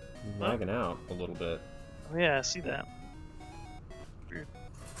 He's lagging out a little bit. oh yeah, I see that. Weird.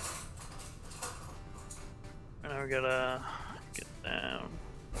 And now we gotta get down.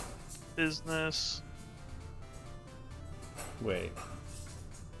 Business. Wait.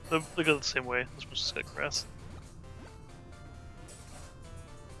 They go the same way. This was just got grass.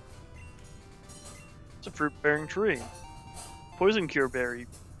 It's a fruit-bearing tree. Poison cure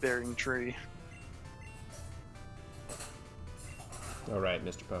bearing tree. Alright,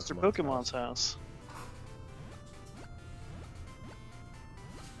 Mr. Pokemon's Mr. Pokemon's house.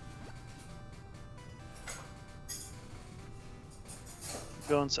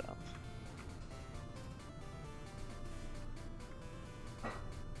 Going south.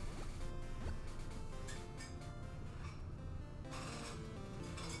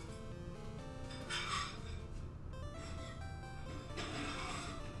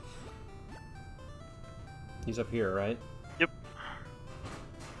 He's up here, right? Yep.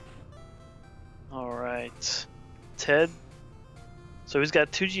 Alright. Ted. So he's got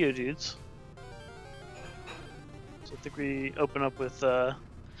 2 Geodudes. So I think we open up with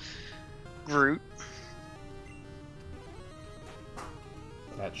Groot.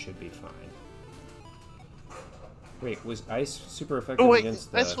 That should be fine. Wait, was Ice super effective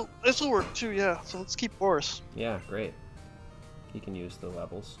against the... Ice will work too, yeah. So let's keep Boris. Yeah, great. He can use the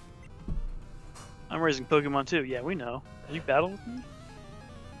levels. I'm raising Pokemon too. Yeah, we know. Have you battled with me?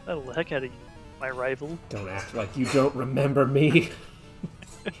 Battle the heck out of you, my rival. Don't act like you don't remember me.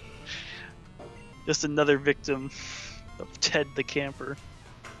 Just another victim of Ted the Camper.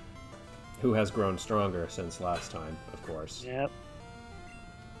 Who has grown stronger since last time, of course. Yep.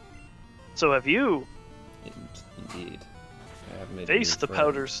 So have you. Indeed. I have made Face the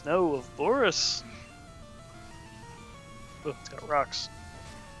powder snow of Boris. Oh, it's got rocks.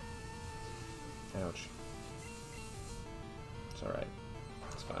 Ouch. It's alright.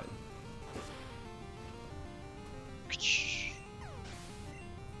 It's fine.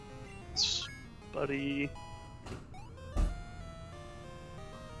 Buddy.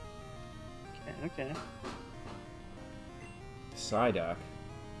 Okay. Psyduck.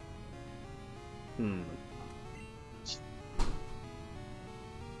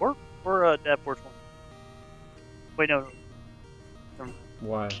 Or Daport one. Wait, no.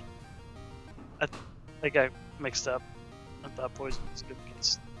 Why? I got mixed up. I thought poison was good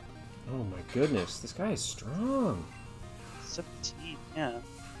against Oh my goodness, this guy is strong. 17. Yeah.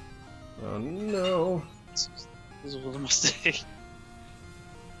 Oh no. This was a mistake.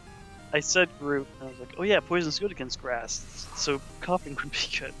 I said Groot, and I was like, oh yeah, poison's good against grass, so coughing would be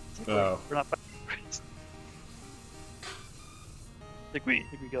good. Oh. We're not fighting grass. I think we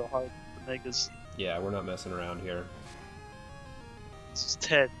go hard for Megas. Yeah, we're not messing around here. This is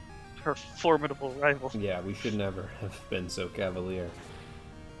Ted. Her formidable rival. Yeah, we should never have been so cavalier.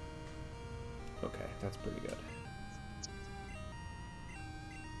 Okay, that's pretty good.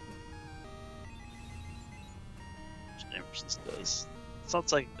 Which damage this does? It's not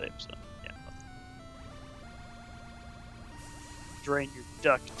psychic type, so yeah. Drain your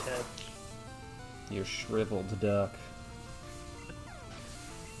duck, Ted. Your shriveled duck.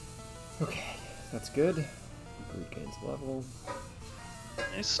 Okay, that's good. Brute gains level.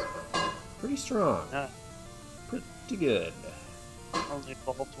 Nice. Pretty strong. Yeah. Pretty good. Only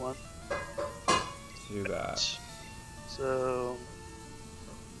evolved one. Too bad. So...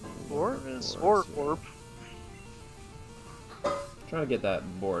 Boris? Boris, yeah. Orb. Trying to get that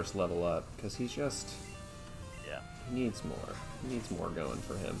Boris level up, because he's just... Yeah. He needs more. He needs more going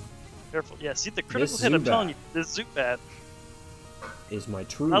for him. Careful. Yeah, see the critical This hit, I'm Zubat telling you. This Zubat. is my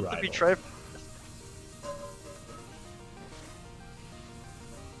true Not rival. to be tried.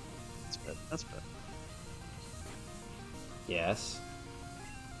 That's bad. That's bad. Yes.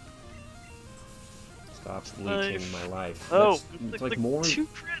 Stop leeching my life. Oh, it's like more, 2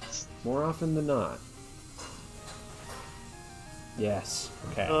 crits. more often than not. Yes.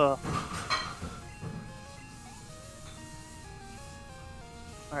 Okay.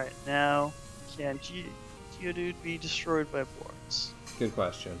 Alright, now, can Geodude be destroyed by Boris? Good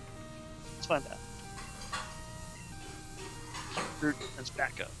question. Let's find out. Root is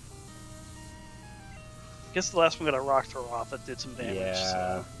back up. I guess the last one got a rock throw off that did some damage. Yeah.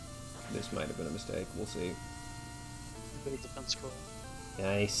 So. This might have been a mistake. We'll see. Bit of defense scroll.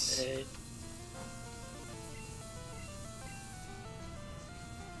 Nice. Hey.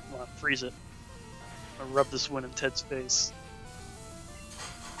 Come on, freeze it. I'm gonna rub this one in Ted's face.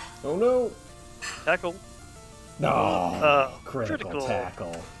 Oh no! Tackle. No! Critical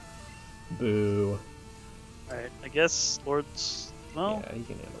tackle. Boo. Alright, I guess Lord's... Well, Yeah, he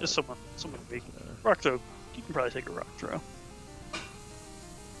can handle just it. someone weak. Rock throw. You can probably take a rock throw.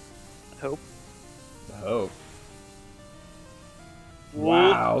 I hope. I hope.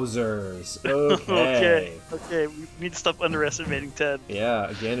 Whoop. Wowzers. Okay. Okay, we need to stop underestimating Ted. Yeah,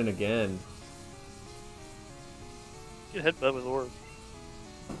 again and again. Get a headbutt with Orb.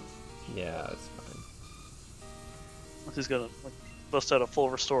 Yeah, it's fine. Unless he's gonna like, bust out a full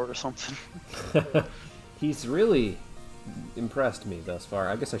restored or something. He's really impressed me thus far.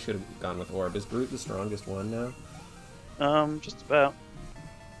 I guess I should have gone with Orb. Is Brute the strongest one now? Just about.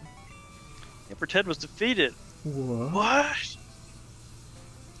 Emperor Ted was defeated. What?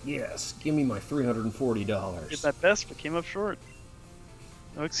 Yes, give me my $340. Did my best, but came up short.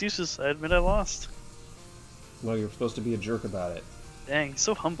 No excuses. I admit I lost. Well, you're supposed to be a jerk about it. Dang, he's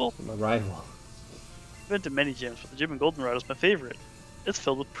so humble. My rival. I've been to many gyms, but the gym in Goldenrod is my favorite. It's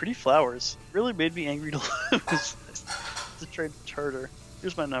filled with pretty flowers. Really made me angry to lose. To trade for Charter.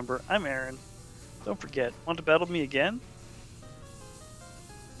 Here's my number. I'm Aaron. Don't forget. Want to battle me again?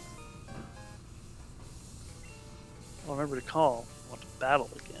 I'll remember to call. Want to battle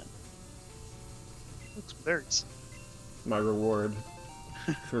again. Looks berries. My reward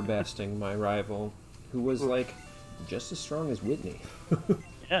for besting my rival, who was like just as strong as Whitney.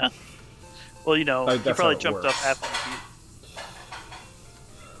 Yeah. Well, you know, he that's probably how it jumped works. up after the beat.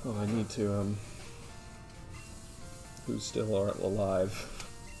 Oh, I need to, who's still alive?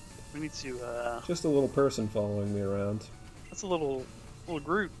 We need to, Just a little person following me around. that's a little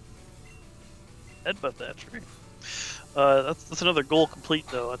Groot. Headbutt that tree. That's another goal complete,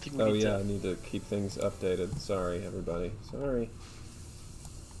 though. I think we Oh need yeah, to... I need to keep things updated. Sorry, everybody. Sorry.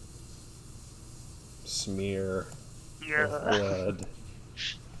 Smear Yeah. of blood.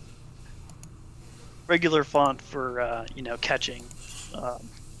 Regular font for, you know, catching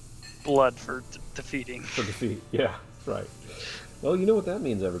blood for defeating. For defeat. Yeah, right. Well, you know what that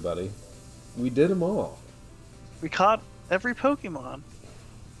means, everybody. We did them all. We caught every Pokemon.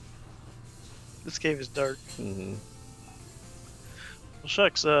 This cave is dark. Mm-hmm. Well,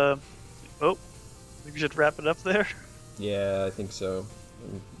 shucks, oh, we should wrap it up there. Yeah, I think so.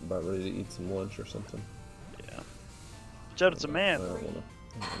 I'm about ready to eat some lunch or something. Yeah. Watch out, it's a man. I don't want to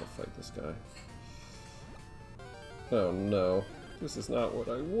fight this guy. Oh no, this is not what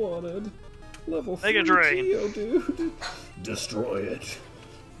I wanted. Level 3 Mega Drain. Geodude. Destroy it.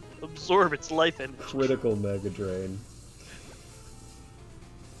 Absorb its life energy. Critical Mega Drain.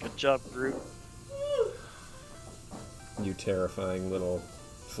 Good job, Groot. You terrifying little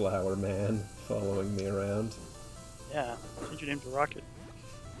flower man following me around. Yeah, change your name to Rocket.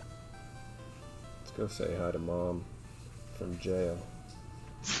 Let's go say hi to Mom from jail.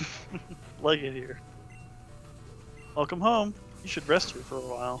 Like it here. Welcome home. You should rest here for a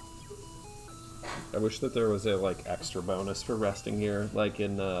while. I wish that there was a like extra bonus for resting here, like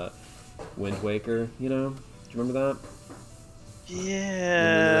in Wind Waker. You know, do you remember that?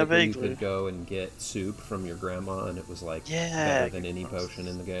 Yeah, vaguely. You could go and get soup from your grandma, and it was like better than any potion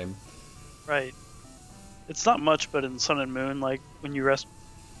in the game. Right. It's not much, but in Sun and Moon, like when you rest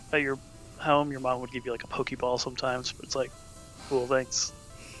at your home, your mom would give you like a Pokeball sometimes. But it's like, cool, thanks.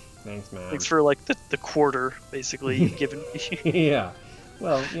 Thanks, man. Thanks for like the quarter, basically, you've given me. Yeah.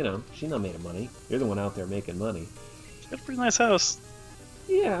 Well, you know, she's not made of money. You're the one out there making money. She's got a pretty nice house.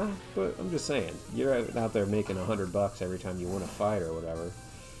 Yeah, but I'm just saying, you're out there making $100 every time you win a fight or whatever.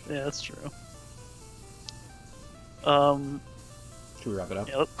 Yeah, that's true. Should we wrap it up?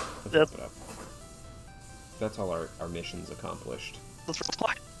 Yep. Let's wrap it up. That's all our missions accomplished. Let's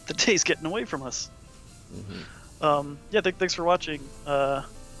reply. The day's getting away from us. Mm-hmm. Yeah, thanks for watching.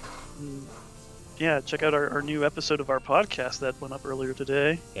 Yeah, check out our new episode of our podcast that went up earlier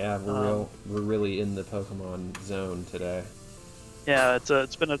today. Yeah, we're really in the Pokemon zone today. Yeah,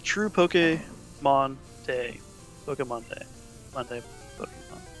 it's been a true Pokemon day. Pokemon day. Monday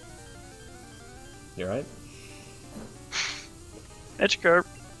Pokemon. You alright? Edgecarp.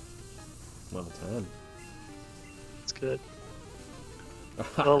 Level 10. It's good.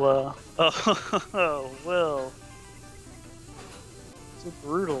 Well, well. So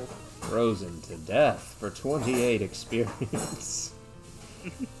brutal. Frozen to death for 28 experience.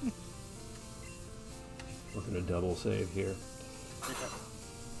 We're gonna double save here.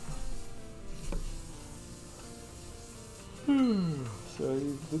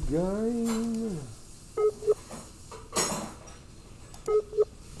 Save the game.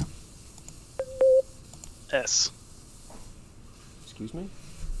 S. Excuse me?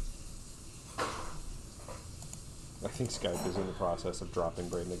 I think Skype is in the process of dropping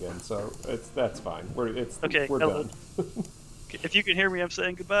Braden again, so that's fine. We're okay, done. If you can hear me, I'm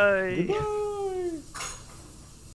saying goodbye. Goodbye.